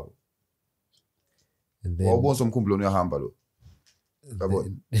uhambako. And then Wawubonza umkhumbulo uyahamba lo.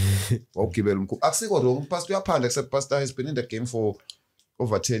 Yabona. Wawugibela umkhumbulo. Akusiko wrong. Pastor uyaphanda except pastor has been in the game for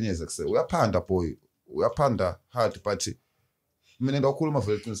over 10 years except. Uyaphanda boy. Uyaphanda hard but mina ngiyakhuluma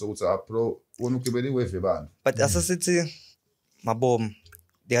vele qiniso ukuthi bro wona ugibela iwave bani. But as a city, Mabom,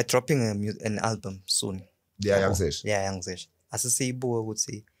 they are dropping an album soon. They are Young Zesh. Yeah, Young Zesh. As a siyibuke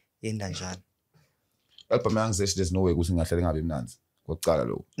ukuthi yenda njani. Album Young Zesh there's no way ukuthi ngahlale ngabe mnanzi. Kokuqala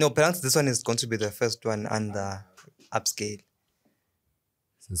lo. No, perhaps this one is going to be the first one under upscale.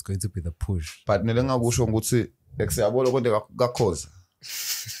 so it's going to be the push. But nile ngakusho ukuthi ekusiyabona konke kakhoza.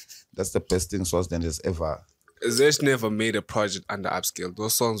 That's the best thing Swaziland has ever Zesh never made a project under upscale.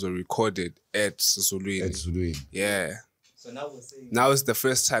 Those songs were recorded at at Zuluini. Zuluini. Yeah. So now we're saying Now it's the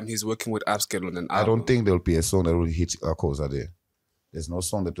first time he's working with upscale on an album. I don't think there'll be a song that will hit Kakhoza there. There's no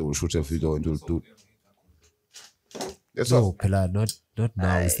song that they will shoot a video and will do. That's No, all. Pela, not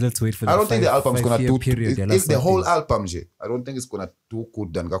now. Let's wait for the I don't think the album's gonna do. period. If the whole album, I don't think it's gonna do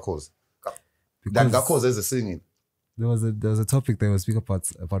good than Kakhoza. Than Kakhoza is the singing. There was a topic that was speaking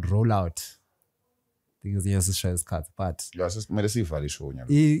about rollout. I think it's the Shay's cut, but Yes, it's medicine for the show.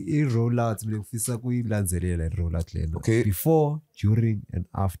 rollout mina ngifisa kuyilandzelela rollout lena. Okay. Before, during and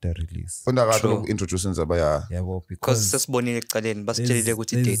after release. True. Introducing Zabaya. Yeah, well, because because sesibonile ekuqaleni basitshelile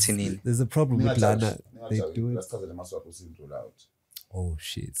ukuthi date nini. there's a problem with Lana. They do it. Rollout. Oh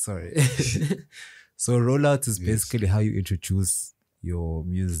shit, sorry. So rollout is basically how you introduce your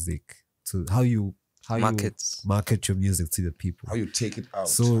music to how you market your music to the people. How you take it out.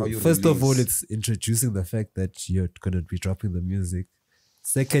 So how you first of all, release. it's introducing the fact that you're gonna be dropping the music.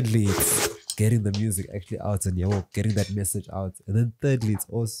 Secondly, it's getting the music actually out and you're getting that message out. And then thirdly, it's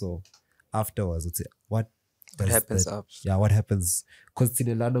also afterwards. It's what happens that, after. Yeah, what happens? Because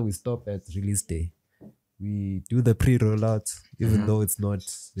Tinelano, we stop at release day. We do the pre-rollout, even though it's not,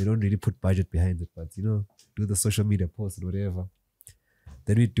 they don't really put budget behind it, but do the social media posts and whatever.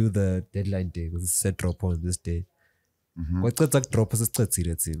 Then we do the deadline day, because it's set drop on this day. Drop us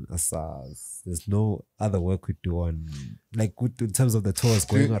there's no other work we do on, like in terms of the tours,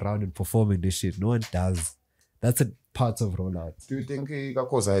 going around and performing this shit. No one does. That's part of rollout. Do you think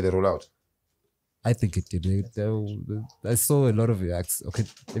Kakoza had a rollout? I think it did. I saw a lot of the acts. Okay,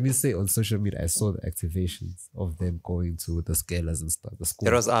 let me say on social media, I saw the activations of them going to the scalers and stuff. The school.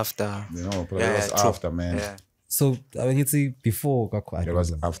 That was after. You know, but Yeah, it was true. after, man. Yeah. So I mean, it's before Gakko. I It don't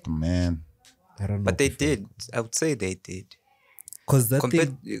was know. after, man. I don't know. But they before. did. I would say they did. Because that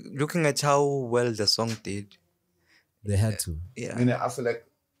Compared, thing, looking at how well the song did. they had to. Yeah. I mean, I feel like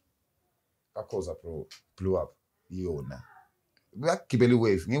Kakoza Pro blew up. Yona. We are keeping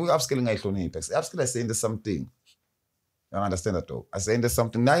wave. We are upscaling I don't need. Upscaling, I saying there's something. You understand that though? I saying there's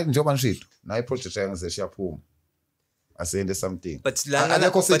something. Now in job and shit. Now I project and say share home. I saying there's something. But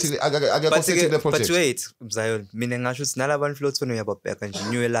but wait, Zion. Mina ngasho ukuthi nalabantu floats when uyababheka nje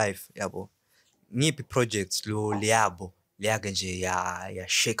new life yabo. Ngiphi projects lo liyabo liyake nje ya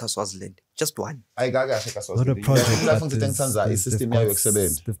shake Swaziland. Just one. I gaga shake us. Not a project, but System yayo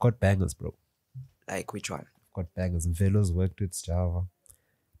excellent. they've got bangers, bro. Like which one? Got bangers. And Velo's worked with Java.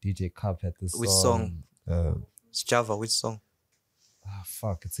 DJ Cup had this Which song. It's Java, which song?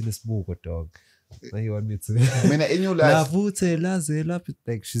 Fuck, it's in this book, dog. Now you want me to... I mean, in your life,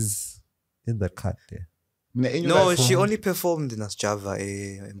 Like, she's in the cut there. No, she only performed in Java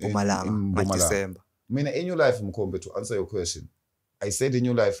in Mpumalanga in December. I mean, in your life, Mkombe, to answer your question, I said in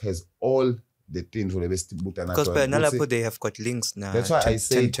your life has all the things for the best book. Because by Nalapo, they have got links now. That's why I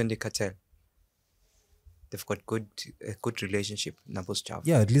say 20 cartel. They've got a good relationship. Nabos Java.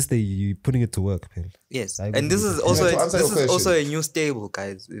 Yeah, at least they putting it to work, Pell. Yes, I and this believe is it. also Yeah, to answer your question. also a new stable,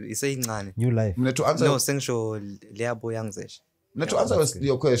 guys. It's saying New life. I mean, to answer, no sensual Leabo Yangzesh. to answer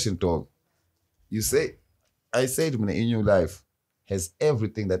your question, dog, you say, I said in your life has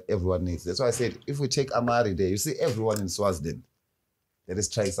everything that everyone needs. That's why I said, if we take Amari there, you see everyone in Swaziland that is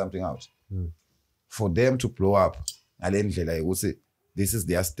trying something out. For them to blow up, I would say, this is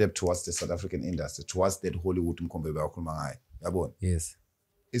their step towards the South African industry, towards that Hollywood. Yes.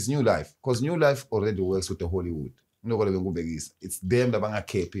 It's New Life, because New Life already works with the Hollywood. It's them that are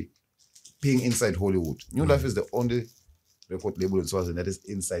happy being inside Hollywood. New Life is the only record label in Swaziland that is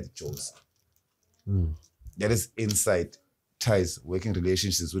inside Joe's. That is inside ties, working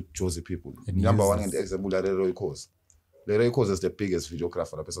relationships with Josie people. And Number one uses- in the example, Leroy Coase. Leroy Coase is the biggest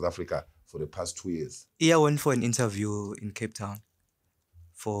videographer of South Africa for the past 2 years. Ia went for an interview in Cape Town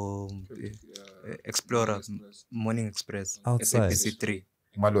for Explorer, Morning Express, Outside. SABC3.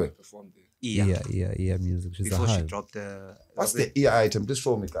 Malwe, Performed there. Yeah, music. She's Before a she hive. dropped the... what's the ear item? Please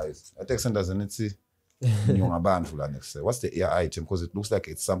show me, guys. I text doesn't it see? What's the ear item? Because it looks like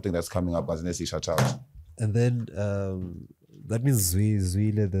it's something that's coming up as an SC shout out. And then that means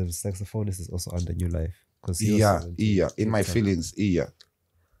Zwile, the saxophonist, is also under New Life. Yeah. In my feelings, yeah.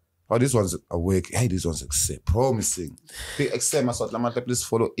 Oh, this one's awake. Hey, this one's promising. Please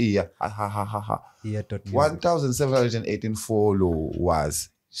follow Iya. Ha. 1,718 followers.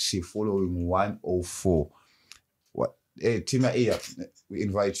 She following 104. What? Hey, Tima Iya, we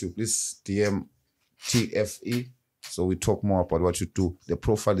invite you. Please DM TFE. So we talk more about what you do. The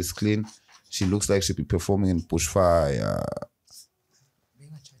profile is clean. She looks like she'll be performing in Bushfire.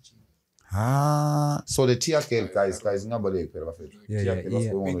 So the Tia Kel guys, nobody. Yeah. What's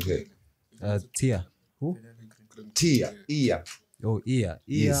going on with her? Tia. Who? Tia, Iya. Oh, Iya.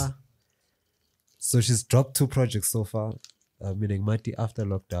 Yes. So she's dropped 2 projects so far, meaning Mighty after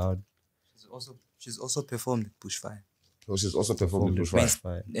lockdown. She's also performed at Bushfire. So she's also performing in Bushfire.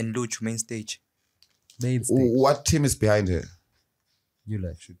 Fire. And Luch, main stage. Main stage. What team is behind her? New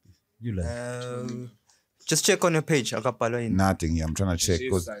Life should be. New Life. Just check on her page. Akapalo in. Nothing. Yeah, I'm trying to check.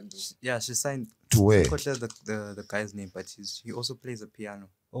 She's 'Cause signed though. Yeah, she signed. to where? I forgot the guy's name, but he also plays the piano.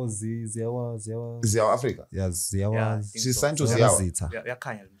 Oh, Ziawa. Ziawa Africa. Yeah, Yeah, I Ziawa. think She's so. signed to Ziawa Ziawa. Zita. Yeah,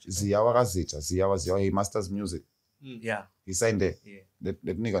 Kanya. Ziawa Gazita. Ziawa. He masters music. Yeah, He signed there. yeah. That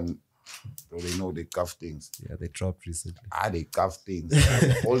nigga, bro, they know they cuff things. Yeah, they dropped recently. They cuff things.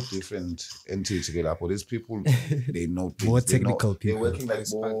 All different entities together. But these people, they know things. More They know- technical people. They're working like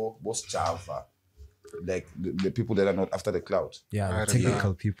more Java. Like the people that are not after the cloud. Yeah, I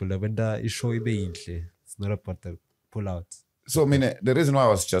technical people. Like when the show it's not about the pull out. So, I mean, the reason why I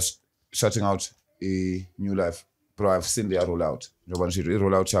was just shutting out a New Life, bro, I've seen their rollout.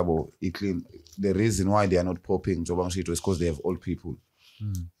 Rollout Chabo, clean. The reason why they are not popping Jobanshito is because they have old people.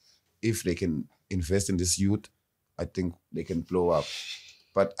 If they can invest in this youth, I think they can blow up.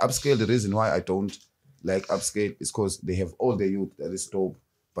 But Upscale, the reason why I don't like Upscale is because they have all the youth that is dope,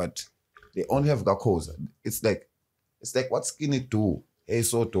 but they only have Gakosa. It's like what Skinny do? Hey,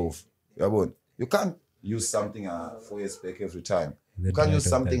 sort of. You can't use something 4 years back every time. You can't use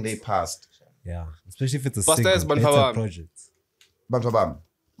something they passed. Yeah, especially if it's a Pastor single, is it's a Banfabam. project. Bam.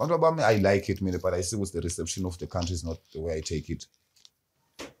 Not about me, I like it, but I see with the reception of the country is not the way I take it.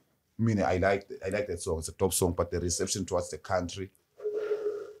 I like that song. It's a top song, but the reception towards the country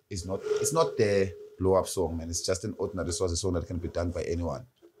is not. It's not the blow up song, man. It's just an ordinary song. A song that can be done by anyone.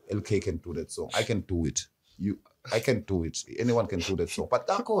 LK can do that song. I can do it. I can do it. Anyone can do that song. But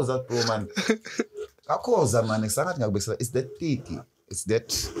that bro, man. Man. It's that tiki. It's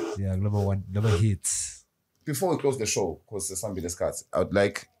that. Yeah, number hits. Before we close the show, because there's something discussed, I would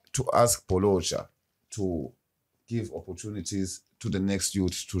like to ask Polocha to give opportunities to the next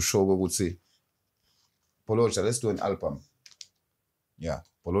youth to show what would say, Polocha, let's do an album. Yeah,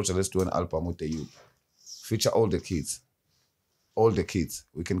 Polocha, let's do an album with the youth. Feature all the kids. All the kids.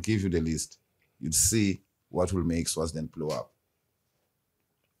 We can give you the list. You'd see what will make Swaziland blow up.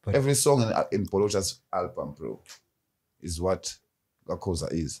 But every song in Polocha's album, bro, is what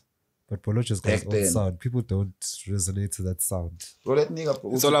Gakoza is. But Polocha's got its own sound. People don't resonate to that sound. Bro, that nigga,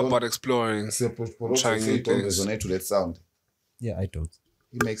 it's all about exploring. Trying to resonate to that sound. Yeah, I don't.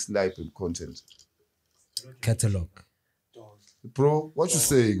 He makes live content. Catalog. Bro, what you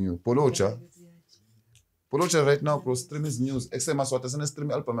saying, you? Polocha? Polocha right now, bro, stream his news. Except my swat, I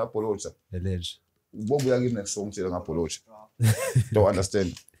stream album of Polocha. Alleged. What we are giving next song to Polocha? Don't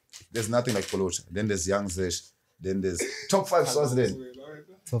understand. There's nothing like Polocha. Then there's Young Zesh. Then there's Top 5 Swaziland.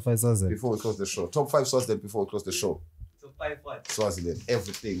 Top 5 Swaziland. Before we close the show. Top 5 Swaziland before we close the show. Top 5 what? Swaziland.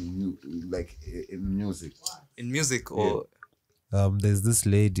 Everything new, like in music. In music or? Yeah. There's this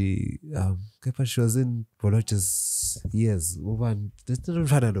lady, she was in Polocha's years. Polocha.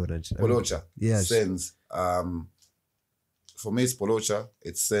 Yeah. Sends. For me, it's Polocha.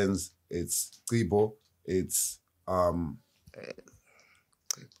 It sends. It's Kribo. It's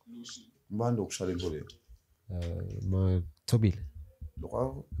Mbando kushale Tobile.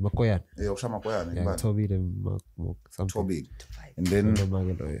 Makoyan. Yeah, Tobile something. Tobile. And then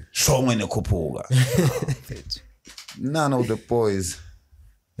Shongwene Kupuga. None of the boys.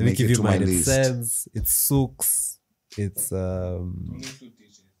 Let me give you mine. It Sense, it's Sooks, it's Don't include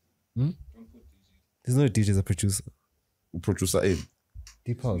DJ. There's no DJ, it's a producer. Producer in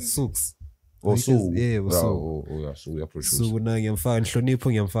Deep House, Sooks. Oh, so yeah, so yeah, so we are producer. So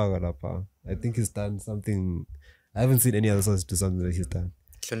I think he's done something. I haven't seen any other songs do something that he's done.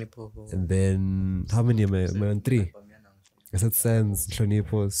 And then how many am I on? 3. I said Sense,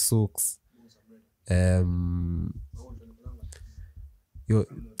 Hlonipo, Sooks. You're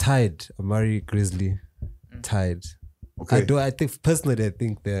Tide, Amari Grizzly, Tide. Okay. I think personally, I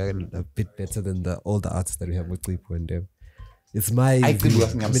think they're a bit better than all the artists that we have with Clipo and them. It's my I think view.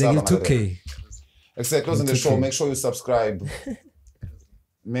 I mean, I get 2K. Except closing the show, make sure you subscribe.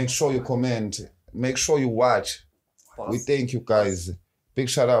 Make sure you comment. Make sure you watch. We thank you guys. Big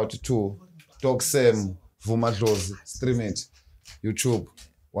shout out to Dog Sam, Vuma Dlos, Stream It, YouTube.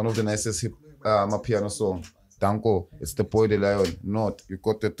 One of the nicest piano song. Danko. It's the Boy the Lion. Not. You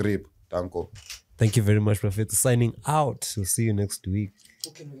got the trip. Danko. Thank you very much, Prophet. Signing out. We'll see you next week.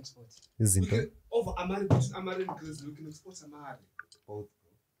 Who can we export? This is Zinto. Over Amari and Grizzly, we can export Amari. Both.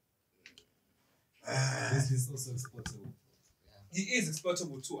 Grizzly is also exportable. He is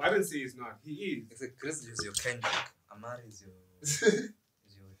exportable too. I didn't say he's not. He is. It's a Grizzly is your Kendrick. Amari is your is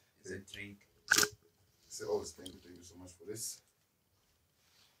a Drake. Say always thank you so much for this.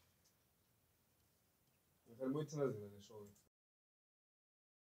 I'm waiting for the show.